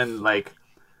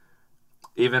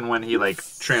even when he like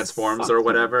transforms or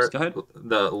whatever, Go ahead.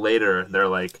 Later they're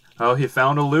like, oh, he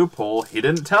found a loophole. He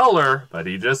didn't tell her, but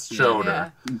he just showed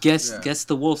her. Guess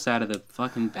the wolf's out of the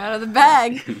fucking Out of the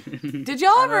bag. Did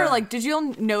y'all ever did y'all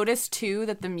notice too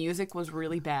that the music was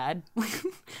really bad?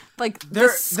 Like the There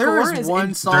score is is one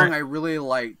in- song I really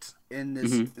liked in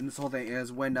this Mm-hmm. in this whole thing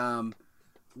is when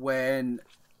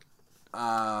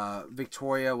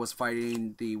Victoria was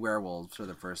fighting the werewolves for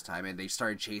the first time and they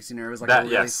started chasing her. It was like That- a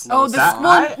really yes. slow Oh, the That- song.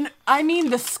 well, I mean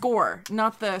the score,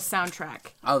 not the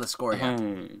soundtrack. Oh, the score, yeah.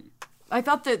 I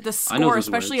thought that the know score, those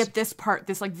especially words. at this part,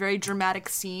 this like very dramatic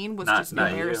scene, was Not- just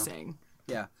not you. embarrassing.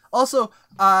 Yeah. Also,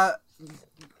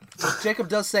 Jacob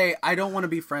does say, I don't want to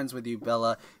be friends with you,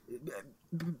 Bella.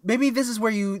 Maybe this is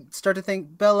where you start to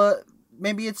think, Bella,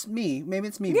 maybe it's me. Maybe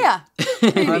it's me. Yeah,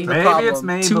 I'm the Maybe problem. it's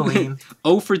Maybelline.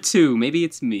 0 for 2. Maybe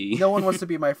it's me. No one wants to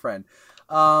be my friend.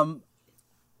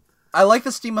 I like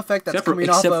the steam effect that's coming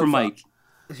off except of... for Mike.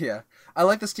 Yeah. I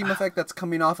like the steam effect that's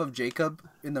coming off of Jacob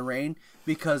in the rain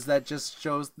because that just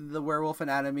shows the werewolf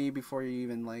anatomy before you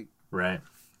even like Right.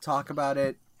 talk about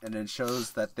it, and it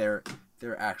shows that they're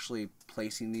actually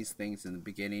placing these things in the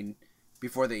beginning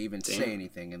before they even say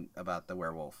anything about the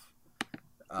werewolf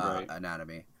Right.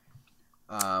 anatomy.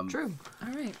 true.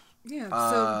 All right, yeah.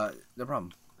 So No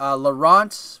problem.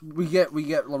 Laurent, we get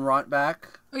Laurent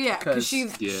back. oh yeah, because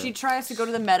 'cause- she tries to go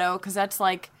to the meadow because that's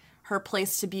like her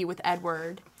place to be with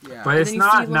Edward. Yeah. But it's then you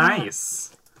not see Laurent.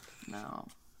 nice. No.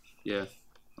 Yeah.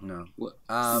 No. What,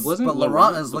 Wasn't wasn't Laurent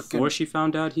Laurent is looking... before she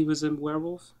found out he was a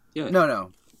werewolf? Yeah.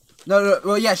 No.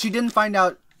 Well, yeah, she didn't find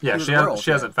out. Yeah, he was she, a werewolf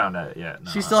she yet. hasn't found out yet.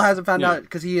 No. She still hasn't found Yeah. out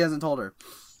because he hasn't told her.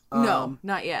 No,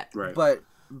 not yet. Right.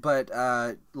 But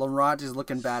Laurent is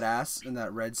looking badass in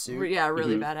that red suit. Yeah,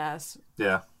 really Mm-hmm. badass.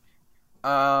 Yeah.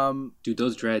 Dude,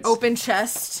 those dreads. Open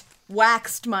chest,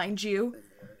 waxed, mind you.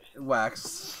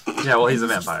 Wax. Yeah, well, he's a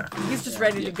vampire. He's just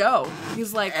ready to go.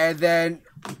 He's like, And then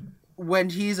when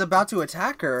he's about to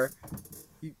attack her,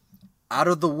 out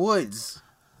of the woods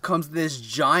comes this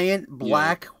giant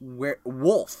black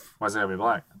wolf. Why is it gonna be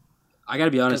black? I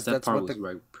gotta be honest, 'Cause that that's part what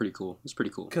was pretty cool. It's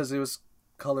pretty cool. Because it was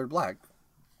colored black.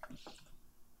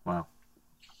 Wow.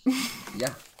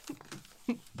 Yeah.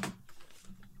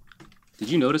 Did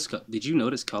you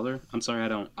notice color? I'm sorry, I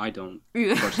don't. I personally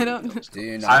don't. notice Do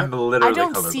you know? I'm literally I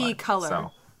don't colorblind, see color.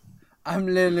 So. I'm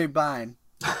literally blind.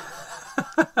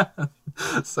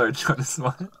 Sorry, Jonas.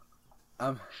 What?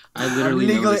 I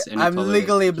literally notice any I'm color that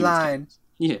legally humans blind.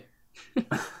 can.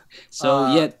 Yeah. So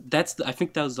I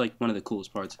think that was like one of the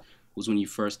coolest parts was when you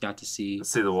first got to see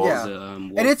See the wolves. Yeah. Yeah.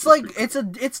 wolf. And it's like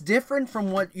it's different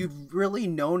from what you've really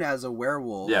known as a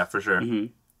werewolf. For sure.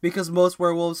 Mhm. Because most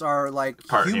werewolves are like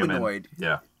Part humanoid. human.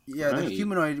 Yeah. Yeah, the Right.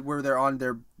 humanoid where they're on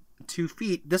their 2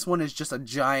 feet. This one is just a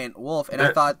giant wolf, and I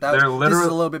They're- thought they're this is a literally-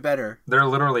 little bit better. They're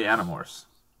literally animorphs.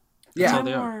 Yeah, all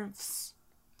they are. Animorphs.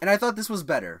 and I thought this was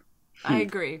better. I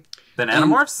agree. Then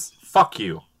animorphs? Fuck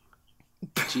you.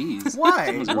 Jeez. Why?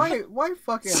 Someone's a- Why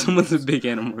fucking? Someone's a big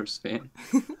Animorphs fan.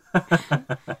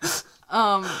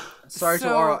 Sorry to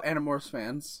So- our Animorphs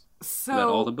fans. So That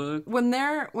all the bug?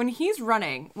 when he's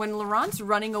running, when Laurent's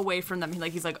running away from them,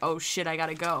 he's like, oh shit, I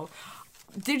gotta go.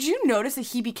 Did you notice that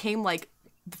he became like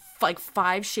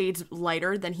 5 shades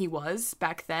lighter than he was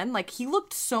back then? Like he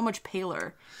looked so much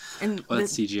paler. And Oh,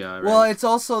 that's CGI, right? Well, it's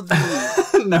also the.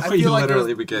 No, I he feel like it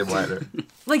literally was- became lighter.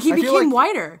 like he I feel became like-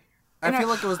 whiter. I feel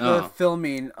like it was the Oh.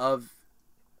 filming of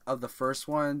the first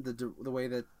one, the way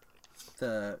that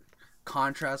the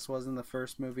contrast was in the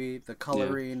first movie, the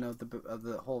coloring of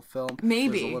the whole film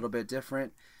Maybe. was a little bit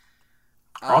different.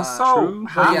 Also, True. But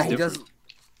how? yeah, he does. He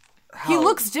how-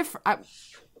 looks different.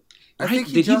 I think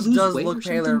he Did just lose does weight look or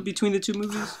something paler. between the two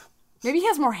movies? Maybe he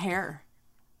has more hair.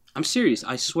 I'm serious.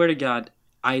 I swear to God,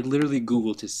 I literally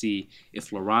Googled to see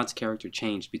if Laurent's character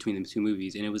changed between the two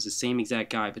movies, and it was the same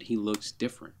exact guy, but he looks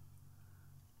different.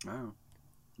 Wow.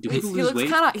 Do He people lose looks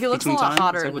weight? he looks a between lot time? Is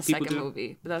hotter that in the what people second do?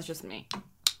 movie, but that's just me.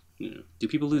 Yeah. Do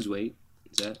people lose weight?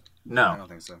 Is that I No, don't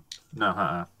think so.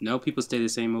 no, no? People stay the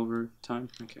same over time.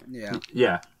 Okay, Yeah.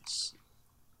 yeah. it's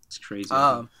crazy.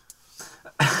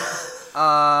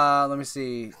 Let me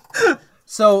see.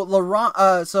 So Laurent.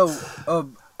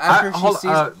 After she sees.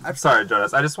 I'm sorry,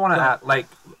 Jonas. I just want to add, like,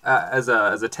 as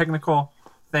a technical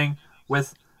thing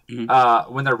with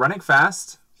when they're running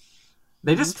fast,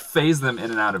 they just phase them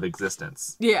in and out of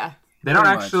existence. Yeah. They don't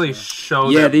Pretty much, actually yeah. show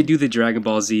Yeah, them. they do the Dragon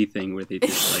Ball Z thing where they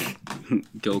just like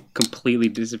go completely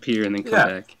disappear and then come Yeah.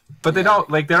 back. But they don't,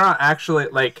 like, they're not actually,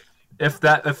 like, if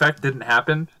that effect didn't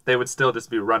happen, they would still just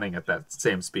be running at that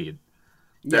same speed.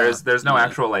 There's no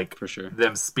actual, like, for sure.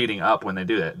 them speeding up when they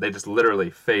do it. They just literally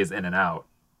phase in and out,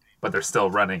 but they're still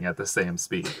running at the same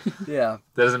speed. Yeah.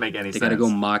 That doesn't make any They sense. gotta go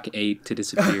Mach 8 to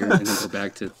disappear and then go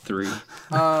back to 3.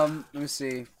 Let me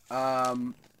see.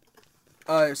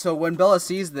 So when Bella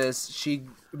sees this, she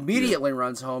immediately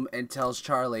runs home and tells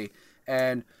Charlie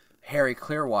and Harry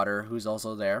Clearwater, who's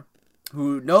also there,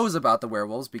 who knows about the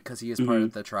werewolves because he is part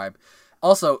of the tribe.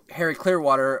 Also, Harry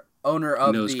Clearwater, owner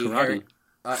of knows the karate.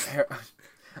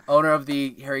 owner of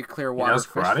the Harry Clearwater knows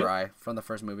fish karate? fry from the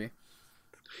first movie.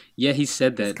 Yeah, he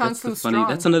said that. Kung That's Fu the funny. strong.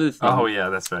 That's another thing. Oh, yeah,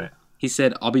 that's right. He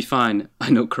said, "I'll be fine. I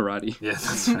know karate." Yeah,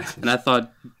 that's right. And I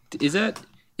thought, is that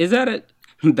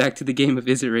a back to the game of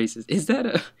is it racist? Is that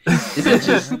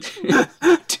just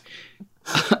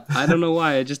I don't know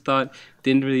why. I just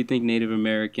didn't really think Native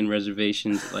American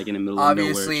reservations like in the middle of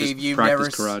Obviously, nowhere just you've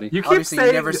practice never karate. You keep Obviously, saying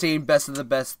you've never seen Best of the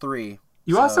Best 3.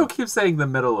 You so- also keep saying the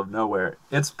middle of nowhere.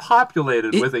 It's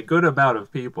populated with a good amount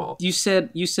of people. You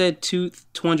said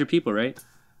 200 people, right?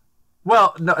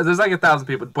 Well, no, there's like 1,000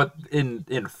 people, but in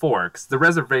Forks, the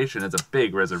reservation is a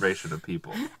big reservation of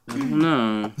people.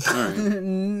 No. All right.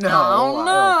 No.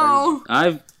 Oh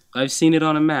no. I've seen it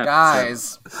on a map.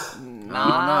 Guys.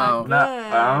 Not no.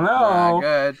 I don't Not know.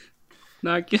 good.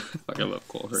 Not good. Fuck, I love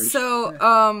Cole Hirsch.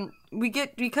 So, we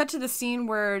cut to the scene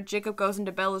where Jacob goes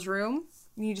into Bella's room.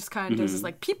 And he just kind of does this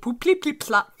like peep poop pleep pleep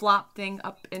flop flop thing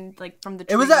up in like from the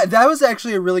tree. It was that was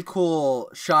actually a really cool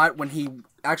shot when he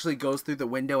actually goes through the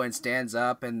window and stands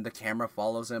up and the camera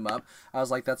follows him up. I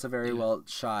was like, that's a very well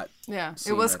shot. Yeah, it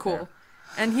scene was right cool. there.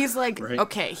 And he's like, Right.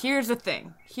 okay, here's the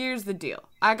thing. Here's the deal.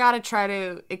 I gotta try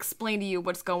to explain to you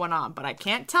what's going on, but I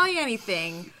can't tell you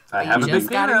anything. I but have you a just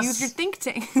big gotta penis. use your think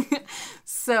tank.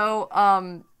 So,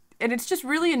 and it's just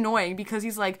really annoying because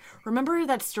he's like, remember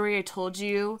that story I told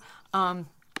you,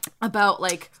 about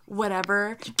like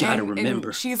whatever? You gotta remember.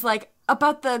 And she's like,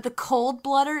 about the cold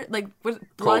blooder, like what,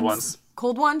 bloods, ones.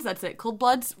 Cold ones. That's it. Cold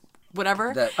bloods.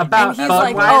 Whatever. That- About and he's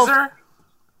like, Budweiser?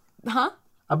 huh?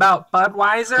 About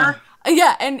Budweiser?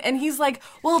 Yeah, and he's like,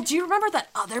 well, do you remember that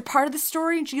other part of the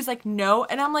story? And she's like, no.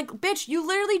 And I'm like, bitch, you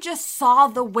literally just saw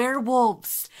the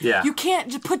werewolves. Yeah. You can't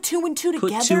just put 2 and 2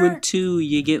 together. Put 2 and 2,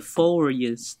 you get 4.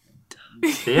 You.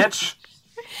 Bitch.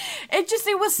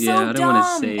 It was so Yeah, dumb. I don't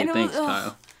want to say And it. it Thanks, was,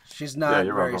 Kyle. She's not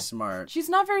you're very welcome. smart. She's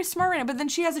not very smart right now, but then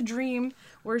she has a dream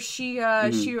where she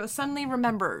suddenly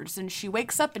remembers, and she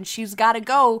wakes up and she's got to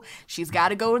go. She's got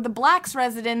to go to the Black's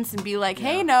residence and be like,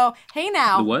 hey now,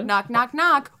 The what? knock, knock,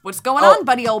 knock. What's going on,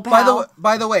 buddy, old pal?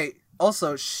 By the way,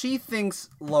 also she thinks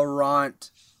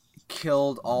Laurent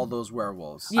killed all those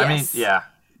werewolves. Yes. I mean, yeah.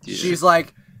 She's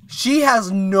like, she has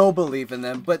no belief in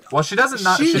them, but Well, she doesn't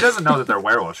know that they're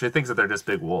werewolves. She thinks that they're just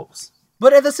big wolves.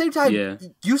 but at the same time, Yeah.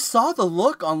 you saw the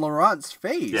look on Laurent's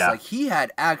face. Yeah. Like he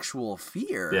had actual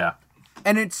fear. Yeah.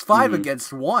 And it's 5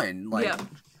 against 1. Like Yeah.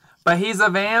 But he's a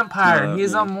vampire.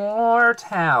 He's yeah.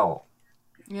 immortal.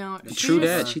 You know, True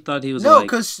that. She thought he was no, like.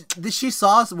 because she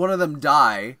saw one of them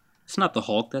die. It's not the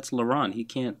Hulk. That's Laurent. He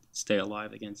can't stay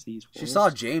alive against these wolves. She saw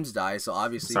James die, so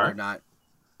obviously Sorry? they're not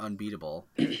unbeatable.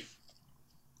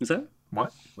 Is that?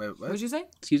 What? Wait, what? What'd you say?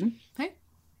 Excuse me? Hey?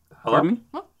 Hello? Pardon me?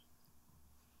 What?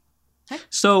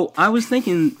 So, I was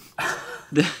thinking...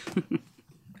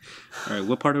 Alright,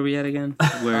 what part are we at again?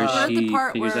 Where We're at she the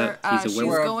part figures where out he's a she's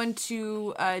werewolf? going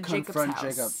to Jacob's Confront house.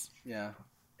 Jacob. Yeah.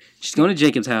 She's going to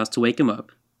Jacob's house to wake him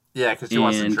up. Yeah, because she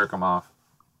wants to And- jerk him off.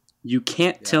 You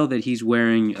can't tell that he's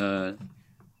wearing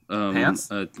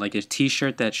Pants? like a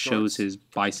t-shirt that shows his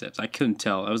biceps. I couldn't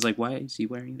tell. I was like, why is he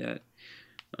wearing that?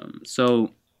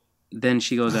 So then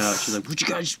she goes out. She's like, what you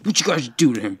guys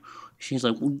do to him? She's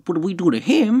like, what do we do to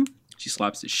him? She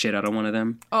slaps the shit out of one of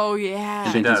them. Oh, yeah.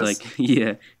 And then does. he's like,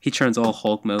 yeah. He turns all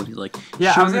Hulk mode. He's like, Yeah,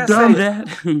 I should was have gonna done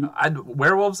say- that.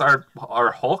 Werewolves are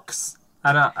Hulks?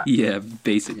 I don't... Yeah,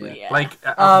 basically. Yeah. Like,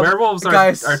 werewolves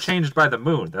guys- are changed by the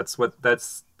moon. That's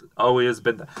always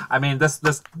been... I mean,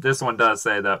 this one does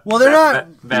say that Well, they're not-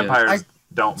 vampires I-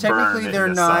 don't technically burn they're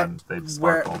in the not sun. They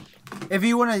sparkle. If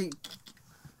you want to,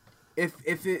 if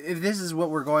this is what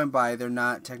we're going by, they're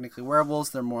not technically werewolves.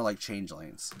 They're more like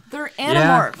changelings, They're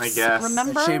animorphs. I guess.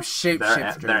 Remember?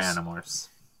 shapeshifters. They're animorphs.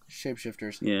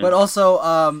 Shapeshifters. Yeah. But also,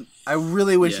 I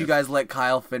really wish Yeah. you guys let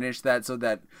Kyle finish that so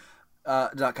that.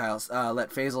 Not Kyle's. Let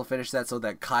Faisal finish that so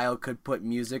that Kyle could put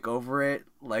music over it,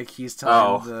 like he's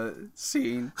telling the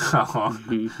scene. Oh.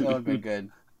 That would have been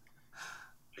good.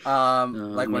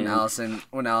 Like when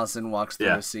man. Allison walks through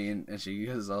Yeah. a scene and she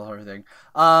uses all her thing.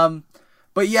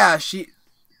 But yeah, she.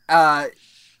 I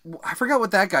forgot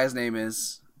what that guy's name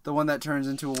is. The one that turns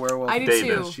into a werewolf. I do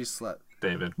David. too. She slept.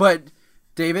 David. But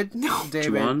David. No.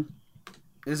 David. Juan?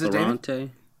 Is it David? Laurente?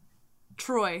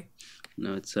 Troy.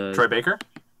 No, it's Troy Baker?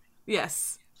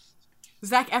 Yes.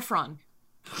 Zac Efron.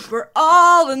 We're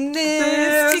all in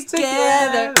this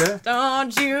together.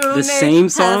 Don't you the same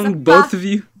song, both of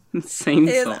you? Same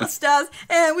in song. the stars,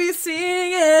 and we sing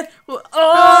it. We're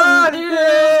all in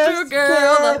this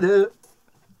together.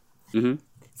 Mm-hmm.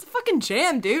 It's a fucking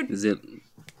jam, dude. Is it?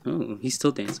 Oh, he's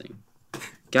still dancing.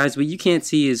 Guys, what you can't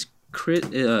see is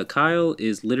Kyle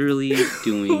is literally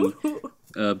doing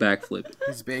a backflip.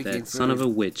 He's baking That food. son of a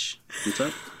witch. What's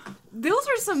up? Those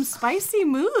are some spicy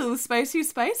moves.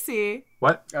 Spicy.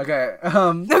 What? Okay.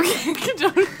 Okay.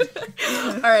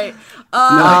 All right.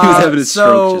 No, he was having a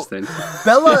stroke just then.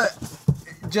 Bella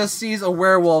just sees a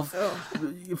werewolf,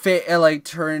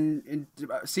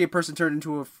 see a person turn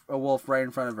into a wolf right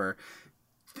in front of her,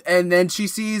 and then she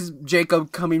sees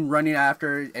Jacob coming running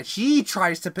after her, and she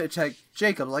tries to protect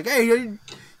Jacob, like, "Hey,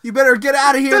 you better get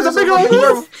out of here!" There's a big old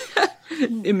werewolf.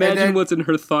 Imagine then- what's in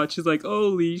her thoughts. She's like,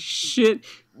 holy shit.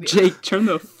 Jake, turn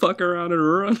the fuck around and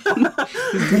run.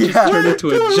 Yeah. Turn into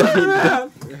a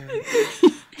giant.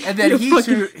 And then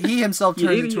he himself You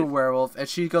turns idiot. into a werewolf, and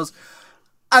she goes,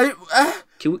 Can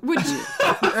we,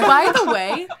 By the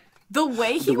way, the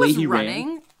way he way was he ran.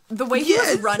 running, the way he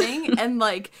was running, and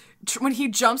like when he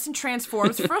jumps and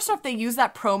transforms. First off, they use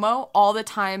that promo all the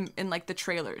time in like the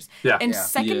trailers. Yeah. And Yeah.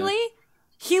 secondly,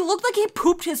 he looked like he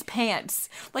pooped his pants.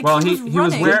 Like Well, he was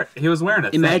running. he was wearing a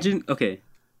thing. imagine, okay.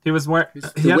 He was wearing he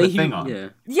The had way a thing on. yeah.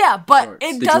 Yeah, but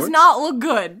it The does jorts? not look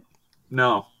good.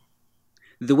 No.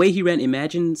 The way he ran,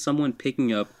 imagine someone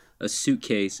picking up a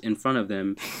suitcase in front of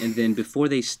them, and then before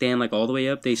they stand like all the way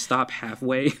up, they stop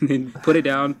halfway and then put it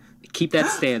down, keep that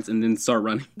stance, and then start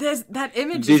running. That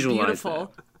image Visualize is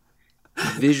beautiful.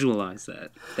 Visualize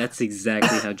that. That's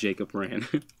exactly how Jacob ran.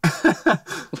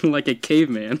 Like a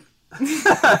caveman.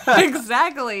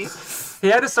 Exactly. He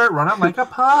had to start running like a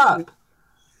pup.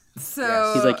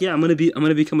 So He's like, yeah, I'm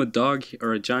gonna become a dog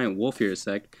or a giant wolf here a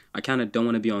sec. I kind of don't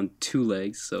want to be on 2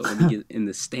 legs, so let me get in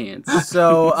the stance.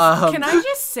 So can I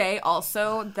just say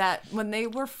also that when they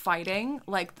were fighting,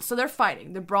 like, so they're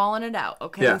fighting, they're brawling it out,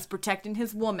 okay? Yeah. He's protecting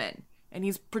his woman, and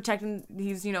he's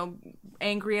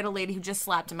angry at a lady who just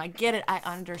slapped him. I get it. I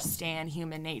understand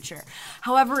human nature.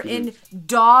 However, in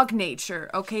dog nature,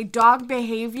 okay, dog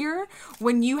behavior,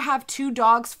 when you have 2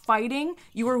 dogs fighting,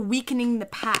 you are weakening the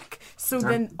pack. So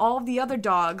then all the other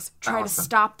dogs try Allison. to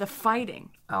stop the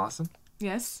fighting. Allison,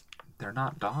 Yes? they're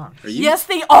not dogs. Yes,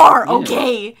 they are.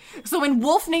 Okay. So in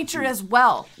wolf nature as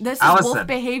well. This is wolf Allison.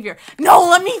 behavior. No,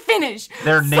 let me finish.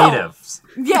 They're So- natives.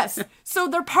 Yes. So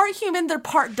they're part human, they're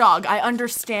part dog. I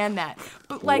understand that.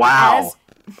 But like Wow.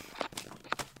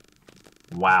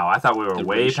 Wow, I thought we were The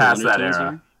way racial past that undertones era.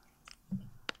 here?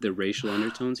 The racial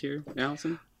undertones here,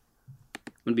 Allison?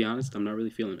 I'm gonna be honest, I'm not really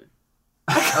feeling it.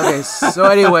 okay, so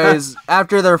anyways,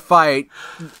 after their fight,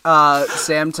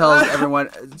 Sam tells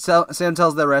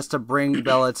the rest to bring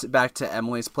Bella back to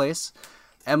Emily's place.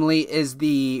 Emily is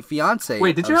the fiance.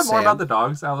 Wait, did you of have more Sam. about the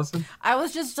dogs, Allison? I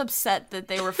was just upset that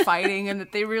they were fighting and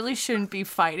that they really shouldn't be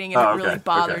fighting, and Oh, it really okay,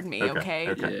 bothered me,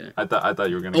 okay? Yeah. I thought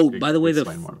you were gonna. Oh, by the way,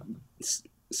 explain more.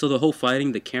 So the whole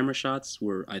fighting, the camera shots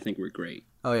I think were great.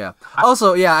 Oh yeah.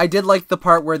 Also, yeah, I did like the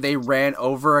part where they ran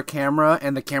over a camera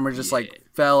and the camera just like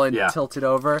fell and Yeah. tilted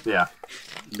over. Yeah.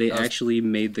 They actually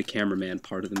made the cameraman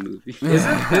part of the movie.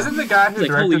 Isn't the guy who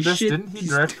Like, holy directed this? shit. Didn't he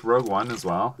direct Rogue One as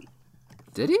well?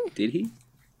 Did he? Did he?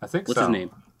 I think What's so. his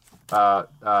name?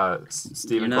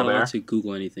 Stephen You're not allowed Colbert. to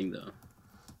Google anything though.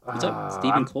 What's up, Stephen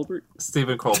I'm- Colbert?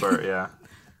 Stephen Colbert, yeah.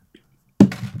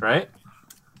 Right?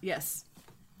 Yes.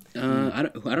 I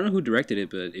don't know who directed it,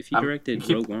 but if he directed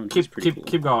Rogue One, it's keep, pretty keep, cool.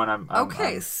 keep going. I'm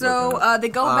Okay, I'm so looking at- they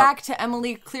go back to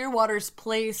Emily Clearwater's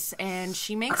place, and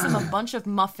she makes him a bunch of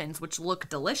muffins, which look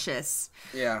delicious.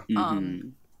 Yeah.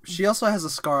 Mhm. She also has a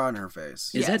scar on her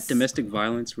face. Is Yes. that domestic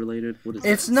violence related? What is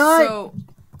It's that? not. So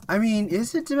I mean,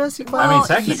 is it domestic I mean, violence?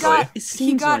 technically. It he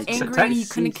seems got like angry and he it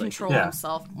couldn't seems like- control Yeah.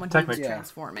 himself when he was Technically.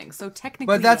 transforming. So technically,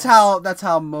 But that's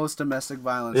how most domestic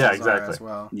violence Yeah, are exactly. as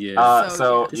well. Yeah.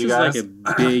 So this you is guys, like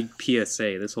a big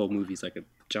PSA. This whole movie's like a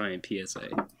giant PSA.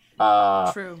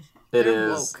 true. it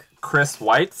They're is woke. Chris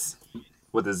Weitz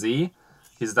with a Z.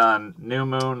 He's done New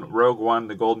Moon, Rogue One,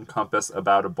 The Golden Compass,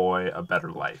 About a Boy, A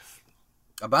Better Life.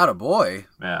 About a boy.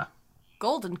 Yeah.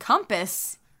 Golden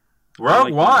Compass. Rogue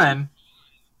like One,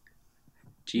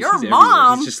 Jeez, Your he's everywhere.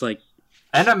 mom? He's just like,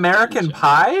 An American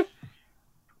Pie.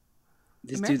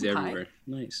 this American dude's Pie? everywhere.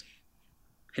 Nice.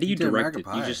 How do you did direct American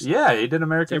it? You Pie. just Yeah, he did is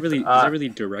American. that really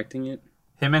directing it?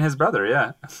 Him and his brother.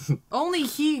 Yeah. Only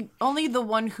the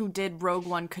one who did Rogue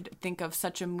One could think of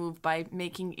such a move by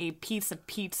making a piece of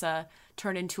pizza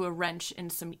turn into a wrench in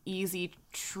some easy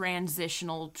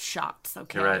transitional shots.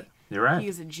 Okay, You're right. You're right. He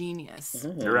is a genius.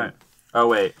 You're right. Oh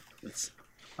wait. Let's-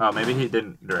 Oh, maybe he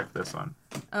didn't direct this one.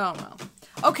 Oh well.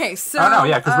 Okay, so Oh no,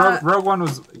 yeah, because Rogue One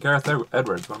was Gareth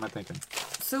Edwards. What am I thinking?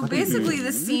 so basically,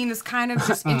 this scene is kind of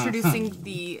just introducing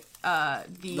the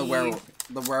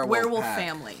werewolf pack.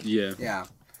 family Yeah. Yeah.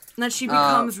 that she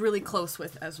becomes really close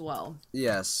with as well.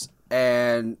 Yes.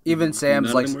 And even Sam's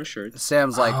None like, of them wear shirts.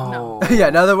 Sam's like, Oh, yeah.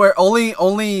 Now that we're only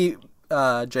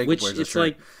Jacob Which wears a it's shirt.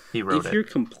 like, he wrote if you're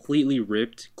it. completely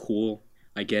ripped, cool.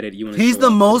 I get it. You want. He's the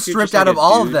most ripped out of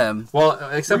all of them. Well,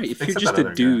 except Right, if you're except just that a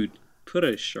other dude, put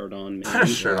a shirt on, man. guy. Put a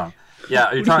shirt on.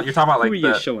 Yeah, you're talking about Who like are you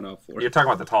the showing off for? you're talking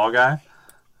about the tall guy.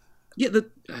 Yeah,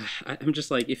 I'm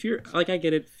just like, if you're like, I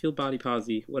get it, feel body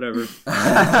posy, whatever. Just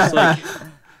like,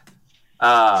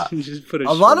 just put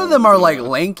A lot shirt of on them if are you like want.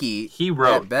 lanky. He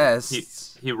wrote at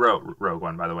best. He wrote Rogue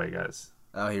One, by the way, guys.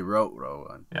 Oh, he wrote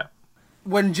Rowan. Yeah.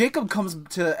 When Jacob comes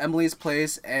to Emily's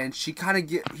place and she kind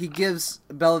of he gives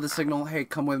Bella the signal, "Hey,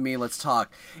 come with me, let's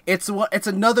talk."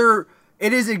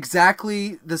 It is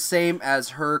exactly the same as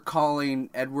her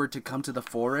calling Edward to come to the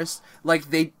forest.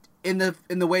 Like they in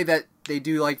the way that they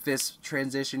do like this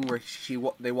transition where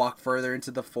they walk further into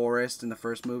the forest in the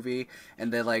first movie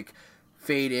and they like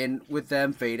fade in with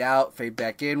them, fade out, fade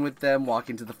back in with them, walk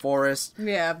into the forest.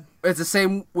 Yeah. It's the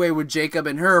same way with Jacob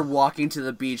and her walking to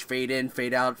the beach, fade in,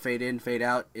 fade out, fade in, fade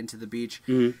out into the beach.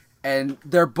 Mm-hmm. And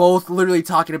they're both literally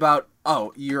talking about,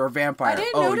 oh, you're a vampire. I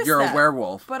didn't Oh, notice you're that, a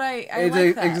werewolf. But I It's like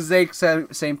the that.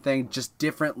 exact same thing, just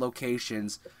different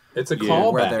locations. It's a Yeah.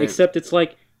 Where callback. they're- Except it's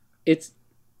like,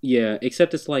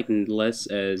 except it's like less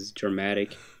as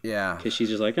dramatic Yeah. because she's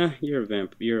just like, you're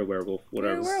a werewolf,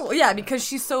 whatever. Yeah, because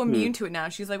she's so immune to it now.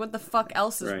 She's like, what the fuck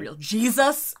else is Right. real?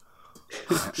 Jesus?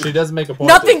 She does make a point.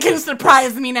 Nothing can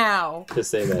surprise me now. to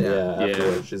say that. Yeah. Yeah.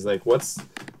 Afterwards, she's like, "What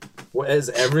is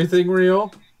everything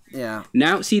real?" Yeah.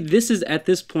 Now, see, at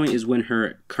this point is when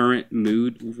her current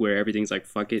mood, where everything's like,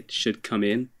 fuck it, should come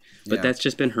in. But Yeah. that's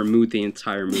just been her mood the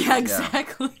entire movie. Yeah,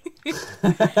 exactly.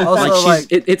 Also, like,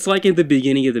 It's like in the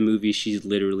beginning of the movie, she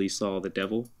literally saw the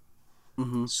devil.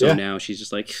 So Yeah. now she's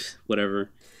just like, whatever.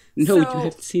 No, you So-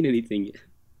 haven't seen anything yet.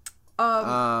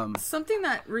 Something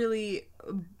that really.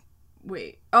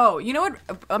 Wait. Oh, you know what?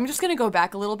 I'm just gonna go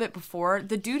back a little bit before.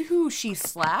 The dude who she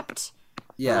slapped,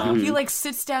 yeah. he like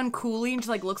sits down coolly and just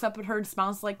like looks up at her and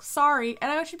smiles like, sorry.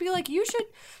 And I should be like,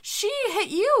 she hit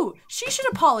you. She should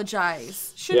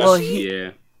apologize. Shouldn't Yeah. Well, she?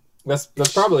 Yeah. That's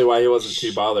probably why he wasn't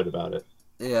too bothered about it.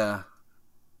 Yeah.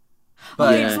 I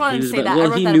But just wanted he to was say about- that. well, I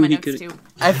wrote he that in knew my he notes could- too.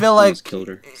 I feel like Almost killed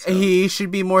her. So. he should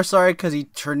be more sorry because he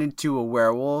turned into a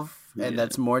werewolf, and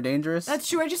that's more dangerous. That's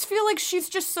true. I just feel like she's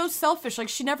just so selfish. Like,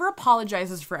 she never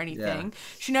apologizes for anything. Yeah.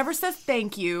 She never says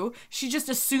thank you. She just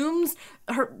assumes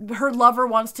her lover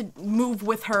wants to move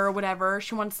with her or whatever.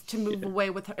 She wants to move away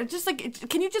with her. It's just like,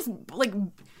 can you just, like,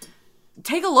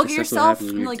 take a look at That's what yourself? happens when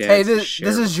And, your like, dad- Hey, That's this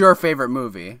sheriff. is your favorite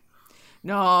movie.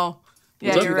 no.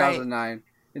 Yeah, In you're right. 2009.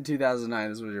 In 2009,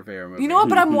 this was your favorite movie. You know what?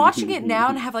 But I'm watching it now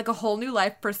and have, like, a whole new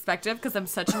life perspective because I'm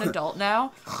such an adult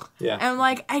now. Yeah. And,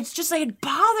 like, it's just, like, it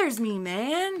bothers me,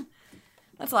 man.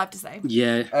 That's all I have to say.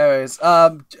 Yeah. Anyways,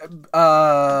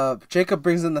 Jacob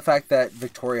brings in the fact that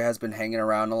Victoria has been hanging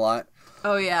around a lot,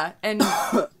 Oh, yeah. And,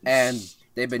 and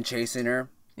they've been chasing her.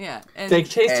 yeah. And, They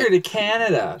chased her And- to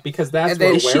Canada because that's and where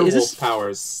they- Is werewolf this-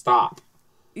 powers stop.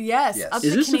 yes. Yes. Up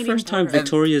Is the this the Canadian first time border.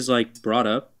 Victoria's like brought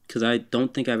up? Because I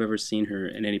don't think I've ever seen her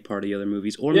in any part of the other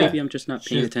movies, or Yeah. maybe I'm just not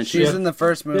paying She's- attention. She's Yeah. in the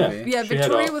first movie. Yeah, She had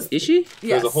Victoria all- was. Is she?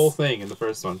 Yes. There's a whole thing in the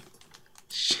first one.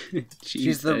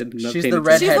 She's the I'm not she's paying the attention.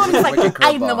 redhead She's the one with who's the like, wicked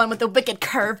I'm the curveball. one with the wicked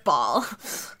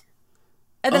curveball.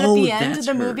 And then Oh, at the end of that's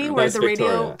the her. movie, where That's the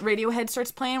Victoria. Radiohead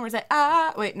starts playing, where it's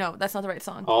like, wait, no, that's not the right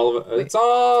song. All of it. It's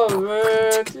all of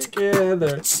it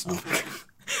together. Oh.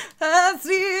 I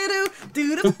see you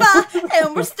do the fire,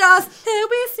 and we're stars, and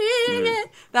we sing it.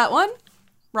 That one?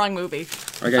 Wrong movie.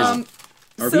 All right, guys. Um,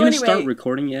 Are so we gonna anyway- start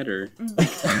recording yet, or?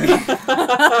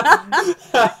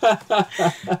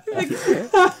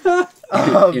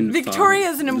 In Victoria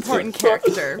five? is an important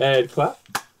character. And clap.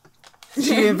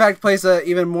 She in fact plays an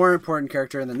even more important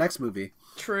character in the next movie.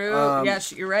 True.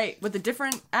 Yes, you're right. With a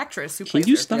different actress who Can plays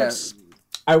you her. stop? Yeah.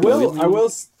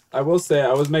 I will say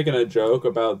I was making a joke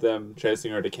about them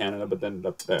chasing her to Canada, but then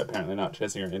they're apparently not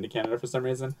chasing her into Canada for some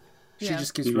reason. She Yeah.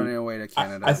 just keeps running away to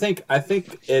Canada. I think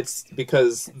it's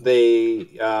because they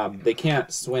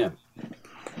can't swim.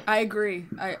 I agree.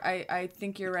 I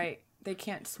think you're right. They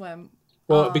can't swim.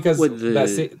 Well, because With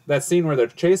the- that scene where they're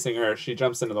chasing her, she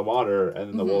jumps into the water,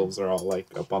 and the wolves are all like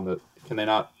up on the. Can they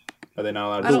not? Are they not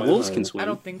allowed to The swim? wolves or- can swim. I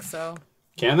don't think so.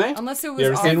 Can they? Unless it was You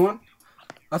ever off- seen one?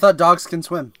 I thought dogs can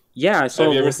swim. Yeah, I saw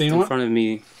Have you a ever wolf seen in one? front of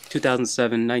me.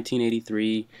 2007,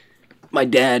 1983. My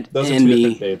dad Those are and two me.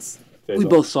 different dates. We Faisal.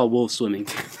 both saw wolves swimming.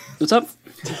 What's up?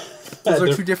 Those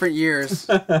are two different years.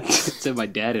 Said my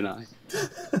dad and I.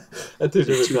 At two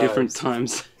different Two different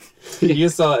times. You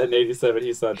saw it in '87.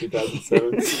 He saw it in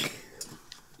 2007.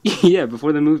 Yeah,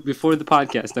 before the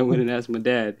podcast, I went and asked my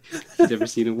dad if he'd ever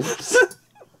seen a wolf.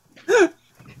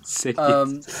 Say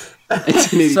yes.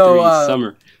 1983 so,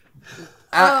 summer.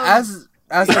 As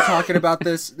they're talking about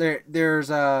this, there's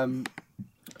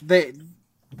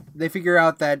they figure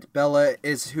out that Bella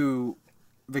is who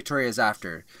Victoria is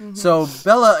after. So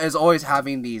Bella is always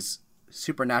having these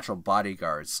supernatural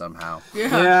bodyguards somehow.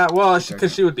 Yeah, well,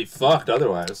 because she would be fucked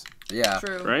otherwise. Yeah.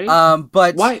 True. Right?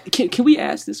 But Why can we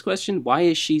ask this question? Why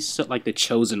is she so like the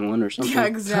chosen one or something? Yeah,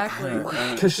 exactly.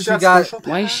 Because she She got got- special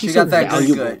Why is she, she so got that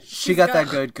valuable? good. She got that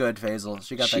good, Faisal.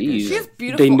 She got that Jeez. good. She has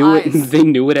beautiful They knew eyes. it. They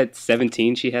knew it at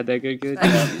 17. She had that good.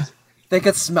 They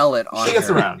could smell it on She gets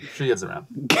her. around. She gets around.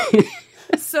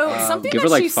 So something give that her,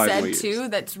 like, she 5 said more years. too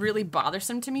that's really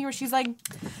bothersome to me, where she's like,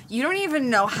 "You don't even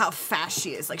know how fast she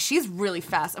is. Like, she's really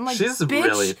fast." I'm like, She's "Bitch,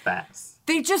 really fast.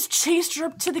 they just chased her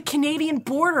up to the Canadian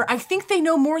border. I think they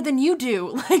know more than you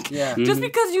do. Like, Yeah. just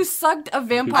because you sucked a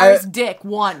vampire's I- dick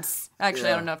once. Actually, I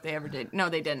Yeah. don't know if they ever did. No,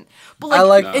 they didn't. But I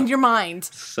like, like- in your mind,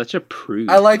 Such a prude.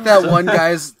 I like that one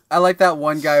guy's. I like that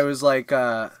one guy who was like,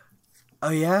 "Oh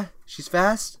yeah, she's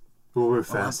fast. But we're I'm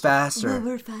fast. faster."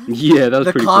 Yeah, that was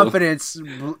The pretty cool. confidence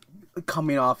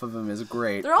coming off of him is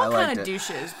great. they're all I kind liked of it.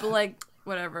 douches. But like,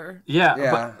 whatever. Yeah,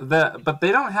 Yeah. but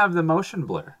they don't have the motion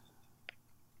blur.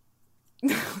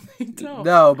 They don't.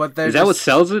 No, but they're Is that what just,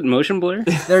 sells it? Motion blur?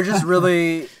 they're just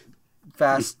really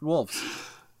fast wolves.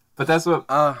 But that's what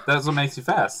Uh, makes you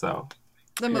fast, though.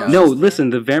 The Yeah. most- No, listen.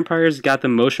 The vampires got the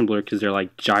motion blur because they're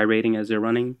like gyrating as they're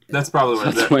running. That's probably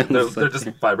what That's why it they're looks like just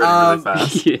that. vibrating really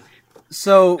fast. Yeah.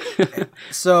 So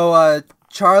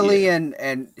Charlie and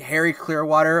Harry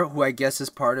Clearwater, who I guess is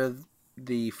part of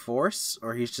the Force,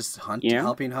 or he's just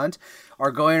helping hunt,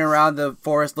 are going around the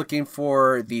forest looking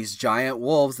for these giant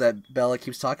wolves that Bella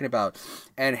keeps talking about.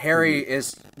 And Harry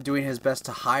is doing his best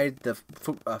to hide the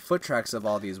foot tracks of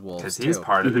all these wolves. Because he's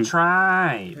part of the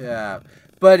tribe. Yeah.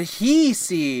 But he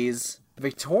sees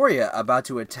Victoria about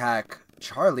to attack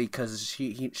Charlie because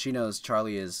she knows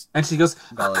Charlie is And she goes,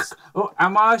 Bella's. "Oh,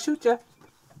 I'm gonna shoot you."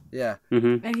 Yeah.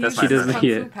 And he That's uses my kung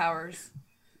favorite. fu powers.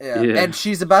 Yeah. Yeah. And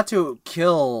she's about to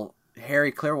kill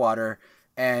Harry Clearwater,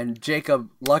 and Jacob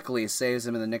luckily saves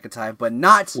him in the nick of time, but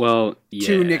not Well, yeah.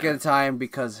 too nick of time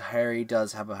because Harry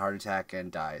does have a heart attack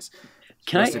and dies.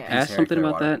 Can Rest I in peace, ask Harry something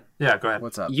about Clearwater. that? Yeah, go ahead.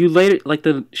 What's up? You later, like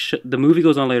the movie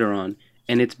goes on later on,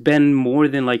 and it's been more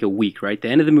than like a week, right? The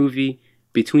end of the movie,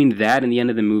 between that and the end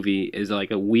of the movie, is like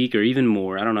a week or even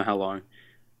more. I don't know how long.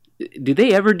 Did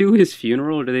they ever do his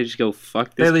funeral, or do they just go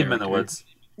fuck this? They leave him in the character"? woods.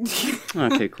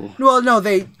 Okay, cool. Well, no,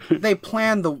 they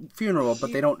plan the funeral,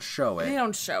 but they don't show They it.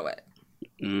 don't show it.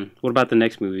 What about the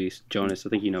next movies, Jonas? I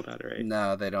think you know about it, right?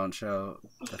 No, they don't show.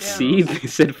 The See, they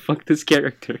said fuck this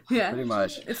character. Yeah. pretty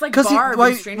much. It's like Because Barb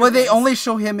in Stranger they Things. only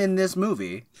show him in this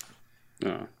movie,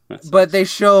 Oh, that's but they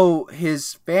show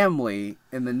his family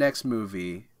in the next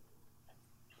movie.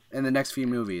 In the next few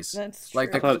movies, That's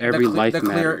like true. I thought every life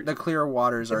mattered. the clear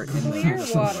waters are in the Clear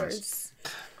universe. waters.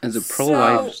 as a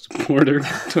pro-life supporter.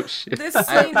 Oh, shit. This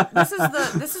scene,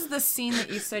 this is the scene that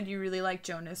you said you really like,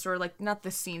 Jonas, or like not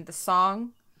the scene, the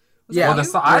song. Was Yeah, that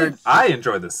Well, you? the I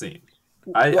enjoyed the scene.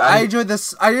 I enjoyed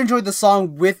this. I enjoyed the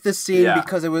song with the scene Yeah.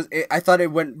 because I thought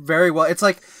it went very well. It's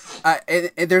like,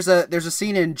 there's a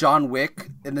scene in John Wick,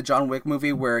 in the John Wick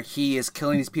movie, where he is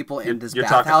killing these people in this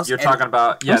bathhouse. You're talking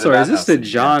about. Yeah, I'm sorry, the is this the bathhouse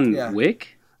scene, John Yeah.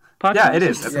 Wick podcast? Yeah, it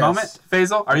is. At the Yes. moment,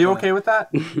 Faisal, are you okay with that?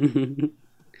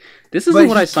 This isn't But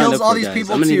what he I signed kills up all for, these guys.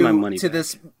 people I'm gonna need my money to back.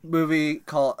 this movie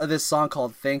called this song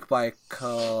called "Think" by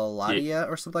Kaladia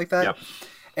or something like that. Yep.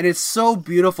 And it's so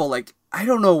beautiful. Like, I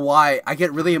don't know why I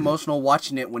get really emotional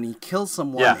watching it when he kills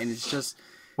someone, Yeah. and it's just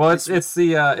Well, it's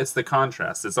the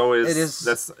contrast. It's always It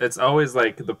is- it's always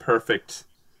like the perfect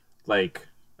like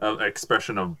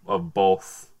expression of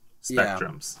both Yeah.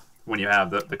 spectrums when you have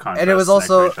the contrast. And it was next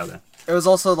to also each other. it was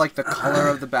also like the color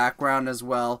of the background as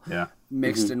well, Yeah,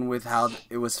 mixed in with how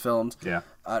it was filmed. yeah.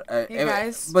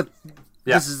 guys. But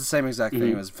Yeah. this is the same exact thing.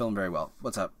 It was filmed very well.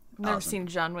 What's up? I've never Allison? seen a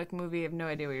John Wick movie. I have no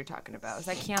idea what you're talking about. Is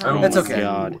that Keanu Oh, Reeves? It's okay.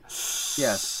 God.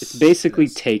 Yes. It's basically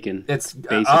Taken. It's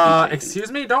basically Taken.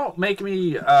 excuse me. Don't make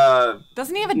me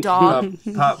Doesn't he have a dog?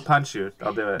 punch you.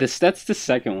 I'll do it. That's the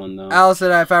second one though.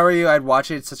 Allison, if I were you, I'd watch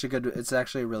it. It's such a good. It's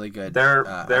actually really good. They're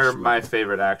action my movie.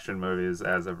 favorite action movies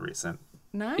as of recent.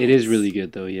 Nice. It is really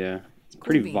good though. Yeah, it's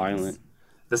pretty beans. violent.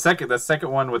 The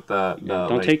second one with the Don't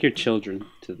like, take your children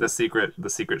to the secret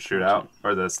shootout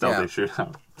or the stealthy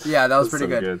shootout. Yeah, that was It's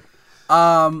pretty so good.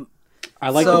 Um, I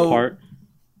like So- the part.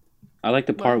 I like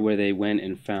the part where they went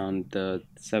and found the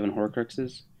 7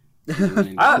 Horcruxes.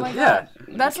 Ah, my yeah,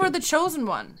 That's where the chosen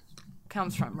one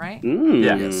comes from, right?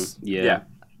 Yeah. Yes. yeah.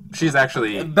 She's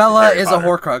actually Bella Harry is Potter. a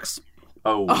Horcrux.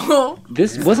 Oh, Oh,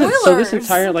 This wasn't so. This Spoilers!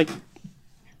 entire like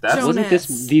that's wasn't this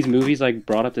Jonas. these movies like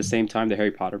brought up the same time the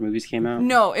Harry Potter movies came out?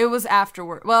 no, it was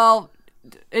afterward. Well,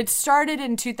 it started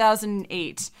in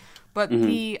 2008, but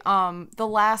the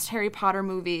last Harry Potter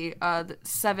movie, the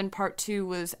 7 Part 2,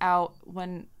 was out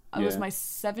when it was Yeah. my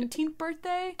 17th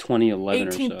birthday, 2011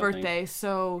 or 18th so. I think. birthday.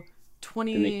 So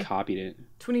And they copied it.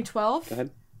 2012, Go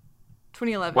ahead.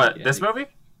 2011. what Yeah. this movie.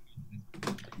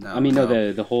 No, I mean, no,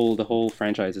 the whole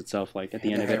franchise itself. Like at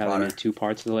the end of Harry it, how they Potter. made 2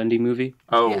 parts of the ending movie.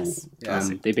 Oh, Yes. Yeah.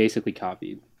 They basically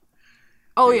copied.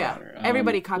 Oh Harry yeah, Potter.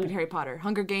 everybody copied Harry Potter,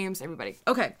 Hunger Games, everybody.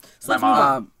 Okay, so My let's move mom.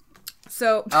 on.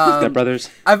 So Step Brothers.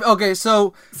 Okay,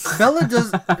 so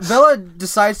Bella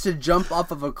decides to jump off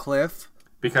of a cliff.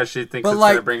 because she thinks But it's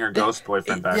like, gonna bring her ghost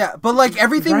boyfriend back. Yeah, but like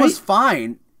everything was Right?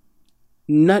 fine.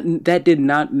 That did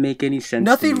not make any sense.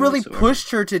 to Nothing me really whatsoever.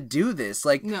 pushed her to do this.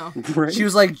 Like, no, Right? she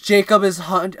was like, Jacob is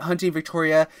hunting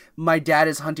Victoria. My dad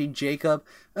is hunting Jacob.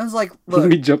 I was like, Let look,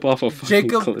 me jump off a fucking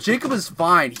cliff. Jacob is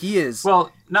fine. He is.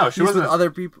 Well, no, she he's with wasn't.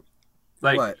 other people.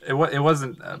 Like what? it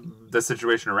wasn't the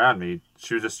situation around me.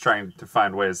 She was just trying to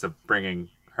find ways of bringing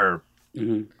her.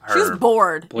 she was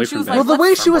bored. And she boyfriend was back. like, Well, the way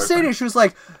 "Let's-" she was boyfriend. saying it, she was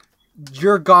like,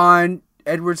 "You're gone.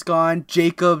 Edward's gone.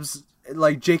 Jacob's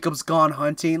gone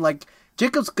hunting. Like,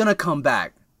 Jacob's gonna come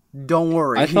back. Don't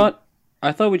worry." I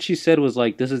thought what she said was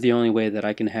like, "This is the only way that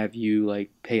I can have you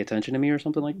like pay attention to me" or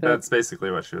something like that. That's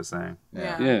basically what she was saying.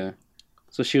 yeah. Yeah.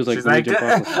 So she was like, She's "Let like, me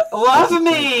jump off "Love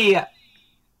me."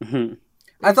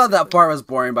 I thought that part was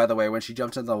boring. By the way, when she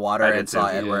jumped into the water I did and saw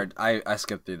too, Edward, I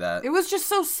skipped through that. It was just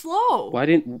so slow. Why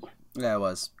didn't Yeah, it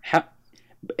was.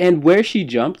 And where she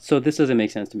jumped, so this doesn't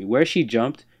make sense to me. Where she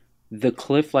jumped, the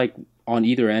cliff like on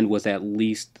either end was at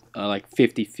least like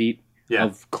 50 feet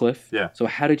of cliff. Yeah. So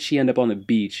how did she end up on the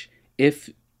beach? If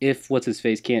what's his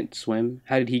face can't swim,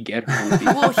 how did he get her on the beach?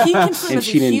 Well, he can swim And as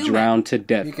she a didn't human. drown to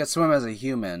death. You can swim as a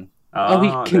human. Oh,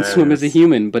 he can there swim it as a is.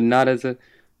 human, but not as a.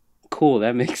 Cool,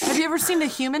 that makes Have sense. you ever seen a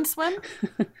human swim?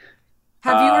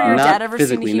 Have you or your Not dad ever seen a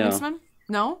physically, human no. swim?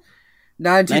 No?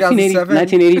 Not in 2007.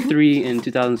 1983 and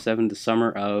 2007, the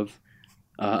summer of.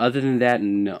 Other than that,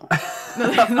 no.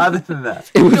 Other than that,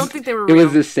 It was, don't think they were It real.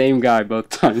 was the same guy both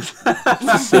times. It's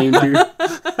the same dude.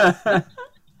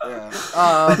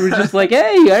 We're just like,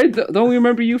 hey, don't we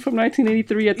remember you from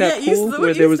 1983 at that Yeah, you pool used to-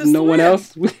 where there was used to no one swim.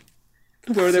 else?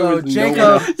 Where there So was no Jacob- one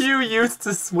else. you used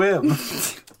to swim.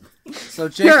 So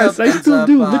Jacob Yes, I ends still up,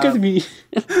 do. Look at me.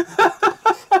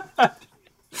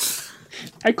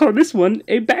 I call this one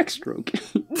a backstroke.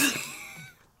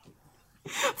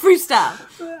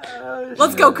 Freestyle.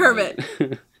 Let's go, Kermit.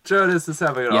 Jonas is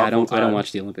having an Yeah, awful I don't time.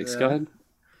 watch the Olympics. Go ahead.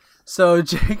 So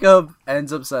Jacob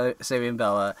ends up saving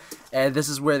Bella, and this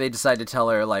is where they decide to tell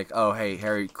her, like, oh, hey,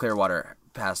 Harry Clearwater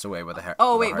passed away with a heart.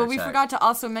 Oh, with a wait, heart but we attack. forgot to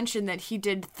also mention that he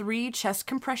did 3 chest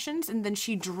compressions and then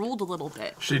she drooled a little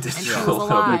bit. She did And she drool was a little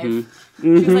alive. bit. She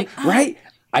was like, Right?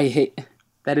 I hate.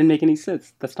 That didn't make any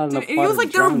sense. That's not enough It water was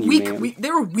like to they were drown you, weak. man. They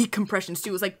were weak compressions too.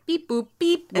 It was like beep boop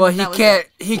beep. And Well, then he that was can't.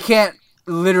 it. He can't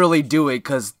literally do it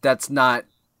because that's not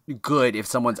good. If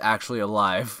someone's actually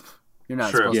alive, you're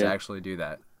not True. supposed to Yeah. actually do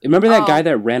that. Remember that Oh. guy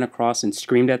that ran across and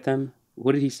screamed at them?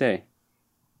 What did he say?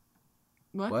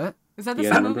 What? Is that the You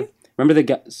guys same remember? movie? Remember the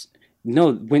guy?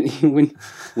 No, when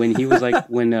he was like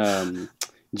when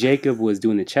Jacob was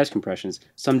doing the chest compressions,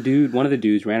 one of the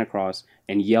dudes ran across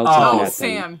and yelled something Oh, at them.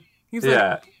 Sam. He's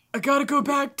Yeah. like, I gotta go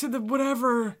back to the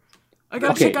whatever. I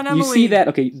gotta Okay, check on Emily. you see that?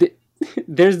 Okay,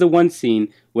 there's the one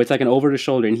scene where it's like an over the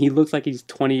shoulder, and he looks like he's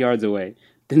 20 yards away.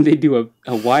 Then they do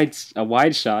a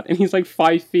wide shot, and he's like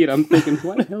 5 feet. I'm thinking,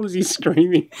 what the hell is he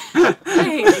screaming? I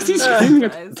hate He's these screaming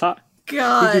at the guys. top.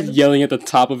 God. He's just yelling at the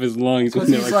top of his lungs when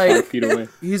they're He's like 5 like- feet away.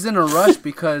 He's in a rush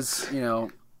because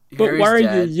But Harry's why are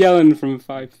dead. you yelling from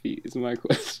 5 feet? Is my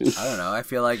question. I don't know. I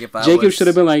feel like if I Jacob was should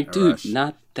have been like, in a dude, rush-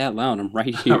 not that loud. I'm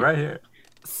right here. right here.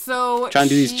 So Trying to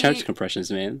do these she- chest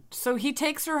compressions, man. So he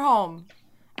takes her home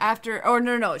after, or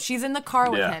no, she's in the car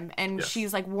with Yeah, him, and yes.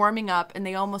 she's like warming up, and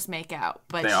they almost make out,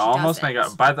 but They she almost doesn't.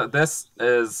 make up. This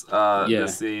is the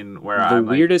scene where The I'm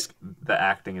weirdest- like, the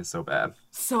acting is so bad.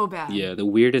 So bad. Yeah, the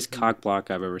weirdest cock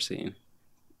block I've ever seen.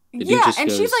 The dude Yeah, just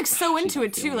and she's goes, like so "She's into not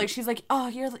it too. feeling Like it." she's like, "Oh,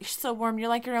 you're so warm. You're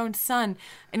like your own son,"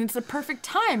 and it's the perfect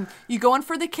time. You go in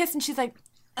for the kiss, and she's like,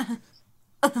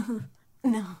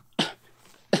 "No."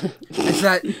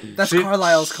 That's She-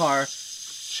 Carlisle's car.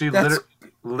 She That's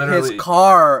literally. His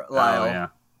car, Lyle. Oh yeah.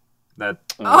 That.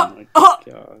 Oh my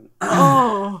god.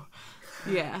 Oh,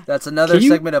 yeah. That's another Can you-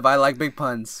 segment of I Like Big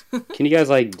Puns. Can you guys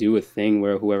like do a thing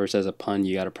where whoever says a pun,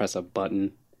 you gotta press a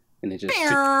button and it just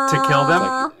To kill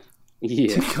them.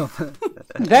 yeah.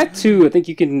 That too. I think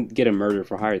you can get a murder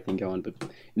for hire thing going, but in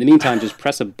the meantime, just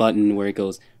press a button where it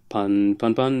goes pun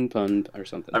pun pun pun or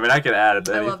something. I mean, I could add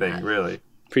I love anything that. really.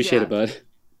 Appreciate yeah. it, bud.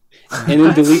 And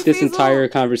then delete this Hazel. entire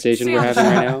conversation we're Hazel.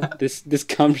 having right now. This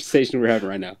conversation we're having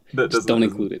right now. That Just doesn't don't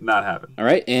include it. Not happen. All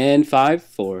right, and 5,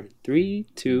 4, 3,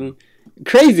 2.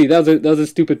 Crazy. That was a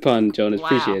stupid pun, Jonas. Wow.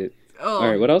 Appreciate it. Oh, All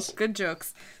right, what else? Good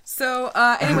jokes. So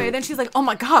anyway, then she's like, "Oh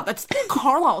my God, that's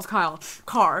Carlisle's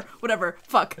car, whatever.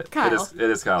 Fuck, Kyle." It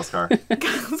is Kyle's car.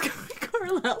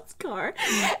 Carlisle's car.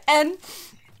 And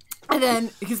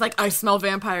then he's like, "I smell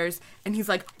vampires." And he's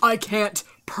like, "I can't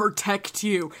protect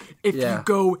you if Yeah. you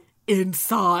go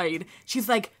inside." She's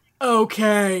like,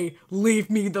 "Okay, leave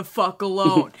me the fuck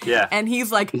alone." Yeah. And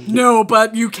he's like, "No,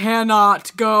 but you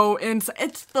cannot go inside."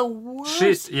 It's the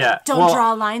worst. Don't well,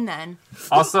 draw a line then.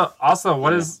 Also,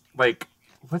 what is like,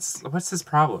 what's his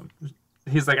problem?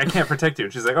 He's like, I can't protect you.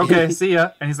 And she's like, okay, see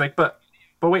ya. And he's like, but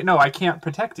wait, no, I can't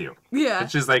protect you. Yeah.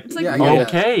 And she's like, like, Yeah, I get it.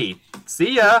 okay,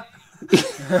 see ya.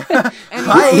 And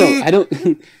Bye. No, I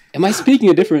don't. Am I speaking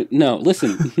a different? No,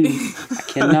 listen. I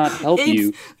cannot help It's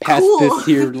you past cool. this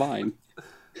here line.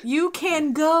 you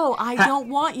can go. I don't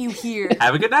want you here.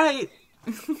 Have a good night.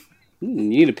 You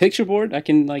need a picture board? I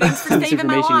can like send this saving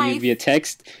my information to you life. via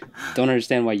text. Don't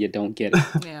understand why you don't get it.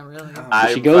 Yeah, really.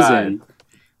 She goes in,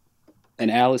 and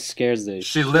Alice scares the.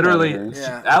 She shit literally, out of her.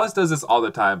 Yeah. Alice does this all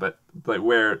the time, but like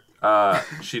where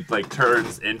she like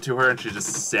turns into her and she's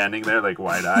just standing there like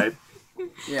wide eyed.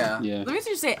 Yeah. Yeah. Let me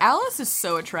just say, Alice is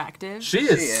so attractive. She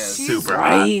is is. super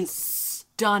Right? hot.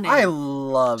 Stunning. I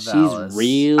love She's Alice.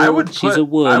 real. I would She's put, a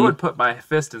wood. I would put my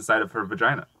fist inside of her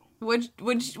vagina. Which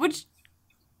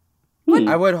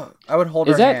I would hold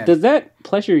her Is that hand. does that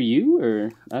pleasure you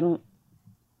or I don't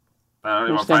I don't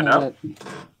even want to understand find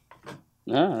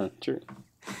how out. that.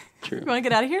 True. You want to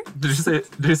get out of here? Did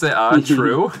you say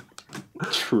true?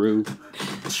 True.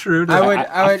 True. To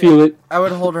I would feel it. I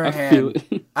would hold her I feel hand.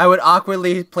 it. I would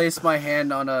awkwardly place my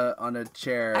hand on a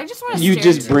chair. I just want to You stare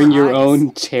just into bring her your eyes.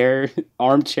 own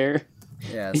armchair.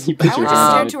 Yes. You put I your would just hand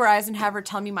stare on into her eyes and have her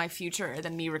tell me my future,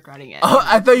 than me regretting it. Oh,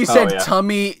 I thought you said yeah.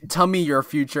 tummy your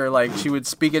future. Like she would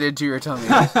speak it into your tummy.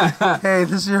 Hey,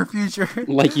 this is your future.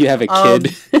 like you have a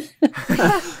kid.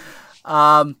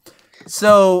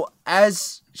 So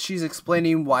as she's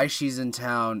explaining why she's in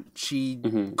town, she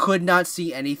Mm-hmm. could not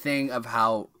see anything of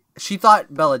how she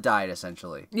thought Bella died,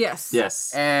 essentially. Yes.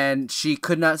 Yes. And she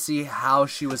could not see how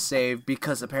she was saved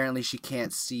because apparently she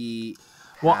can't see.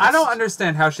 Well, I don't past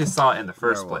understand how she saw it in the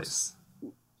first werewolves.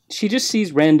 place. She just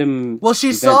sees random. Well, she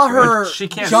events, saw right? her She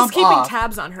can't- jump She's keeping off,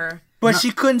 tabs on her. but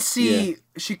she couldn't see. Yeah.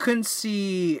 She couldn't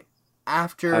see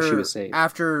after How she was saved.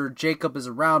 after Jacob is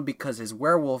around because his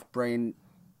werewolf brain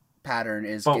pattern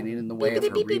is Well, getting in the way of her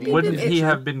reading. Wouldn't he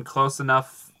have been close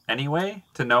enough anyway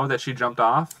to know that she jumped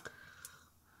off?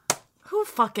 Who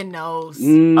fucking knows?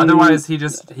 Otherwise, he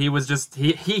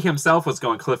himself was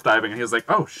going cliff diving, and he was like,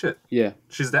 "Oh shit, Yeah.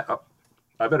 she's dead. Oh,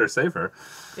 I better save her."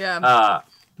 Yeah.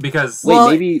 Because Wait, Well,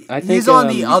 maybe I think he's on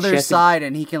the she other has to- side,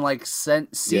 and he can like see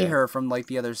Yeah. her from like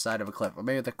the other side of a cliff, or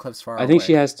maybe the cliff's far away. I think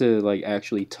she has to like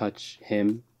actually touch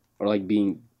him or like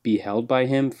be held by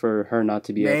him for her not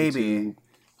to be able Maybe. to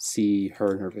see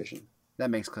her in her vision. That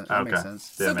makes sense.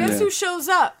 So Yeah, guess Yeah. who shows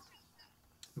up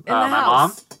in the my mom.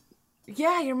 house?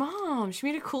 Yeah, your mom. She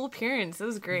made a cool appearance. It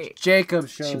was great. Jacob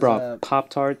shows She brought up. Pop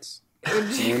Tarts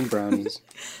and brownies,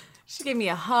 She gave me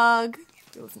a hug.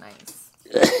 It was nice.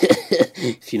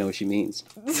 if you know what she means.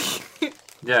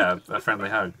 Yeah, a friendly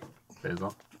hug,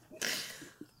 Basil.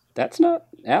 That's not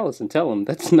Allison. Tell him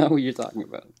that's not what you're talking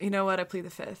about. You know what? I plead the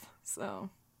fifth. So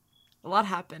a lot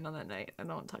happened on that night. I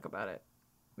don't want to talk about it.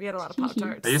 We had a lot of Pop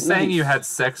Tarts. Are you saying you had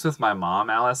sex with my mom,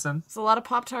 Allison? It's a lot of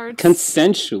Pop Tarts.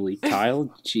 Consensually,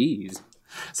 Kyle. Jeez.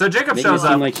 So Jacob Making it shows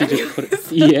seem up. like she just put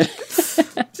it.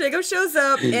 Yeah. Jacob shows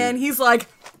up and he's like,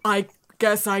 I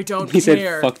guess I don't He said,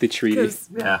 care. "Fuck the treaty." 'Cause-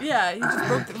 Yeah. Yeah, he just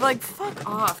broke like, fuck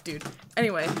off, dude.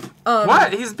 Anyway.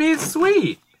 What? He's being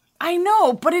sweet. I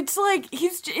know, but it's like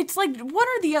it's like what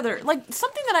are the other like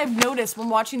something that I've noticed when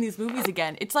watching these movies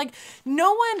again. It's like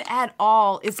no one at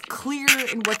all is clear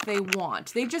in what they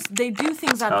want. They do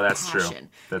things out Oh, of that's true. passion.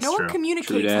 That's no true. one communicates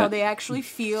True that. how they actually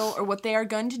feel or what they are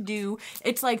going to do.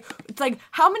 It's like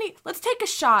how many? Let's take a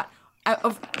shot.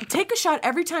 Take a shot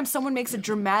every time someone makes a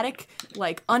dramatic,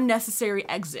 like unnecessary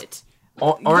exit.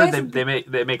 Or guys they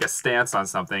are- make a stance on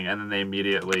something and then they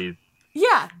immediately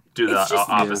Yeah. do the it's just,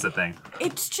 opposite thing.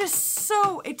 It's just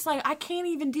so. It's like I can't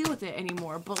even deal with it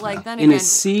anymore. But like then In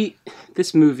again,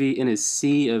 this movie, in a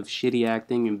sea of shitty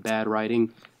acting and bad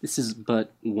writing, this is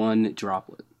but one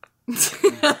droplet.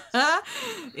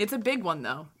 it's a big one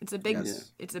though. It's a big.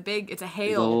 Yes. It's a big. It's a The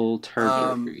hail. whole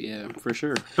turd. Yeah, for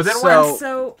sure. But then So-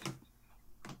 So.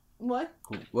 What?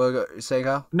 Say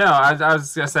go. no, I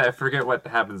was gonna say I forget what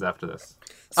happens after this.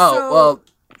 Oh So-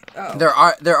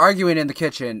 well, they're arguing in the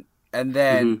kitchen, and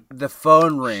then the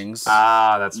phone rings,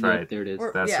 Ah, that's Yeah, right. there it is.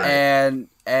 That's Yeah. right.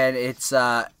 and it's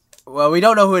well, we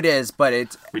don't know who it is, but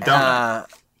it's We don't know.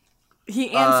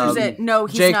 He answers it. No,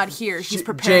 he's Jake- not here. He's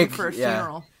preparing Jake, for a yeah.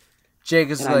 funeral. Jake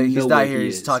is And I like he's know not where here. he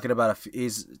He's is. talking about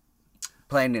he's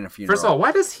planning a funeral. First of all,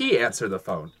 why does he answer the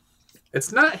phone?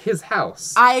 It's not his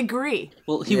house. I agree.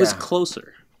 Well, he was Yeah.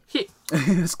 closer. He, it's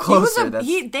He was closer. a, that's,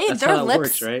 That's their how it lips,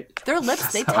 works, right? Their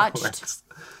lips, they how it touched. works.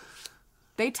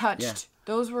 They touched. Yeah.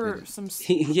 Those were some.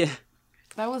 Yeah.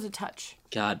 That was a touch.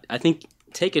 God, I think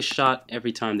take a shot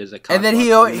every time there's a. and then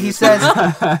he says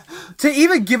to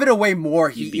even give it away more.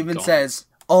 He You'd be even gone. says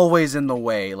always in the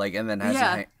way, like, and then as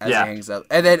Yeah. he hangs up,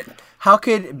 and then how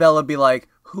could Bella be like,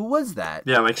 who was that?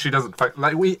 Yeah, like she doesn't fuck.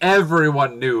 Like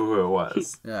everyone knew who it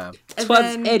was. Yeah. And "Twas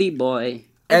then, Eddie boy."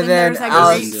 and then there's that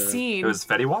Alice- great scene. It was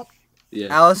Fetty Wap. Yeah.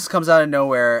 Alice comes out of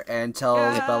nowhere and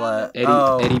tells Bella,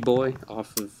 Eddie Boy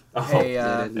off of. Oh, Hey,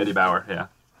 Eddie Bauer. Yeah.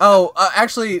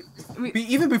 actually,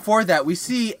 even before that, we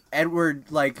see Edward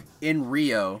like in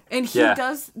Rio. And he Yeah.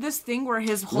 does this thing where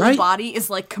his whole Right. body is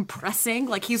like compressing,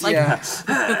 like he's like,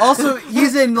 Yeah. Also,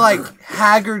 he's in like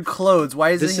haggard clothes.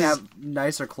 Why doesn't This he is- have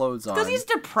nicer clothes on? because he's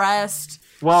depressed.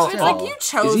 Well, It's like you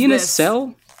chose Is he in a this.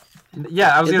 cell?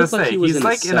 yeah, I was It gonna looked like say he was he's in a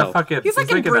like in a cell. fucking. He's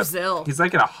like in in Brazil. He's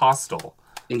like in a hostel.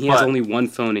 And he has But- only one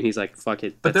phone, and he's like, "Fuck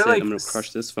it, But that's it. they're like I'm gonna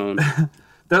crush this phone."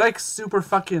 They're like super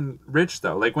fucking rich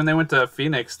though. Like when they went to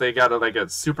Phoenix, they got like a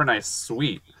super nice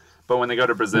suite. But when they go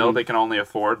to Brazil, they can only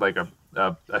afford like a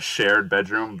a shared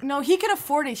bedroom. No, he can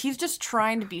afford it. He's just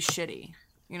trying to be shitty.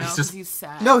 You know, He's 'cause just- he's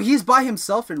sad. No, he's by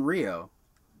himself in Rio.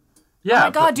 Yeah. Oh my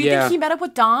god, do you Yeah. think he met up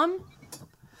with Dom?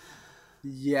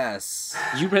 Yes.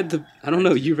 You read the... I don't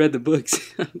know. You read the books.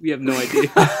 We have no idea.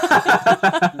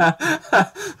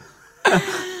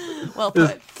 Well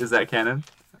put. Is that canon?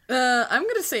 I'm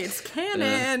gonna say it's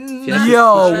canon. Yeah.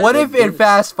 Yo, what if in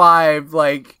Fast Five,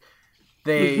 like,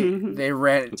 they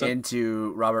ran up?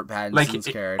 into Robert Like, Pattinson's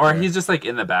character? or he's just like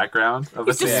in the background of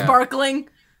He's the just scene. sparkling.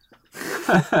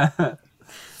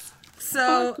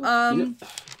 So,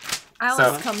 Alice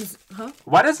So- comes. Huh?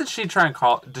 Why doesn't she try and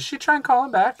call? Does she try and call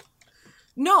him back?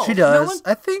 No, She No does. one,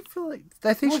 I think well,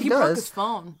 she he broke his does.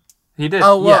 phone. He did.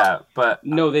 Oh, well- yeah, but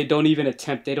No, they don't even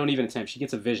attempt. She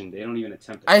gets a vision. They don't even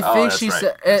attempt it. I Oh, think that's she right.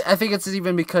 said. I think it's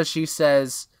even because she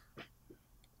says,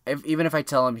 even if I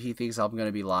tell him, he thinks I'm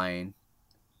gonna be lying.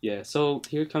 Yeah, so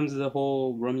here comes the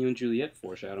whole Romeo and Juliet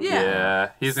foreshadowing. Yeah. yeah,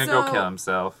 he's gonna go So- kill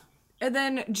himself. And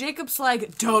then Jacob's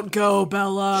like, "Don't go,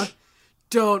 Bella.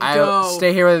 Don't I go."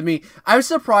 stay here with me. I'm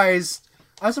surprised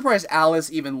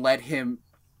Alice even let him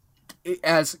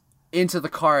as into the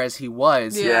car as he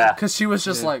was. Yeah. Because she was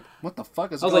just Yeah. like, "What the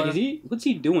fuck is I was going like, what's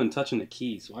he doing touching the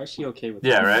keys? Why is she okay with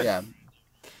Yeah, that? right. Yeah.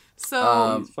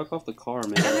 So, Fuck off the car,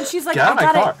 man. and then she's like, Get out of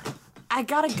my car. I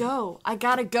gotta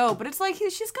go. But it's like,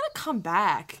 she's gonna come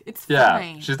back. It's Yeah,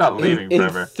 fine. she's not leaving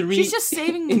forever. She's just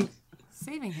saving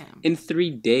him in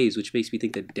 3 days, which makes me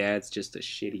think that Dad's just a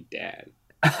shitty dad.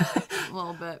 a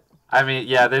little bit. I mean,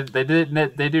 yeah, they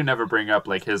do never bring up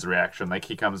like his reaction. Like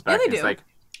he comes back they and he's do. like,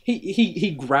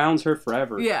 He grounds her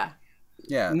forever. Yeah.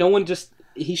 Yeah. No one just...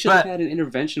 He should have But- had an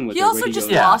intervention with He her. also where just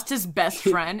goes, Yeah. lost his best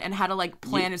friend and had to like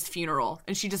plan his funeral,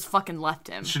 and she just fucking left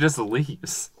him. she just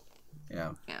leaves.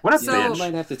 Yeah. What a So- You bitch.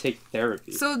 might have to take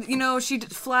therapy. So she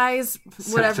flies Have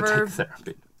to whatever take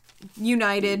therapy.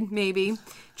 United maybe.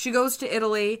 She goes to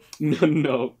Italy.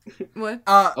 No. What?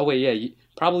 Oh, wait, yeah. You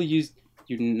probably used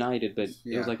United, but it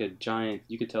Yeah. was like a giant...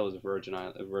 You could tell it was a Virgin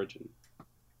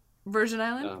Virgin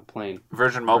Island. plane.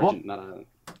 Virgin Mobile. Virgin, not island.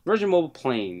 Virgin Mobile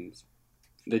planes.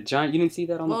 The giant... You didn't see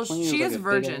that on Well, the plane? It she was is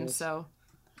like a big Virgin, ass- so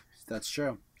That's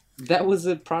true. That was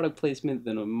a product placement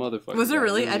than a motherfucker. was it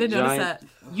really? I didn't notice Giant-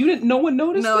 that. You didn't? No one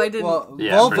noticed No, it? I didn't. Well,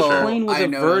 Yeah, for Volvo, sure. Plane was I a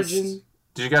noticed. Virgin.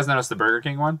 Did you guys notice the Burger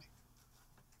King one?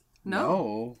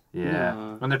 no. Yeah.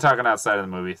 Nah. When they're talking outside of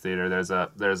the movie theater, there's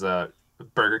a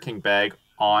Burger King bag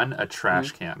on a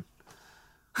trash Mm-hmm. can.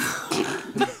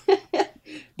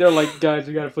 They're like, guys,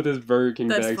 we gotta put this Burger King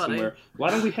That's bag funny. somewhere.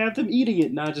 Why don't we have them eating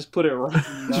it? Nah, just put it right.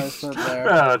 That's not there.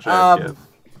 Oh, trash can.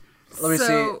 Let me So-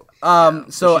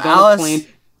 see. So She's on a Alice, plane,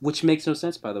 which makes no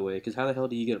sense, by the way, because how the hell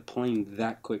do you get a plane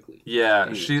that quickly?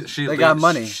 Yeah, she They leaves, got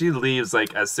money. She leaves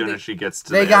like as soon as she gets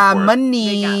to they the got airport.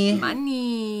 money. They got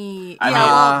money. I yeah, mean-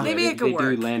 well, they Yeah, make they it work.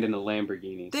 do land in a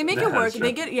Lamborghini. They so- make Yeah, it work. that's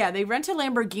They true. they rent a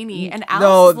Lamborghini, and Alice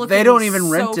No, is looking they don't even so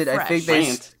rent it. I fresh. think they.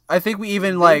 Rent. I think we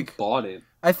even They like. bought it.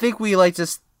 I think we like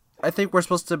just. I think we're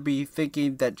supposed to be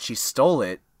thinking that she stole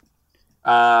it.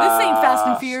 This ain't Fast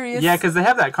and Furious. Yeah, because they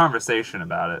have that conversation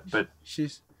about it, but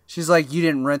She's like, you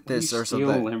didn't rent this You or steal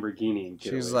something. a Lamborghini and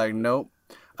get She's away. like, nope.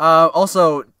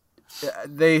 Also,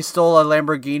 they stole a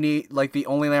Lamborghini, like the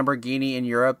only Lamborghini in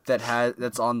Europe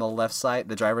that's on the left side.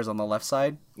 The driver's on the left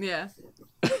side. Yeah.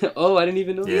 Oh, I didn't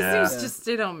even know. These Yeah. things just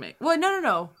they don't make. Well,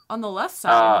 no. On the left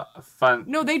side. fun.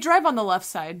 No, they drive on the left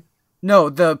side. No,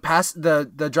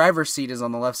 the driver's seat is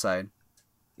on the left side.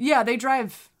 Yeah, they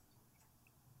drive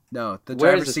No, the Where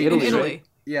is driver's this? seat in Italy, Italy. right?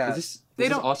 Yeah. Is this They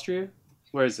this don't- Austria?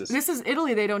 Where is this? This is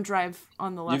Italy. They don't drive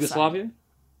on the left side. Yugoslavia?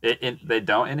 They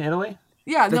don't in Italy.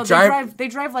 Yeah, The no, drive- they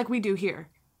drive like we do here.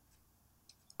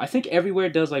 I think everywhere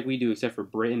does like we do, except for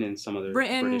Britain and some other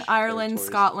Britain, British Ireland, territories.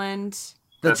 Scotland.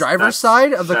 The driver's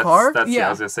side of the car? Yeah, Yeah. I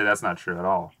was gonna say that's not true at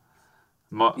all.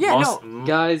 Yeah,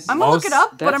 Guys, I'm gonna look it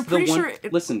up, but that's I'm pretty the one, sure.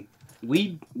 Listen,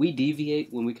 we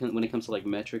deviate when it comes to like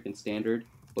metric and standard,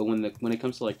 but when it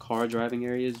comes to like car driving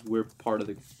areas, we're part of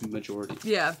the majority.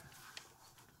 Yeah.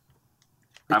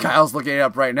 Kyle's looking it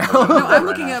up right now. No, I'm Right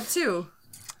looking now. up too.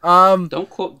 Don't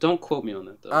quote me on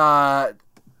that though.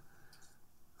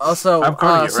 Also, I'm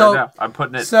quoting it so right now. I'm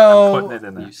putting it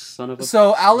in there. You son of a.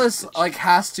 so Alice like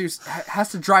has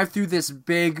to drive through this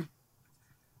big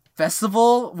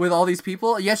festival with all these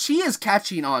people. Yet she is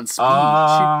catching on speed.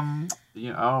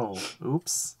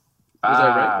 Oops. Was I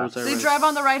right? Was I They right? drive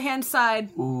on the right hand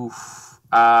side. Oof.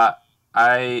 I'm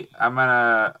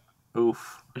gonna.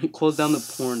 Oof. Close down the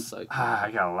porn site.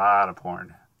 I got a lot of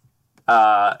porn.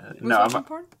 No, watching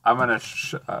porn? I'm gonna.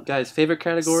 Guys, favorite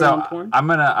category So on porn? I'm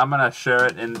gonna share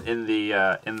it in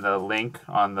the link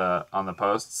on the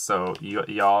post, so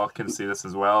y'all can see this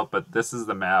as well. But this is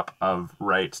the map of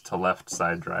right to left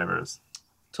side drivers.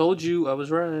 Told you I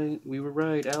was right. We were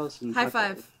right, Allison. High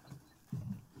five.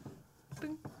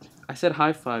 I said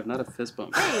high five, not a fist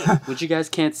bump. What you guys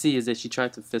can't see is that she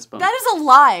tried to fist bump. That is a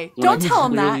lie. When Don't I tell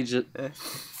him clearly that.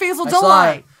 Faisal, I don't saw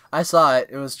lie. it. I saw it.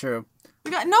 It was true.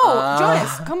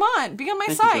 Jonas, come on. Be on my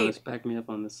Thank side. you, Jonas. Back me up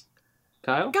on this.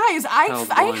 Kyle? Guys, Kyle's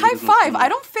I blind, he high doesn't see five. me. I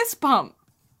don't fist bump.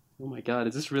 Oh my god,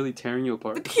 is this really tearing you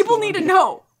apart? The people need to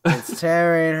know. It's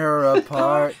tearing her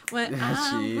apart. When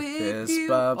I'm She with fist you.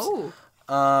 bumps. Oh.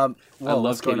 I Whoa, love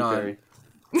what's going Katy on? Perry.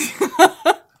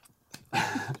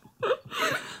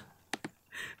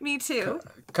 Me too.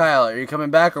 Kyle, are you coming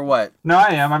back or what? No, I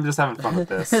am. I'm just having fun with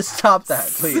this. Stop that,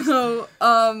 please. So,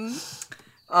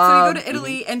 we go to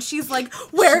Italy, and she's like,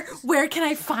 "Where can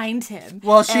I find him?"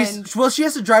 Well, And- she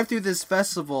has to drive through this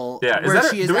festival Yeah, where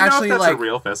she is do we actually know if that's like a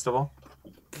real festival?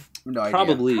 no idea.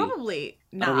 Probably. probably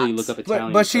I not. don't really look up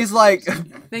Italian. But she's festivals.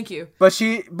 like, Thank you. but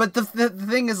the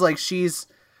thing is like she's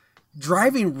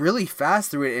driving really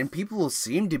fast through it, and people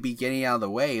seem to be getting out of the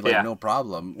way like Yeah. no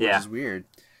problem, which Yeah. is weird.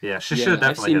 Yeah, she Yeah, should have I've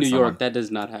definitely seen hit New York. someone. That does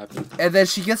not happen. And then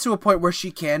she gets to a point where she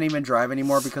can't even drive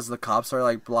anymore because the cops are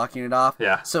like blocking it off.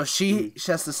 Yeah. So she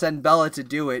has to send Bella to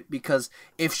do it because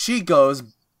if she goes,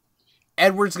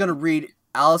 Edward's gonna read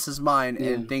Alice's mind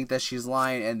and think that she's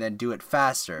lying and then do it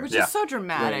faster. Which Yeah. is so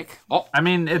dramatic. Oh, I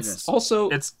mean, it's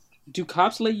also, do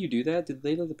cops let you do that? Did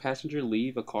they let the passenger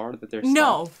leave a car that they're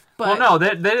No, stopped? but well,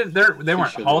 no, they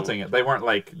weren't should halting it. They weren't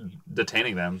like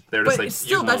detaining them. They're just but like,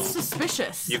 still, you, that's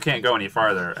suspicious. you can't go any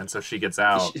farther, and so she gets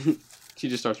out. She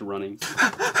just starts running.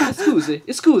 Excuse,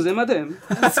 madame.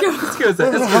 Excuse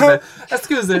Madame,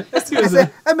 excuse me. That's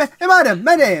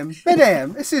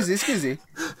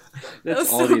That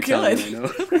was all so the Italian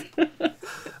good.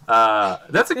 I know.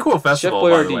 That's a cool Chef festival. By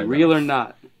the Boyardee, way, real or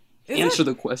not? Is Answer it?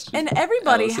 the question. And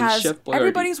everybody Allison, has. Chef Boyardee.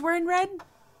 Everybody's wearing red.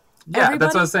 Yeah, Everybody?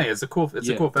 that's what I'm saying. It's a cool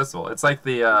festival. It's like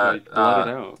the blot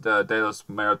it out. the De los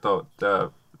Muertos.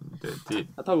 The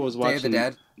I thought I was Day of the watching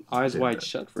Dead. Eyes Wide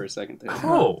Shut for a second there.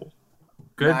 oh,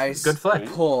 good Nice. good flick.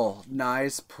 Pull,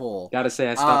 nice pull. Gotta say,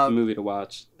 I stopped the movie to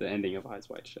watch the ending of Eyes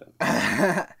Wide Shut.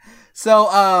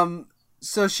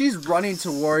 So she's running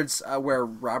towards where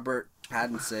Robert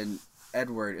Pattinson,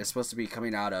 Edward, is supposed to be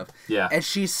coming out of. Yeah. And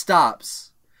she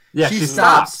stops. Yeah, she she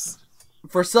stops. stops.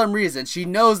 For some reason, she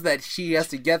knows that she has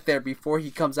to get there before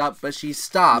he comes out, but she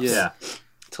stops. Yeah.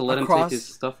 To let him Across- take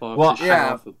his stuff off. Well, to show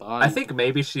yeah. off the body. I think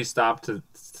maybe she stopped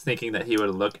thinking that he would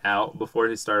look out before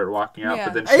he started walking out, Yeah.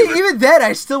 but then Hey, she even then,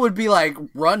 I still would be like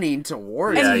running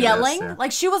towards. And Yeah, I guess, yelling, yeah.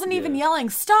 like she wasn't even Yeah. yelling.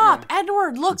 Stop,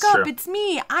 Edward! Look That's up! true. It's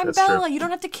me. I'm That's Bella. true. You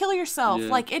don't have to kill yourself. Yeah.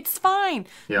 Like it's fine.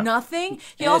 Yeah. Nothing.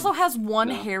 He also has one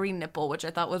hairy nipple, which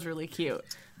I thought was really cute.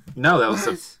 No, that was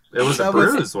it was a That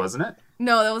was- bruise, wasn't it?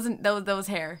 No, that wasn't. That was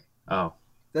hair. Oh.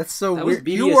 That's so that was weird.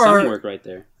 BDSM You are work right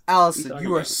there. Allison. talking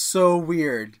You are about? so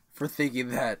weird for thinking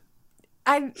that.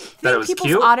 I That it think was people's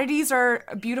cute? oddities are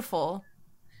beautiful.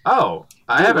 Oh,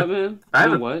 I You have know a what, man? I have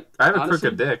You a know what? I have a Honestly,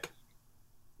 crooked dick.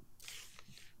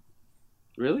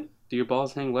 Really? Do your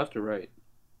balls hang left or right?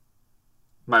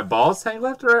 My balls hang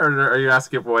left or right, or are you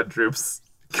asking what droops?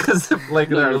 Because like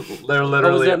No. they're Oh,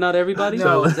 literally is that not everybody?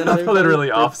 No. Is that not everybody? Literally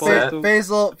Their offset.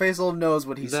 balls Faisal knows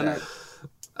what he Is that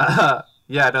said.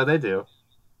 yeah, no, they do.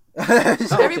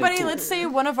 Everybody, cool. let's say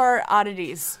one of our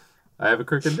oddities. I have a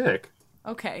crooked dick.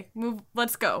 Okay, move.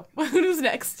 Let's go. Who's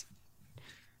next?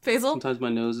 Faisal.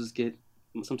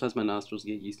 Sometimes my nostrils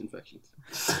get yeast infections.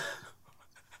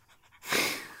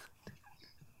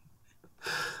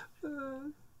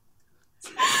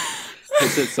 I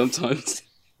said sometimes.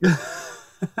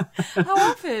 How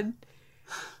often?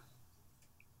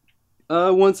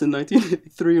 Once in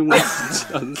 1983 and once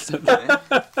in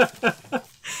 2007.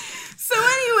 So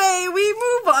anyway, we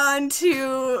move on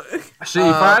to She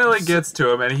finally gets to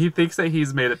him, and he thinks that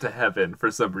he's made it to heaven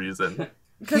for some reason.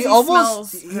 because he,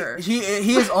 almost smells her. he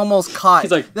is almost caught.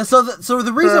 He's like, so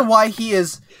the reason why he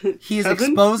is Heaven?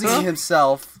 exposing Huh?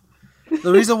 himself.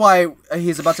 The reason why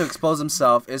he's about to expose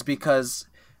himself is because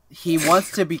he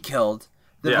wants to be killed.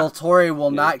 The Yeah. Volturi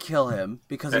will not kill him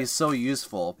because he's so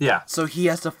useful. Yeah. So he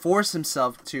has to force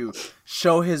himself to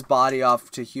show his body off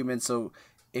to humans. So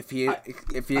if he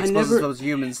exposes never- those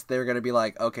humans, they're gonna be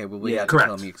like, okay, well we Yeah. have to kill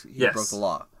Correct. him. He Yes. broke the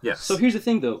law. Yes. So here's the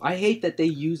thing, though. I hate that they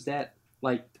use that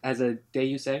like as a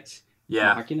Deus Ex.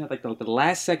 Yeah. Machina. Like the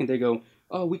last second they go,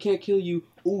 "Oh, we can't kill you."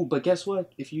 Ooh, but guess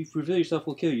what? If you reveal yourself,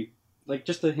 we'll kill you. Like,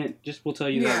 just a hint. Just we'll tell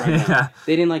you that right now.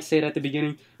 They didn't like say it at the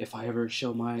beginning. If I ever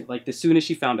show my like, as soon as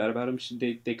she found out about him,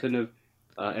 they couldn't have.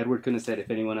 Edward couldn't have said, if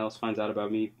anyone else finds out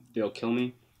about me, they'll kill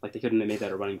me. Like, they couldn't have made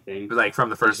that a running thing. Like from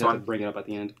the They first just had to one. bring it up at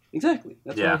the end. Exactly.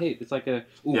 That's Yeah. what I hate. It's like a.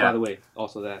 Ooh, Yeah. by the way,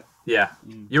 also that. Yeah,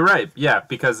 you're right. Yeah,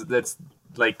 because it's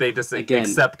like they just Again.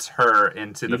 accept her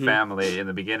into the family in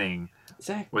the beginning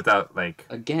Exactly. without like.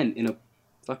 Again, in a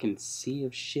fucking sea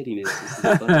of shittiness.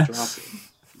 Let's drop it.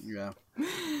 Yeah.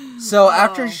 So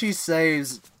after she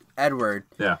saves Edward,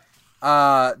 Yeah.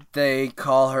 they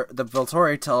call her. The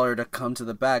Volturi tell her to come to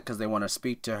the back because they want to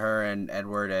speak to her and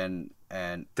Edward and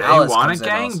They Alice want a comes in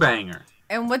also. gangbanger.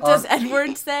 And what does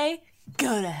Edward say?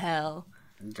 Go to hell.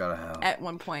 Go to hell. At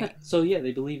one point. So yeah,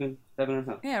 they believe in heaven and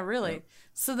hell. Yeah, really.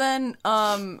 So then,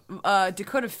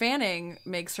 Dakota Fanning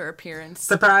makes her appearance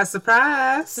Surprise,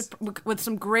 surprise! with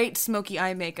some great smoky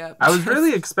eye makeup. I was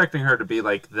really expecting her to be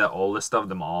like the oldest of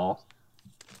them all.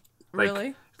 Like,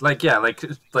 Really? Like yeah,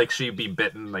 like she'd be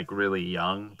bitten like really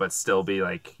young, but still be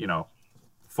like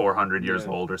 400 years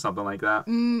old or something like that.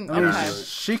 Okay.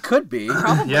 She could be.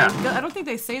 Probably. Yeah. I don't think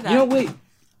they say that. You know, wait.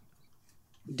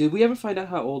 Did we ever find out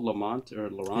how old Lamont or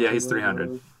Laurent? Yeah, he's was?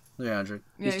 300. 300.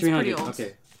 Yeah, He's he's 300. pretty old.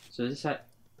 Okay, so this at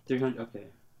 300. Okay,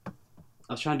 I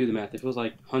was trying to do the math. If it was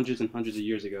like hundreds and hundreds of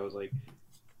years ago, I was like,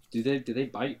 did they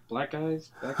bite black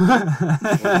guys back then?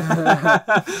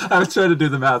 I was trying to do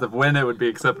the math of when it would be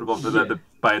acceptable for them to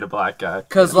bite a black guy.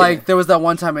 Because, like, there was that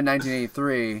one time in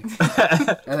 1983,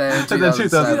 and then in And then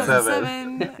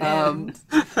 2007. 2007. And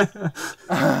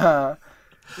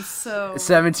so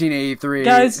 1783.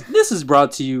 Guys, this is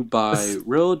brought to you by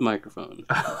Rode Microphone.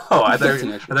 Oh, I thought you That's an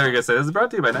were extra. going to say this is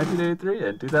brought to you by 1983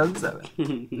 and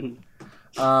 2007.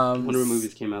 Wonder what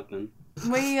movies came out then.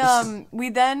 we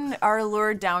then are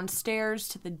lured downstairs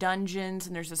to the dungeons,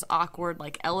 and there's this awkward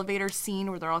like elevator scene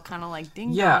where they're all kind of like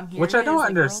ding Yeah, dong. Here which it I don't is,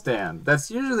 like, we're all- understand.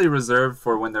 That's usually reserved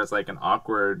for when there's like an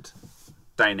awkward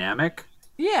dynamic,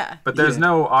 Yeah. but there's Yeah.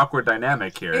 no awkward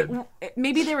dynamic here.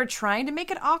 Maybe they were trying to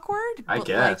make it awkward. I but,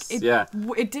 guess, like, yeah.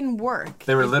 It didn't work.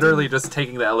 They were It literally didn't- just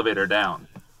taking the elevator down.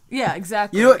 Yeah,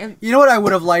 exactly. You know, And- you know what I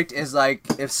would have liked is like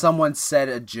if someone said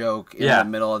a joke in Yeah. the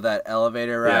middle of that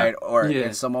elevator ride, or Yeah.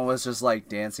 if someone was just like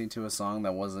dancing to a song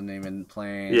that wasn't even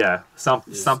playing. Yeah,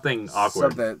 something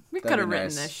awkward. Something, we that'd could have be written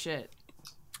nice. this shit.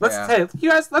 Hey, you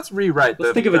guys, let's rewrite Let's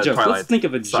the think of a the joke. Twilight Let's think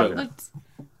of a Saga. joke. Let's,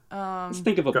 Let's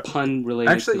think of a pun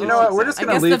related. Actually, to you know what? this We're just I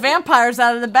gonna guess leave. the vampire's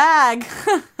out of the bag.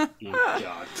 Oh,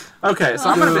 God. Okay, so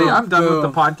I'm done with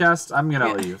the podcast. I'm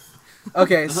gonna leave.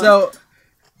 Okay, so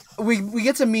we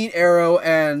get to meet Arrow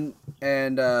and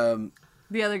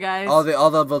The other guys. all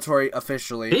the Volturi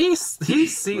officially.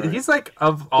 He's like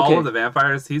of all Okay. of the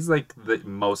vampires, he's like the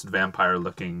most vampire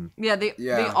looking. yeah, they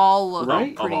Yeah. all look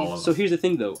Right? pretty. Of all of So them. here's the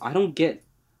thing, though. I don't get.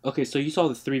 Okay, so you saw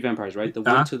the three vampires, right? The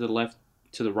Uh-huh. one to the left,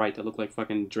 to the right, that looked like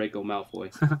fucking Draco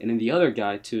Malfoy, and then the other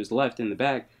guy to his left in the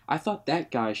back. I thought that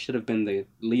guy should have been the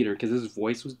leader because his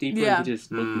voice was deeper Yeah. and he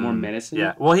just looked more menacing.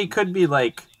 Yeah, well, he could be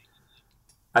like.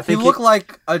 I He think looked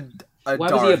like a Why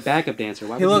Darth. was he a backup dancer?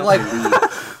 Why He was looked not like- the lead?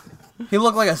 He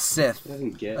looked like a Sith.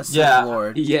 Doesn't get. A Sith Yeah.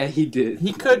 Lord. Yeah, he did.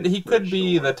 he could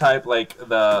be the type like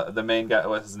the main guy.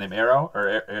 What's his name? Arrow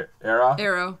or Arrow?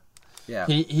 Arrow. Yeah.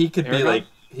 He could be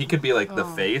Aragorn? like the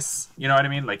Oh. face. You know what I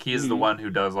mean? Like he's the one who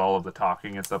does all of the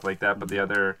talking and stuff like that. But the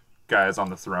other guys on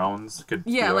the thrones could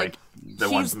Yeah, be like, the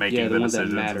ones he's- making Yeah, the the ones that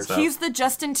decisions and matter. stuff. He's the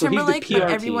Justin So he's the Timberlake, but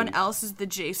PR everyone team. else is the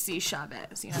JC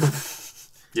Chavez. You know,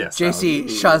 yes, JC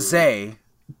Chazé.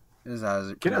 Is how it's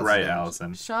Get it pronounced right, his name.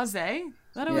 Allison. Chazé.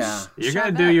 Thought it Yeah. was You're gonna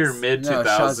Chavez. do your mid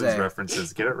 2000s Shazay.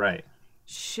 references. Get it right.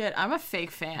 Shit, I'm a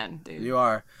fake fan, dude. You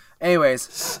are.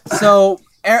 Anyways, so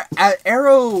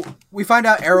Arrow. We find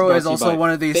out Arrow Brought is to you also by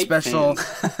one of these fake special.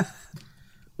 fans.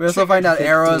 We also find out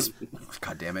Arrow's.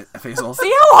 God damn it, Faisal. See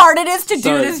how hard it is to do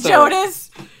Sorry, this, sorry.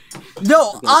 Jonas?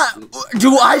 No,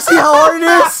 do I see how hard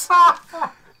it is?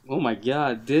 Oh my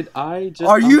god, did I just...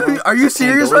 Are you unbox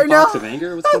serious Pandora's right now? box of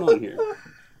anger? What's going on here?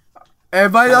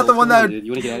 Am I not the one come on, that dude.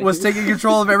 You wanna get out of was here? taking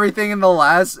control of everything in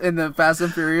the Fast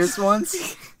and Furious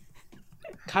ones?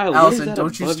 Kyle, Allison, what is that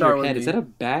don't you above start your with head? me. Is that a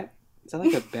bat? Is that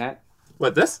like a bat?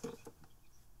 What this?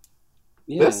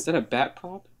 Yeah, This? is that a bat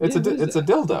prop? It's Yeah, a what is it's a that?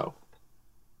 dildo.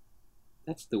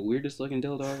 That's the weirdest looking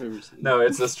dildo I've ever seen. No,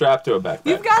 it's a strap to a backpack.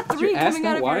 You've got Is 3 your ass coming that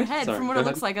out of your wide? head Sorry, from what go it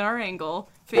ahead. looks like at our angle.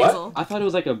 What? Faisal. I thought it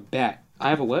was like a bat. I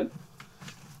have a what?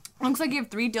 Looks like you have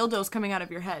 3 dildos coming out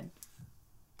of your head.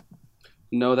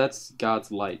 No, that's God's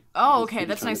light. Oh, okay, He's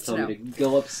that's trying nice to tell know. me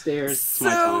go upstairs. It's my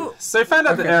So, time. So I found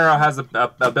out that Arrow has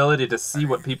a ability to see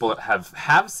what people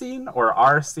have seen or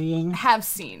are seeing have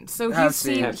seen. So Have he's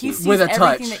seen. seen. Have He seen. sees With a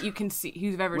everything touch. that you can see.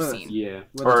 You've ever With a- seen. Yeah.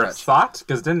 With a or touch. thought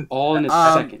because didn't All in a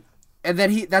Um, second. and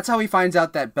then that's how he finds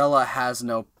out that Bella has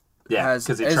Yeah, is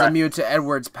because immune to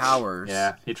Edward's powers.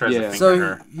 Yeah, he tries to finger So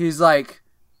her. he's like,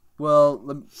 well,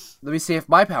 let me see if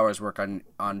my powers work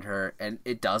on her, and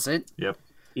it doesn't. Yep.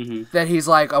 Then he's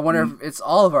like, I wonder if it's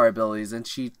all of our abilities, and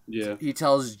Yeah. he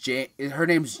tells Jane, her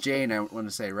name's Jane, I want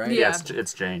to say, right? Yeah. Yeah,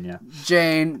 it's Jane. Yeah.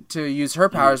 Jane to use her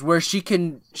powers, where she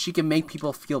can make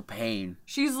people feel pain.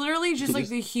 She's literally just like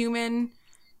the human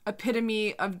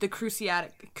epitome of the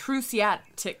cruciatics.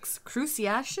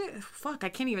 Fuck, I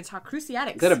can't even talk.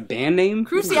 Cruciatics. Is that a band name?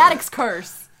 Cruciatics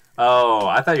curse. Oh,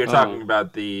 I thought you were talking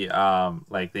about the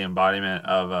like the embodiment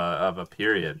of a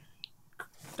period.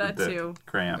 That The too.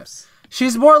 Cramps.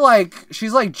 She's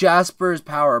like Jasper's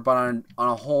power, but on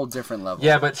a whole different level.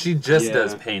 Yeah, but she just Yeah.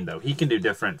 does pain though. He can do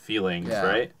different feelings, Yeah.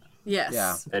 right? Yes.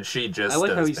 Yeah. And she just I like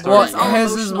does how he pain. started- Well, It's all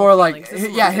his is emotional more like feelings. This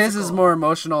is yeah, more his is physical. more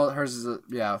emotional. Hers is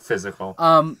yeah. Physical.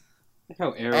 Like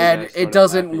how Arrow And guy it started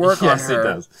doesn't laughing. work on Yes, her. it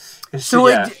does. So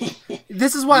yeah.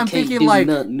 this is why I'm Can't thinking do like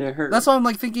nothing to her. that's why I'm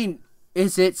like thinking.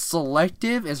 Is it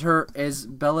selective? Is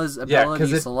Bella's 'cause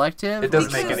ability it- selective? It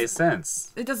doesn't make Because- any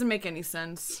sense. It doesn't make any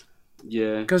sense.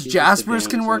 Yeah. Because she's just a Jasper's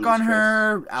can damsel work in on distress.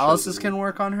 her. Alice's Shows can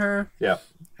work on her. Yeah.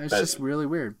 It's That- just really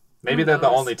weird. Maybe Who they're the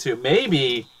knows? only two.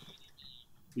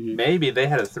 Maybe they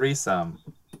had a threesome.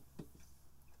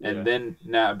 And Yeah. then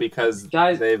now because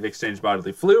Guys- they've exchanged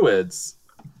bodily fluids.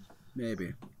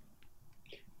 Maybe.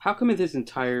 How come in this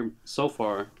entire so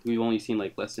far we've only seen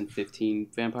like less than 15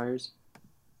 vampires?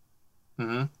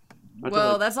 Mm-hmm. Aren't there,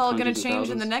 Well, like, that's all gonna hundreds of change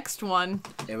in the thousands? next one.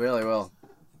 It really will.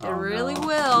 It Oh, really no.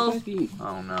 will. Might be.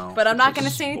 Oh no. But I'm not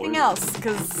gonna say anything else,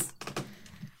 because...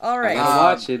 I Alright. gotta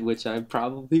watch it, which I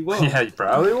probably will. yeah, you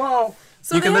probably won't.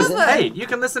 So You they can have listen. a- Hey, you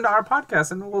can listen to our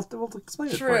podcast and we'll explain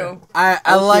it for you. True. I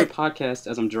I'll like listen to a podcast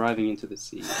as I'm driving into the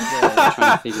sea,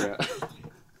 trying to figure out,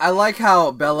 I like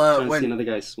how Bella trying to see when another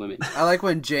guy swimming. I like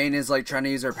when Jane is like trying to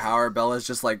use her power. Bella's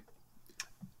just like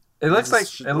It looks like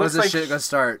when's this shit gonna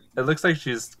start? it looks like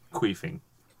she's queefing.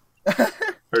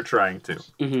 or trying to.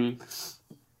 Mm-hmm.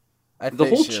 I The think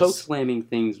whole she's- choke slamming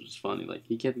things was funny. Like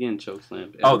he kept getting choke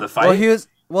slammed. Oh, the fight.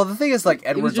 Well, the thing is, like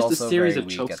Edward's just a also series very of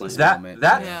weak choke at this slams. moment.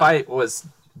 that Yeah. fight was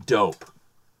dope.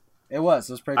 It was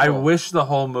pretty. I Cool. wish the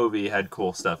whole movie had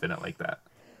cool stuff in it like that.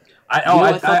 I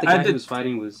thought the guy who was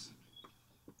fighting was.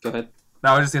 Go ahead. No,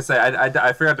 I was just gonna say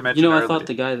I forgot to mention. You know, I earlier. thought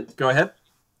the guy. That... Go ahead.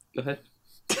 Go ahead.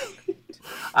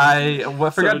 I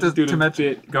forgot just doing to a mention.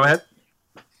 bit. Go ahead.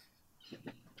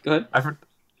 Go ahead. I for,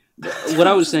 What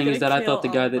I was saying is gonna that I thought the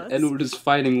kill guy all that of us. Edward was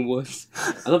fighting was.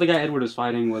 I thought the guy Edward was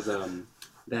fighting was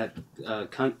that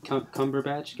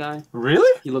Cumberbatch guy.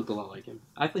 really? He looked a lot like him.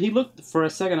 He looked for a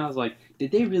second. I was like,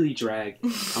 did they really drag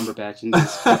Cumberbatch in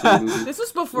this fucking movie? This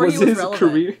was before Was he was his relevant.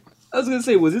 career? I was gonna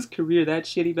say, was his career that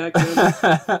shitty back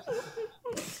then?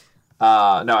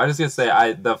 No, I was just gonna say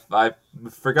I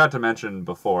forgot to mention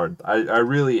before. I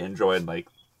really enjoyed like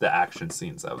the action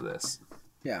scenes of this.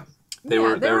 Yeah. They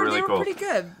were really cool. pretty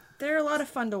good. They're a lot of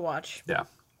fun to watch. Yeah.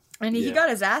 And he Yeah. got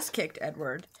his ass kicked,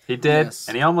 Edward. He did, Yes.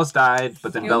 and he almost died.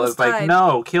 But then He Bella's almost like, died.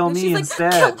 "No, kill And me she's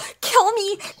instead." like, kill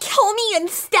me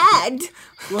instead.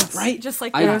 Right? Just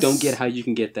like I that. don't get how you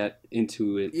can get that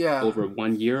into it Yeah. over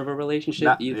 1 year of a relationship,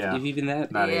 Not- if yeah. even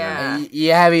that. Not even. Yeah.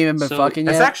 You haven't even been So- fucking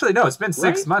yet. It's actually no. It's been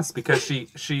 6 Right? months because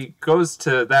she goes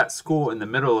to that school in the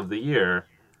middle of the year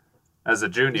as a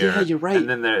junior. Yeah, you're right. And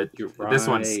then You're this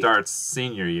one right. starts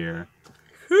senior year.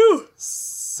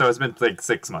 So it's been like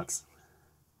 6 months.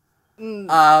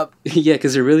 Yeah,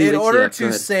 because it really. in like, order yeah, go to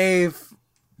ahead. save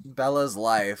Bella's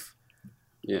life,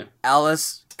 Yeah.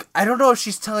 Alice. I don't know if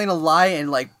she's telling a lie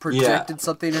and like projected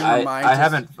something in her mind.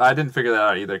 I didn't figure that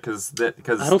out either because I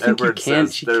don't think you Edward can-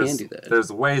 says she there's can do that.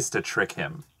 there's ways to trick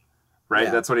him, right?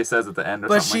 Yeah. That's what he says at the end or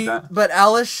But something like that. but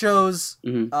Alice shows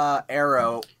Mhm.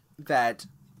 Arrow that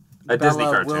A Disney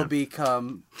Bella cartoon. will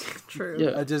become True. Yeah.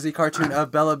 a Disney cartoon of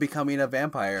Bella becoming a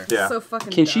vampire. Yeah. So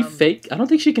fucking Can she dumb. fake? I don't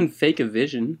think she can fake a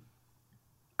vision.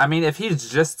 I mean, if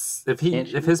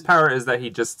his power is that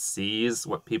he just sees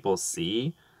what people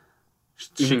see,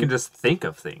 she Mhm. can just think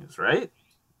of things, right?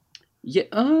 Yeah.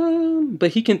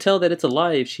 But he can tell that it's a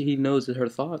lie if he knows her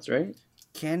thoughts, right?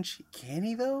 Can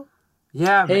he though?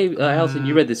 Yeah. Hey, Allison,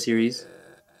 you read the series.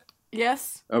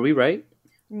 Yes? Are we right?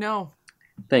 No.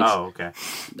 Thanks. Oh, okay.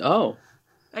 Oh.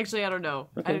 Actually, I don't know.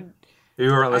 Okay. You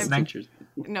weren't listening.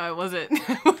 No, it wasn't.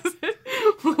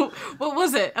 What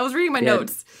was it? I was reading my Yeah.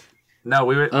 notes. No,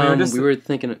 we were just. we were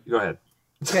thinking. Go ahead.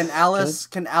 Can Alice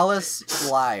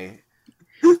lie?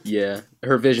 Yeah,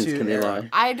 her visions. To Can they Arrow. lie?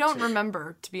 I don't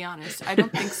remember, to be honest. I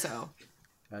don't think so.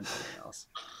 God damn it, Alice.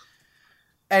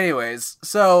 Anyways,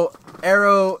 so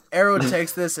Arrow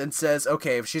takes this and says,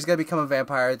 okay, if she's gonna become a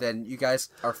vampire, then you guys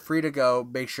are free to go.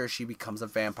 Make sure she becomes a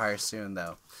vampire soon,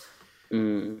 though.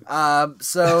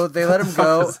 So they let him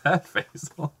go. What is that,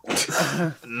 Faisal?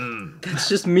 It's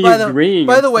just me By agreeing.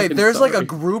 the way, I'm there's like a sorry.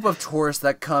 group of tourists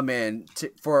that come in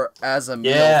as a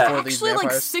meal Yeah. for these Actually, like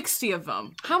vampires. 60 of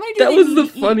them. How many do That they was need the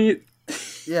to eat? funny.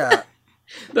 Yeah.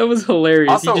 That was hilarious.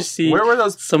 Also, You just see where were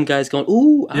those? some guys going,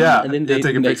 ooh, Yeah, and then yeah, they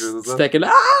taking next pictures and stuff. second,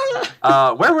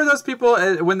 Where were those people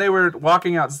when they were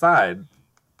walking outside?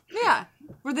 Yeah.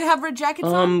 Where they have red jackets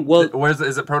on? Well,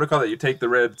 Is it protocol that you take the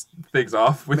red things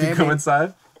off when you Maybe. go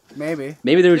inside? Maybe.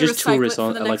 maybe they were They just recycle tourists it for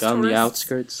on the like next on the tourists.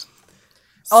 outskirts.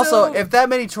 Also, So- if that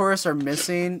many tourists are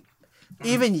missing,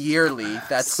 even yearly,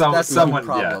 that's a Someone,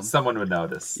 problem. yeah, someone would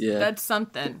notice. Yeah, That's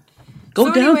something. go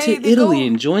So down anyway, to they Italy go-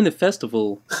 and join the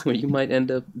festival where you might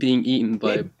end up being eaten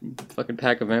by a fucking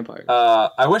pack of vampires.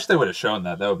 I wish they would have shown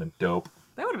that. That would have been dope.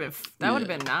 That would have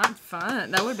been not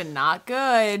fun. That would have been not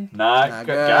good. Not good,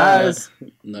 good. guys.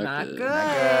 Not good.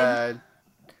 good.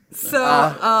 Good.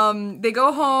 So, they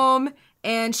go home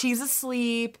and she's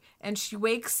asleep and she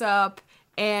wakes up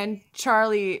and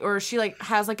Charlie, or she like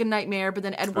has like a nightmare, but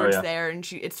then Edward's yeah. there and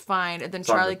it's fine. And then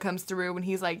all Charlie good. comes through and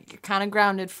he's like, you're kind of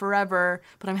grounded forever,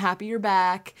 but I'm happy you're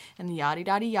back and yada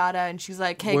yada yada. And she's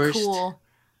like, hey, Worst cool.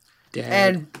 Dad.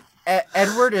 And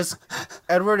Edward is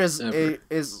Edward.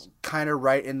 is kind of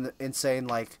right in saying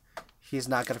like he's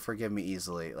not gonna forgive me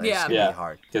easily. Like, Yeah. it's gonna Yeah, be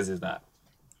hard. because he's not.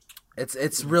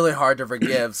 It's really hard to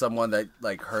forgive someone that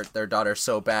like hurt their daughter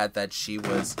so bad that she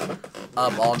was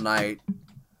up all night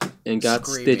and got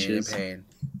screaming stitches. in pain.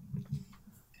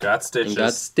 Got stitches. And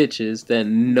got stitches that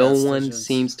no Got one stitches.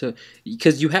 seems to,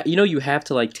 because you have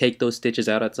to like take those stitches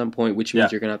out at some point, which means Yeah.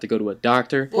 you're gonna have to go to a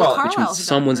doctor, Well, which Carlisle's means a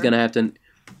someone's doctor. gonna have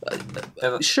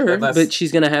to. Sure, unless, but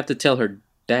she's gonna have to tell her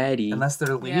daddy, unless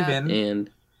they're leaving. and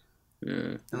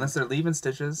Unless they're leaving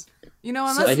stitches. You know,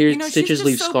 unless I hear you know, she's stitches just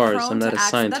leave so scars. prone I'm not to a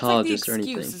accidents. That's like the Scientologist or excuse,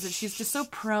 anything. is that she's just so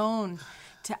prone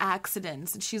to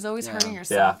accidents and she's always hurting Yeah.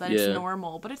 herself. Yeah. That it's Yeah.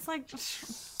 normal, but it's like,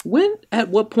 at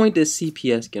what point does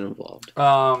CPS get involved?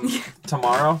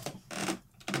 Tomorrow.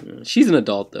 She's an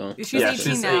adult though, she's Yeah, 18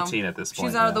 she's now. 18 at this point.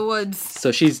 She's out of yeah. the woods.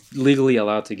 so she's legally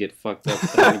allowed to get fucked up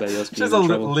without anybody else being She's in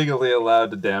trouble. legally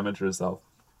allowed to damage herself.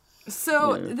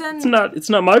 So Yeah. then, It's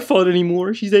not my fault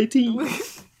anymore. She's 18.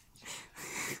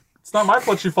 It's not my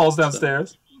fault she falls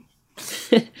downstairs.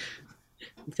 He's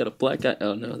got a black guy.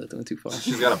 Oh no, that went too far.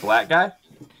 She's got a black guy?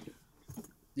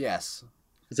 Yes.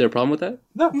 Is there a problem with that?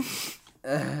 No.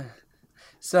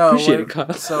 So Appreciate it,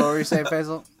 Kyle. so what were you saying,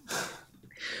 Faisal?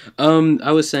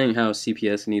 I was saying how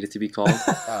CPS needed to be called.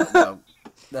 No,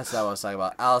 that's not what I was talking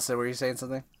about. Allison, were you saying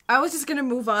something? I was just gonna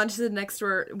move on to the next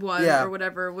one Yeah. or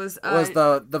whatever was Was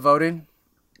the voting?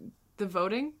 the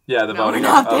voting? Yeah, the No, we're voting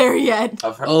not of, there yet.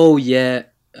 of her. Oh yeah.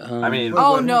 I mean,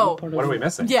 Oh what- no. what are we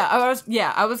missing? Yeah,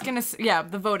 I was gonna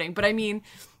the voting, but I mean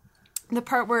the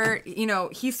part where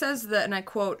he says that, and I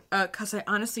quote, "Cause I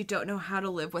honestly don't know how to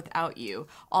live without you."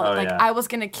 Oh, yeah. I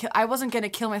wasn't gonna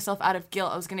kill myself out of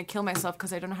guilt. I was gonna kill myself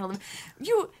because I don't know how to live.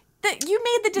 You made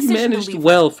the You decision managed to leave.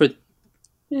 well for.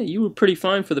 Yeah, you were pretty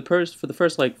fine for the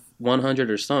first like 100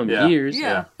 or some Yeah. years.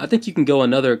 Yeah. I think you can go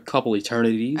another couple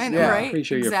eternities. I know, Yeah. right? Pretty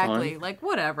sure exactly. you're fine. Like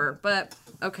whatever, but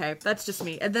okay, that's just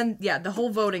me. And then the whole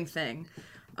voting thing,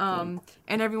 and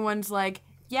everyone's like,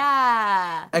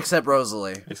 yeah. Except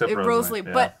Rosalie. Except for Rosalie,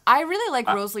 yeah. but I really like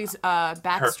Rosalie's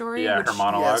backstory. her which,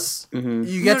 monologue. Yes. Mm-hmm.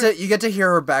 You get to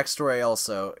hear her backstory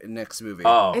also in next movie.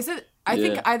 Oh, Is it? I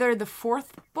Yeah. think either the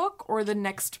fourth book or the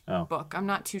next Oh. book. I'm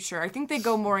not too sure. I think they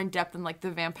go more in depth in like the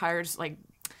vampires, like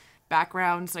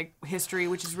backgrounds, like history,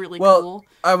 which is really well, cool.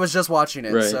 I was just watching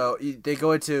it, Right. so they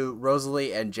go into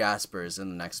Rosalie and Jaspers in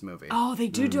the next movie. Oh, they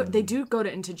do They do go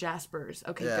into Jaspers.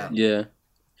 Okay, Yeah. good. Yeah.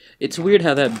 It's weird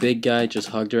how that big guy just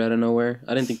hugged her out of nowhere.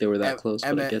 I didn't think they were that close, but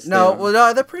I Emmett- guess no, they are. well,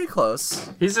 no, they're pretty close.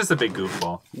 he's just a big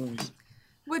goofball.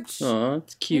 Which Aw,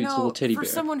 it's cute. you It's a know, little teddy for bear.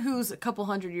 someone who's a couple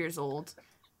hundred years old,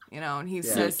 and he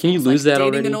says, Can you things lose like, that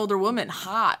dating already? an older woman,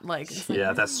 hot, like it's like,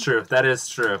 Yeah, that's true. That is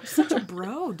true. such a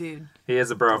bro, dude. He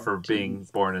is a bro for being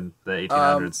born in the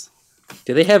 1800s.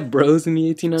 Did they have bros in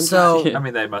the 1800s? So- Yeah. I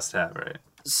mean, they must have, right?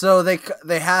 So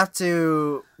they have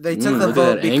to they took the look at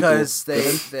vote that ankle. because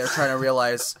they're trying to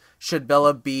realize should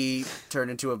Bella be turned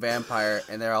into a vampire,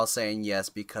 and they're all saying yes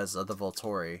because of the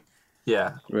Volturi.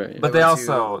 Yeah, Right. but They they were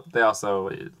also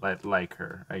like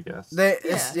her, I guess.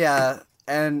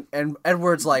 And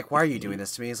Edward's like, why are you doing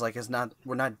this to me? He's like,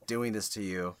 we're not doing this to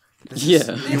you.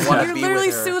 Yeah. You want to You're be literally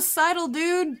with her. suicidal,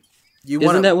 dude. You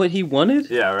want Isn't that what he wanted?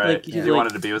 Yeah, right. Like, he's You like,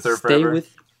 wanted to be with her stay forever?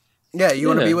 with. Yeah, you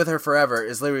want to Yeah. be with her forever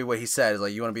is literally what he said.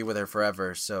 Like, you want to be with her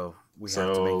forever, so we have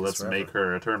to So make this let's forever. make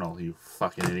her eternal, you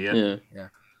fucking idiot. Yeah. Yeah.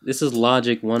 This is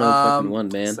logic 101,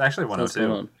 man. It's actually What's 102.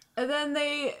 going on? And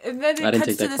then it I didn't cuts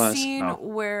take to that the class. scene No.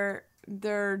 where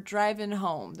they're driving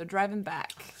home. They're driving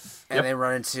back. And Yep. they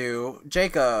run into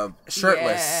Jacob,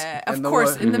 shirtless. Yeah, in of the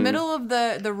course, wood. in the middle of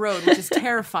the road, which is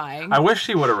terrifying. I wish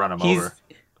he would have run him over.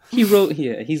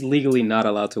 He's legally not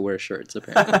allowed to wear shirts,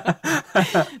 apparently.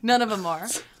 None of them are,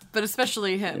 but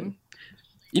especially him.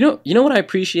 You know what I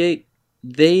appreciate?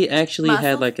 They actually Muscle?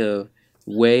 had like a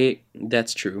way.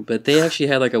 That's true, but they actually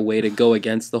had like a way to go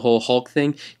against the whole Hulk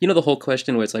thing. You know the whole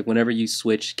question where it's like whenever you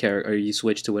switch character or you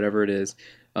switch to whatever it is,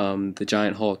 the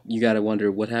giant Hulk, you gotta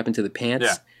wonder what happened to the pants.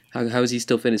 Yeah. How is he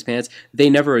still fit in his pants? They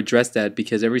never addressed that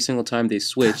because every single time they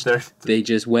switched, they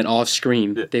just went off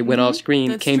screen. Yeah. They went off screen,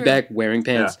 Mm-hmm. That's came true. back wearing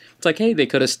pants. Yeah. It's like, hey, they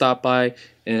could have stopped by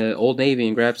Old Navy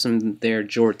and grabbed some their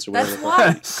jorts or whatever. That's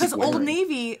why, because Old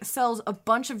Navy sells a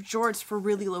bunch of jorts for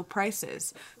really low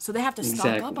prices, so they have to stock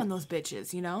Exactly. up on those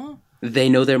bitches, you know. They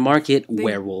know their market,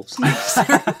 werewolves.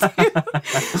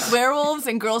 Werewolves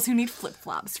and girls who need flip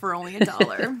flops for only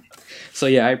 $1. So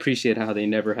yeah, I appreciate how they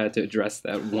never had to address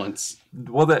that once.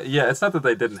 Well, it's not that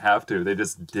they didn't have to. They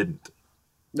just didn't.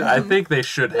 I think they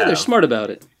should have. They're smart about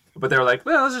it. But they were like,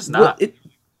 well, let's just Well,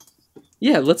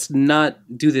 not. let's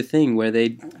not do the thing where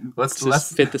they let's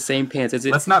just fit the same pants. Is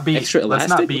it let's not be extra let's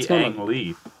elastic? not be What's going on? Ang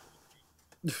Lee.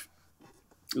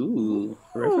 Ooh.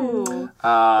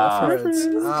 Reference.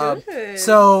 Good.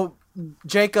 So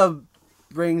Jacob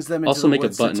brings them into Also the make a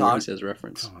woods to button where talk. he says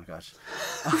reference. Oh my gosh.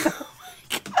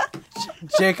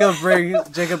 Jacob brings.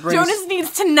 Jonas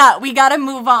needs to nut. We gotta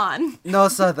move on. No,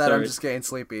 it's not that. I'm Sorry. just getting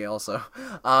sleepy. Also,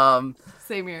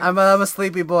 Same here. I'm a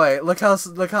sleepy boy. Look how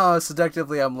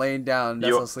seductively I'm laying down.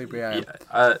 That's how sleepy I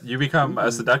am. You become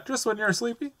a seductress when you're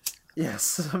sleepy?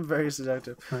 Yes, I'm very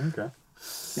seductive. Okay.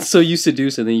 So you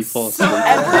seduce and then you fall asleep.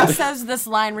 Edward says this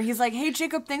line where he's like, "Hey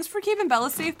Jacob, thanks for keeping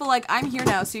Bella safe, but like I'm here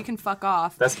now, so you can fuck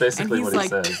off." That's basically And what he's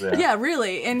he like, says. Yeah. Yeah,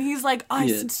 really. And he's like, "I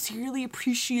Yeah. sincerely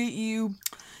appreciate you,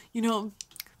 you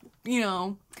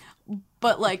know,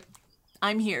 but like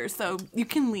I'm here, so you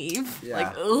can leave." Yeah.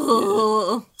 Like,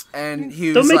 ugh. And he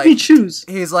was Don't make like, me choose.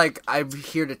 he's like, I'm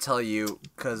here to tell you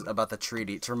about the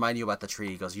treaty, to remind you about the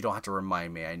treaty. He goes, you don't have to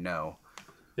remind me. I know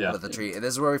Yeah. about the treaty. And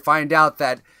this is where we find out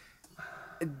that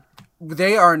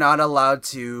they are not allowed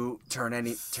to turn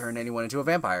anyone into a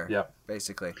vampire. Yep.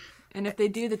 Basically. And if they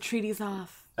do, the treaty's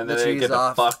off. And The then they tree's get to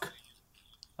off. fuck.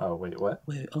 Oh wait, what?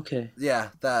 Wait, okay. Yeah,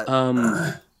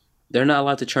 that. They're not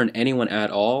allowed to turn anyone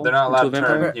at all. They're not into a allowed to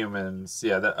vampire? turn humans.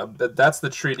 Yeah, that's the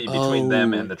treaty between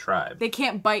them Oh. and the tribe. They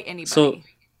can't bite anybody. So,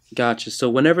 gotcha. So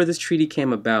whenever this treaty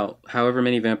came about, however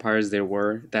many vampires there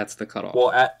were, that's the cutoff.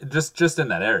 Well, just in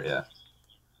that area.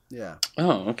 yeah.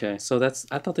 Oh, okay. So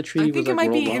I thought the I treaty think was it like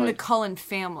might be in the worldwide. Cullen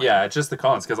family. Yeah, it's just the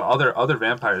Collins because other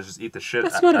vampires just eat the shit.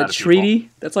 That's out not a of people. treaty.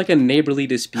 That's like a neighborly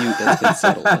dispute that's been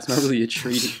settled. That's not really a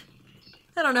treaty.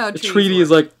 I don't know how A treaties treaty is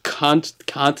work. like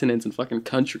continents and fucking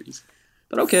countries.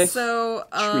 But okay. So,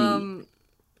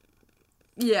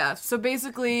 yeah. So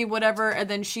basically, whatever. And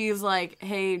then she's like,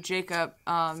 "Hey, Jacob,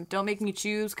 don't make me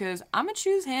choose because I'm gonna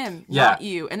choose him, Yeah. not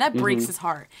you." And that breaks his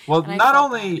heart. Well, And I not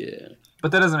felt only, Yeah.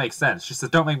 but that doesn't make sense. She says,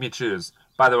 "Don't make me choose."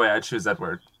 By the way, I choose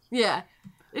Edward. that. Yeah.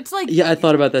 It's like, Yeah, I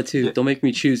thought about that too. Don't make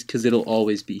me choose because it'll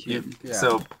always be him. Yeah.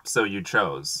 So you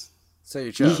chose. So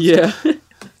you chose. Yeah. yeah.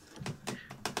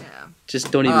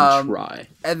 Just don't even try.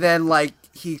 And then, like,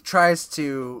 he tries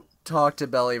to talk to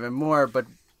Bella even more, but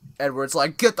Edward's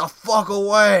like, get the fuck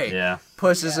away! Yeah.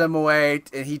 Pushes him away,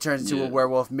 and he turns into Yeah. a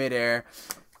werewolf midair.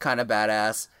 Kind of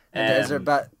badass. And-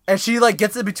 And she, like,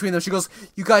 gets in between them. She goes,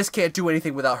 you guys can't do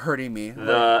anything without hurting me.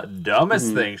 The dumbest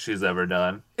Mm-hmm. thing she's ever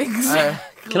done.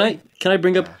 Exactly. Can I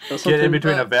bring up something? Get in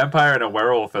between a vampire and a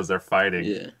werewolf as they're fighting.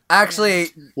 Yeah. Actually,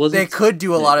 Was they it- could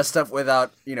do a lot of stuff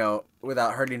without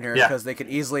hurting her, Yeah. because they could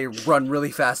easily run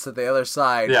really fast to the other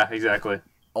side, Yeah, exactly.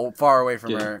 far away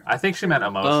from Yeah. her. I think she meant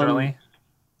emotionally.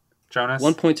 Jonas.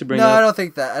 One point to bring No, I up. don't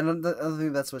think that. I don't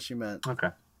think that's what she meant. Okay.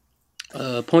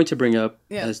 Point to bring up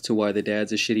Yeah. as to why the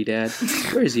dad's a shitty dad.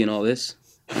 Where is he in all this?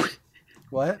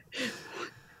 What?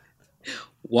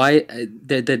 Why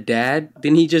the dad?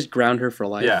 Didn't he just ground her for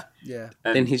life? Yeah. Yeah.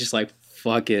 And Then he's just like,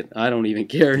 fuck it, I don't even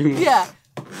care anymore. Yeah.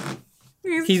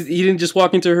 He didn't just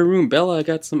walk into her room. Bella,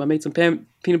 I made some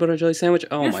peanut butter and jelly sandwich.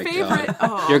 Oh Your my favorite. god,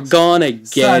 Oh. you're gone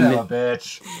son again. of a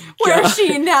bitch. Where is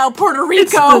she now? Puerto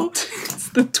Rico. It's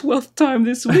the 12th time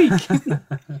this week.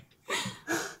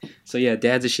 So yeah,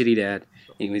 dad's a shitty dad.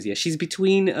 Anyways, yeah, she's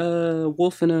between a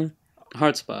wolf and a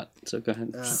hard spot. So go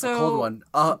ahead. So- A cold one.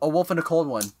 A wolf and a cold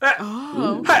one.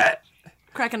 Oh.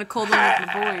 Cracking a cold one with the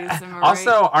boys. Am I right?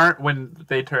 Also, when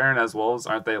they turn as wolves,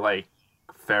 aren't they like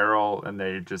feral and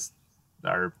they just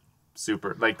are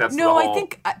super. Like that's No, the whole.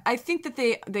 I think that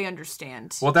they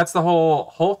understand. Well, that's the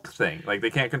whole Hulk thing. Like they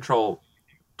can't control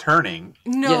turning.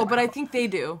 No, Yeah. but I think they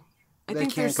do. I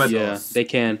think can't there's Yeah, they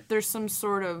can. there's some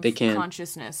sort of They can.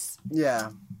 consciousness.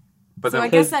 Yeah. But So then, I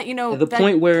guess that the that,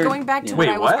 point where- going back to yeah. what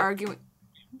Wait, I was what? arguing.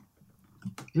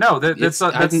 no, that's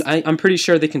I'm pretty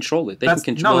sure they control it. They can that's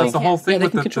control. no, that's the whole Yeah, thing they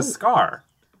with can the control it. scar.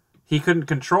 He couldn't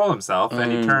control himself,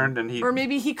 and he turned and he. Or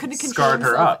maybe he couldn't control scarred her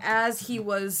himself up. as he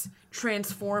was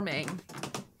transforming.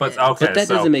 But okay, But that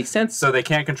so, doesn't make sense. So they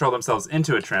can't control themselves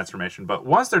into a transformation, but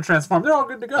once they're transformed, they're all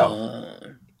good to go.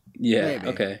 Yeah. Maybe.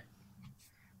 Okay.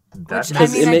 That Which, I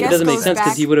Because mean, I it guess doesn't make goes sense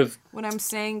because back- he would have. What I'm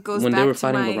saying goes When back they were to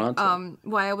fighting my Laurent.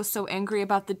 why I was so angry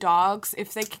about the dogs.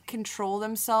 If they can control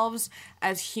themselves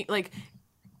as like,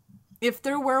 if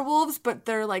they're werewolves but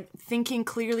they're like thinking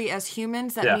clearly as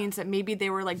humans, that Yeah. means that maybe they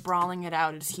were like brawling it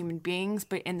out as human beings,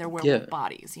 but in their werewolf Yeah.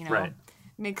 bodies. You know, Right.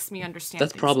 makes me understand.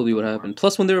 That's things probably a what little happened. more.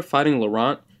 Plus, when they were fighting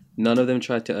Laurent, none of them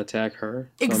tried to attack her.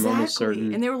 So I'm almost Exactly,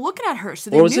 certain. and they were looking at her, so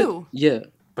they Or was knew. it? Yeah.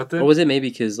 But then, Or was it maybe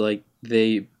because like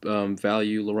they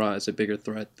value Laurent as a bigger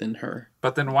threat than her?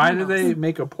 but then, why do they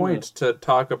make a point to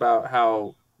talk about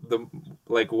how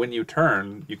when you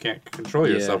turn, you can't control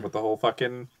Yeah. yourself with the whole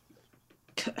fucking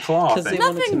claw 'Cause they thing?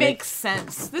 wanted Nothing to make- makes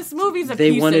sense. This movie's a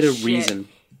They piece wanted of a shit. reason.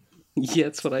 Yeah,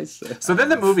 that's what I said. So then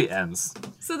the movie ends.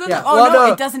 So then, Yeah, oh well, no,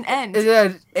 no, it doesn't end.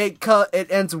 It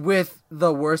ends with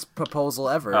the worst proposal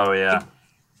ever. Oh yeah.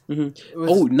 It was-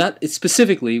 Oh, not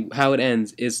specifically how it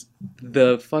ends is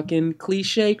the fucking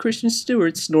cliche Christian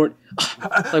Stewart snort,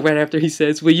 like right after he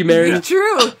says, "Will you marry me?"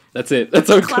 True, That's it. That's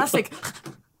how it goes. classic.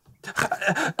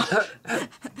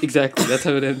 Exactly. That's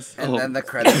how it ends. and Oh. then the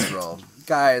credits roll.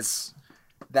 Guys,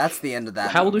 that's the end of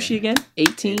that. How old was movie. she again?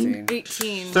 18?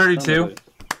 18. 32.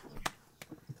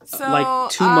 So Like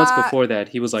 2 months uh, before that,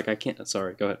 he was like, "I can't."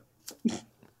 Sorry, go ahead.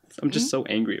 I'm just so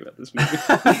angry about this movie.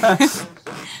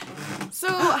 So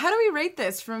how do we rate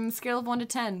this from scale of 1 to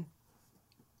 10?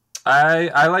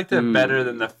 I liked it better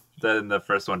than the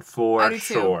first one I for do too.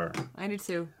 sure, I do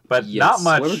too. but Yes. not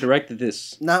much. Whoever directed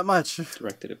this Not much.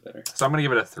 directed it better. So I'm gonna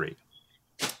give it a 3.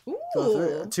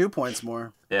 Ooh. 2 points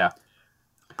more. Yeah.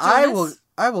 Jonas?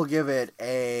 I will give it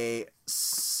a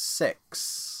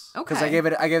 6. Because Okay.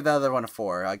 I gave the other one a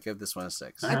 4. I give this one a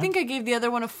 6. I think I gave the other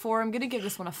one a 4. I'm gonna give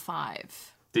this one a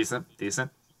 5. Decent.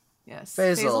 Yes.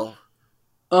 Basil.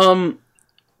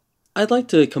 I'd like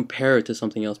to compare it to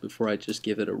something else before I just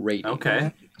give it a rating.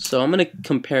 Okay. So I'm gonna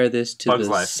compare this to Bug's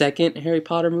the Life. second Harry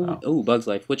Potter movie. Oh, Bug's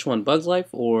Life. Which one? Bug's Life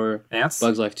or Ants?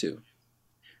 Bug's Life 2?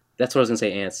 That's what I was gonna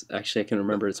say. Ants. Actually, I can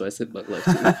remember it, so I said Bug's Life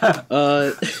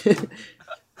 2.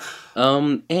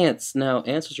 Ants. Now,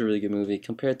 Ants was a really good movie.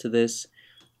 Compared to this,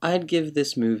 I'd give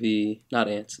this movie, not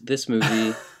Ants, this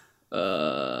movie,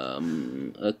 a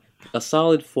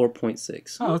solid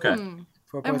 4.6. Oh, okay. And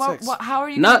 4.6. how are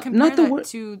you Not- gonna not compare the that wor-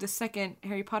 to the second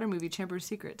Harry Potter movie, Chamber of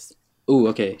Secrets? Ooh,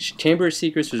 okay. Chamber of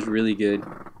Secrets was really good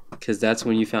because that's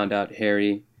when you found out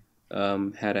Harry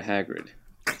had a Hagrid.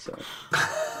 So.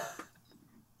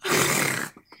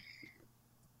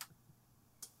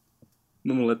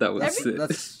 I'm gonna let that one sit.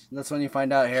 That's when you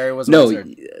find out Harry was a No,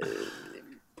 wizard.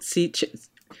 see,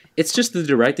 it's just the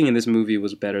directing in this movie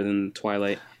was better than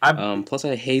Twilight. I'm- Plus,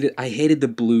 I hated the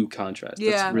blue contrast.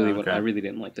 Yeah. That's really what Okay. I really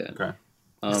didn't like that. Okay.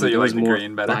 So So you there like was the more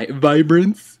green better?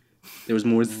 vibrance. There was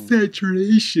more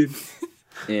saturation,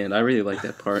 and I really like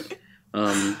that part.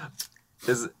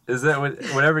 Is that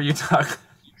whenever you talk,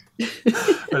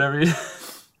 whenever you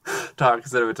talk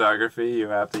cinematography, you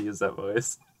have to use that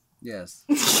voice? Yes.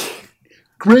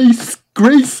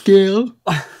 Grayscale.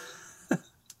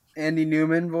 Andy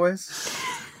Newman voice.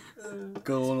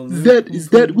 Go on. Is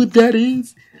that what that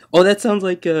is? Oh, that sounds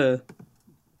like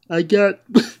I got.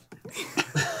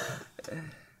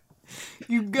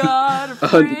 You got a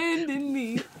friend in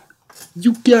me.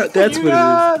 You got. That's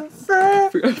what it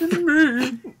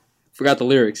is. Forgot the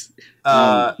lyrics.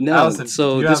 No, Allison,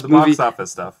 so you this have the movie. box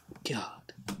office stuff.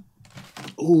 God.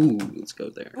 Ooh, let's go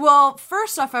there. Well,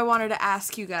 first off, I wanted to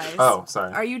ask you guys. Oh,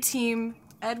 sorry. Are you Team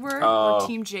Edward Oh. or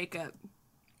Team Jacob?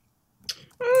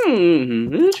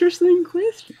 Interesting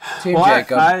question. Team Well,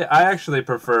 Jacob. I actually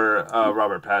prefer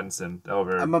Robert Pattinson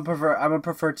over. I'm gonna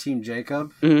prefer Team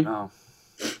Jacob Oh.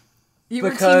 You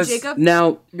were Because- Team Jacob?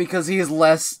 Now, because he is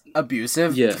less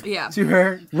abusive yeah, Yeah. to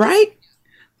her. right?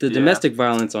 The Yeah. domestic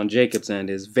violence on Jacob's end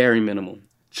is very minimal.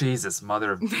 Jesus,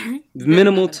 mother of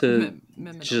Minimal to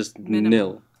Minimal. just Minimal.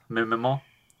 nil. minimal.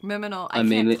 Minimal. I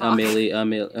can't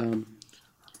talk.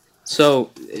 So,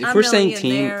 if A we're saying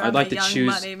millionaire, team, I'd I'm like a to young choose.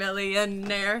 money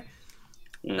millionaire.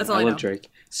 Yeah, That's all I love know. Drake.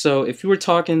 So if we're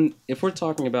talking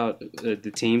about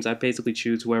the teams, I basically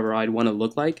choose whoever I'd want to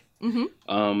look like. Mm-hmm.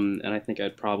 And I think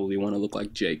I'd probably want to look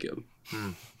like Jacob.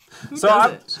 So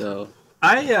does it? So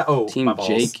Team Team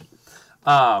Jake.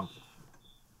 Well,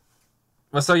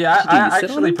 so yeah, Did you I sit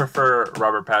on actually him? prefer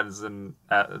Robert Pattinson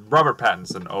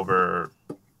over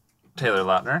Taylor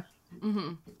Lautner.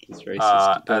 It's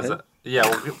racist. Go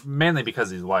ahead. Mainly because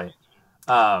he's white.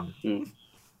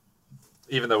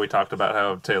 Even though we talked about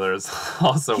how Taylor is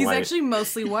also He's white. actually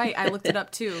mostly white. I looked it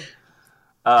up too.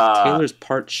 Taylor's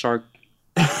part shark,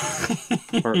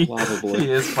 part lava boy. He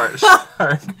is part shark.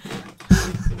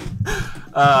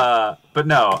 But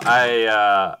no,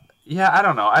 I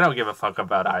don't know. I don't give a fuck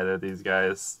about either of these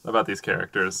guys, about these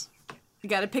characters. You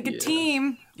gotta pick a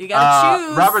team. You gotta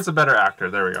choose. Robert's a better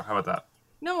actor. There we go. How about that?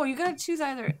 No, you gotta choose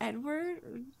either Edward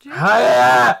or Jake.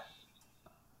 I'm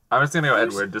just gonna go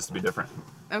Edward just to be different.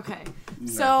 Okay.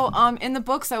 So, in the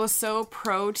books, I was so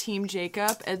pro Team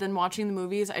Jacob, and then watching the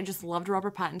movies, I just loved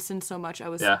Robert Pattinson so much. I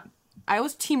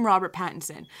was Team Robert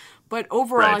Pattinson, but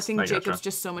overall, Right, I think I gotcha. Jacob's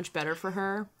just so much better for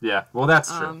her. Yeah, well,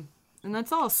 that's true. And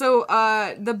that's all. So,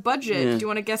 the budget. Do you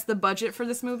want to guess the budget for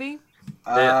this movie?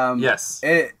 Yes.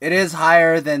 It is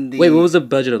higher than the. Wait, what was the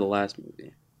budget of the last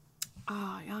movie?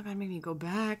 Oh, y'all gotta make me go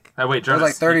back. Wait, It was Jonas.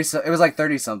 like 30. It was like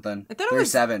 30 something. I thought it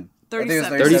was 37. I think it was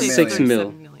 36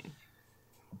 million. mil.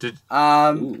 Did,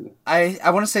 Ooh. I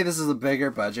want to say this is a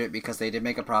bigger budget because they did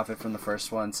make a profit from the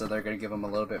first one, so they're gonna give them a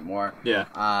little bit more. yeah.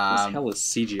 This hell is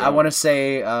CGI. I want to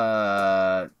say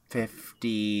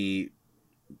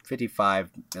 55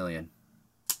 million.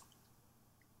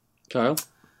 Kyle?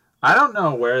 I don't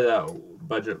know where that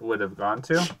budget would have gone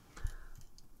to,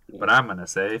 but I'm gonna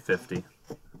say 50.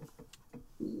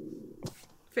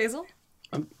 Faisal?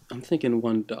 I'm thinking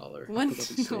 $1. One,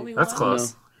 only That's one?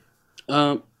 close.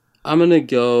 I'm gonna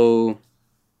go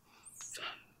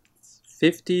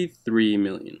 53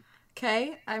 million.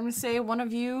 Okay, I'm gonna say one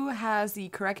of you has the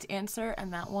correct answer,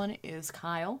 and that one is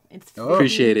Kyle. It's Oh.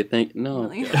 Appreciate it. No.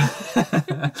 million.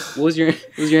 What was your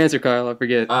answer, Kyle? I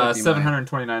forget.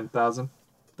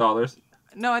 $729,000.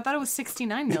 No, I thought it was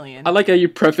 69 million. I like how you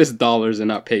preface dollars and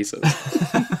not pesos.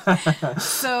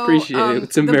 So Appreciate it.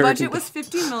 It's the American. budget was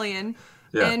 50 million.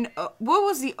 Yeah. And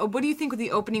what do you think with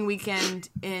the opening weekend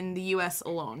in the U.S.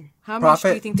 alone? How much do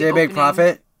you Profit? think the Did it make opening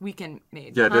profit? weekend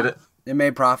made? Yeah, Huh? did it? It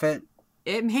made profit.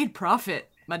 It made profit,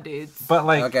 my dudes. But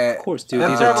like, Okay. Of course, dude. that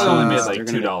These are probably only teams. made like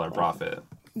They're gonna $2 make- profit.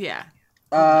 Yeah.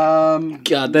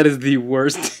 God, that is the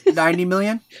worst. 90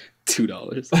 million.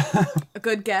 $2. A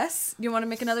good guess. Do you want to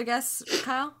make another guess,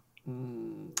 Kyle?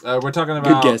 We're talking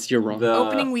about. Good guess. You're wrong. the-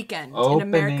 Opening weekend in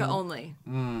America opening-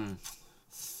 only.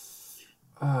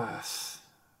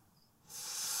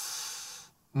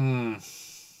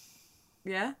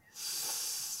 Yeah?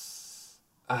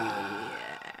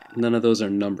 None of those are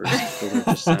numbers. Those are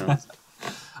just sounds.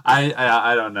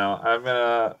 I don't know. I'm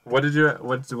gonna. What did you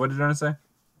want to say?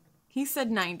 He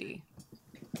said 90.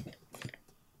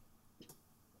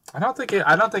 I don't think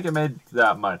it made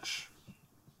that much.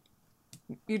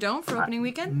 You don't for opening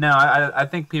weekend? No, I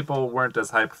think people weren't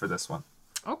as hyped for this one.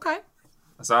 Okay.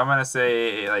 So I'm gonna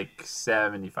say like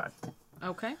 75.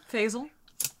 Okay. Faisal?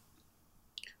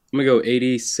 I'm gonna go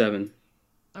 87.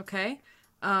 Okay.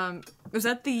 Was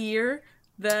that the year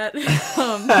that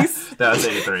That was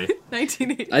 83.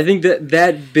 1980? I think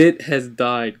that bit has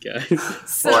died, guys.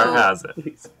 So, Or has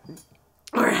it?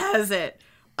 Or has it?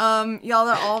 Y'all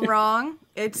are all wrong.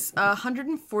 It's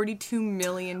 $142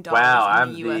 million Wow,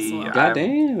 in the U.S. alone.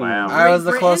 Goddamn. Wow. I was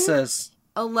the Britain? closest.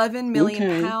 11 million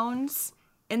Okay. pounds.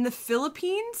 In the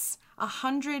Philippines,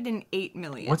 108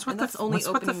 million. What's with and that's the only What's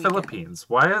with the opening weekend. Philippines?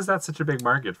 Why is that such a big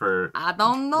market for I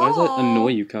don't know. Why does that annoy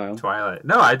you, Kyle? Twilight?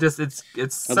 No, it's I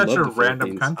such love a the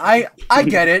random Philippines. country. I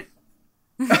get it.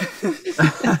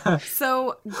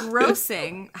 So,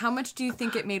 grossing, how much do you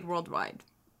think it made worldwide?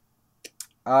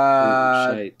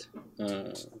 Shite.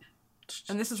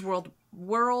 And this is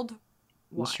worldwide.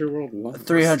 What's your world? What?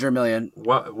 300 million.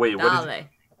 What? Wait,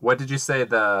 what did you say?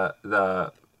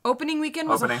 The Opening weekend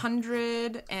was Opening?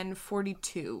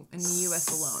 142 in the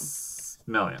U.S. alone.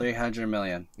 million. 300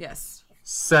 million. Yes.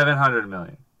 700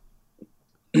 million.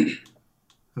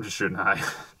 I'm just shooting high.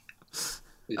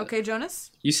 Okay,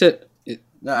 Jonas? You said.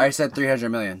 No, I said 300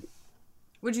 million.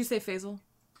 What'd you say, Faisal?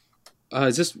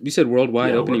 Is this? You said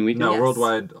worldwide opening weekend. No, Yes.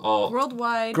 worldwide. All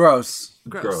Worldwide. Gross.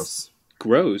 gross.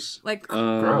 Gross. Like,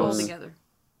 Gross. all together.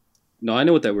 No, I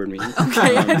know what that word means.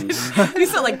 Okay. You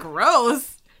said, like,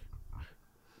 gross.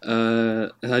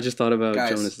 I just thought about Guys.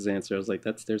 Jonas's answer. I was like,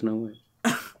 there's no way.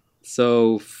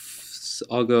 So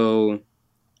I'll go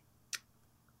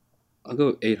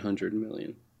 800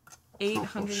 million.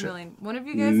 800 bullshit. million. One of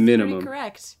you guys is Minimum. pretty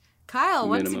correct. Kyle,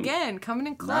 once Minimum. again, coming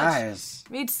in clutch. Nice.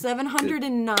 Made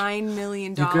 $709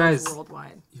 million guys-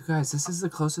 worldwide. You guys, this is the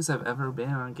closest I've ever been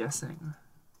on guessing.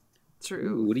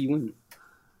 True. Ooh, what do you win?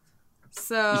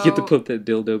 So You get to put that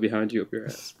dildo behind you up your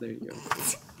ass. There you go.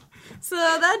 So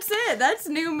that's it. That's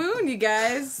New Moon, you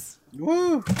guys.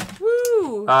 Woo.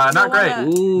 Woo. Not Don't great.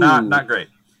 wanna- Ooh. Not great.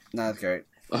 That's great.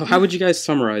 How would you guys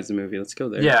summarize the movie? Let's go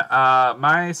there. Yeah,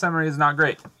 my summary is not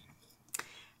great.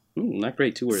 Ooh, not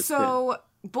great. 2 words. So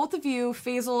both of you,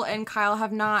 Faisal and Kyle,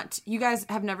 you guys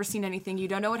have never seen anything. You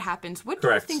don't know what happens. What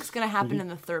Correct. do you think's going to happen in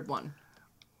the third one?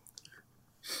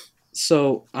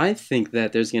 So I think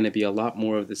that there's going to be a lot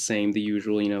more of the same, the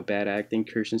usual, bad acting,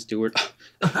 Kirsten Stewart.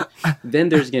 Then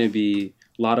there's going to be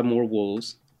a lot of more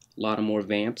wolves, a lot of more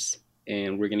vamps,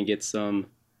 and we're going to get some.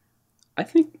 I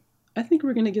think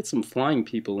we're going to get some flying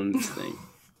people in this thing.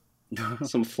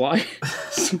 some flyers.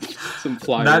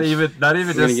 Not even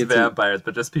gonna just get vampires,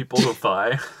 but just people who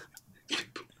fly.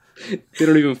 They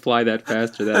don't even fly that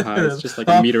fast or that high. It's just like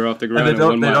a meter off the ground And at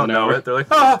 1 they mile don't an know hour. it. They're like,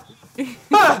 ah!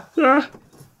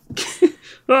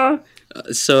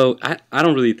 So I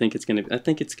don't really think it's gonna. I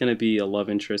think it's gonna be a love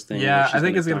interest thing. Yeah, where she's I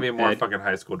think it's gonna be dump more Ed. fucking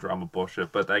high school drama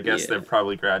bullshit. But I guess Yeah. they've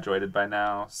probably graduated by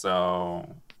now.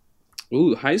 So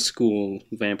Ooh, high school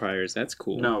vampires. That's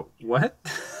cool. no, what?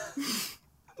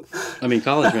 I mean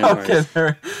college vampires.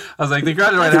 Okay, I was like, they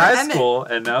graduated That's what high I meant. school,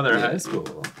 and now they're Yeah. high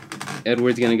school.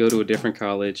 Edward's gonna go to a different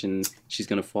college, and she's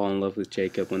gonna fall in love with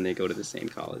Jacob when they go to the same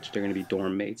college. They're gonna be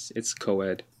dorm mates. It's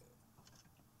co-ed.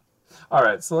 All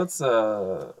right, so let's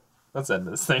end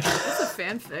this thing. It's a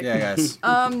fanfic. Yeah, guys.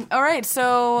 All right.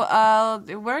 So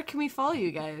where can we follow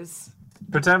you guys?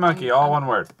 Pretend monkey, all one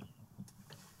word.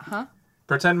 Huh?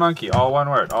 Pretend monkey, all one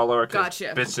word, all lowercase.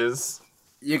 Gotcha. Bitches.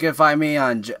 You can find me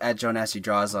at Joe Nasty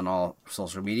Draws on all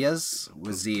social medias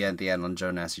with Z at the end on Joe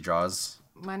Nasty Draws.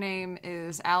 My name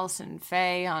is Allison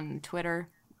Faye on Twitter.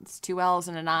 It's 2 L's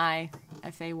and an I,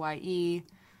 FAYE,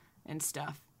 and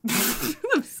stuff.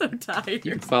 I'm so tired.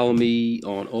 You can follow me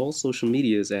on all social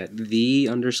medias at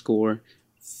 _Faisal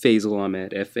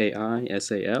Ahmed,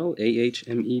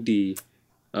 FAISALAHMED.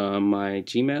 My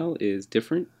Gmail is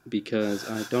different because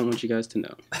I don't want you guys to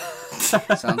know.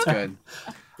 Sounds good.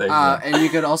 Thank you. And you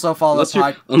could also follow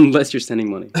Unless you're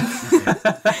sending money.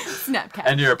 Snapcat.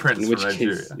 And you're a prince In from which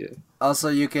Nigeria. case, yeah. Also,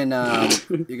 you can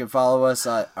follow us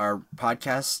at our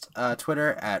podcast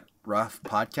Twitter at Rough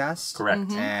Podcast.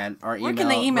 Correct. And our email. Where can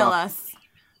they email us?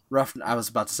 Rough. I was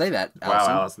about to say that. Wow,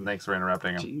 Allison. Let thanks for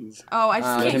interrupting him. Jeez. Oh, I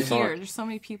just let him can't talk. hear. There's so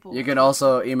many people. You can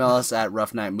also email us at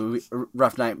Rough Night Movie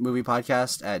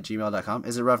Podcast at gmail.com.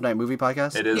 Is it Rough Night Movie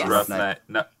Podcast? It is Yes. Rough Night.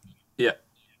 No, yeah,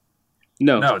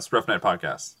 No, no, it's Rough Night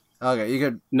Podcast. Okay, you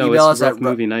could no, email it's us rough at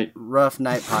movie night. Rough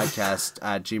Night Podcast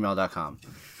at gmail.com.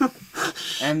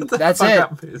 And that's Fuck it.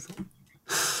 up, please.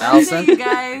 That's Allison? it, you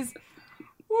guys.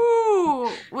 Woo!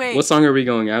 Wait. What song are we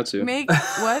going out to? Make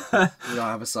what? We don't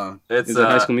have a song. It's Is it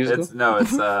High School Musical? It's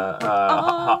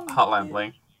Hotline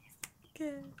Bling.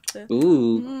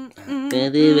 Ooh.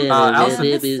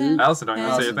 Allison, don't you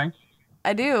want to say your thing?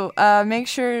 I do. Make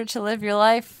sure to live your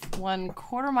life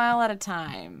 1/4 mile at a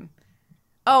time.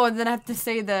 Oh, and then I have to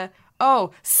say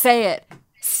say it.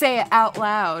 Say it out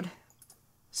loud.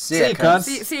 See See ya, ya, cunts.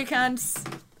 cunts. See you, cunts.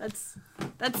 That's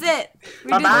it.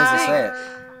 We Bye-bye. did the Say thing. it.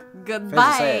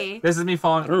 Goodbye. say This is me I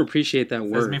falling. don't appreciate that This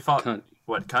is word. me falling. Cunt.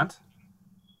 What, cunt?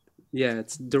 Yeah,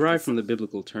 it's derived from the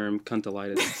biblical term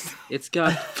cuntilitis. It's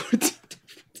got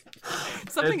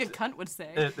Something a cunt would say.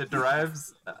 It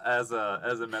derives as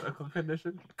a medical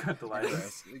condition.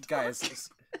 Cuntilitis. Guys,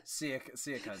 see ya, cunts.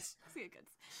 See you, cunts.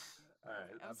 All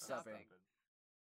right, I'm stopping.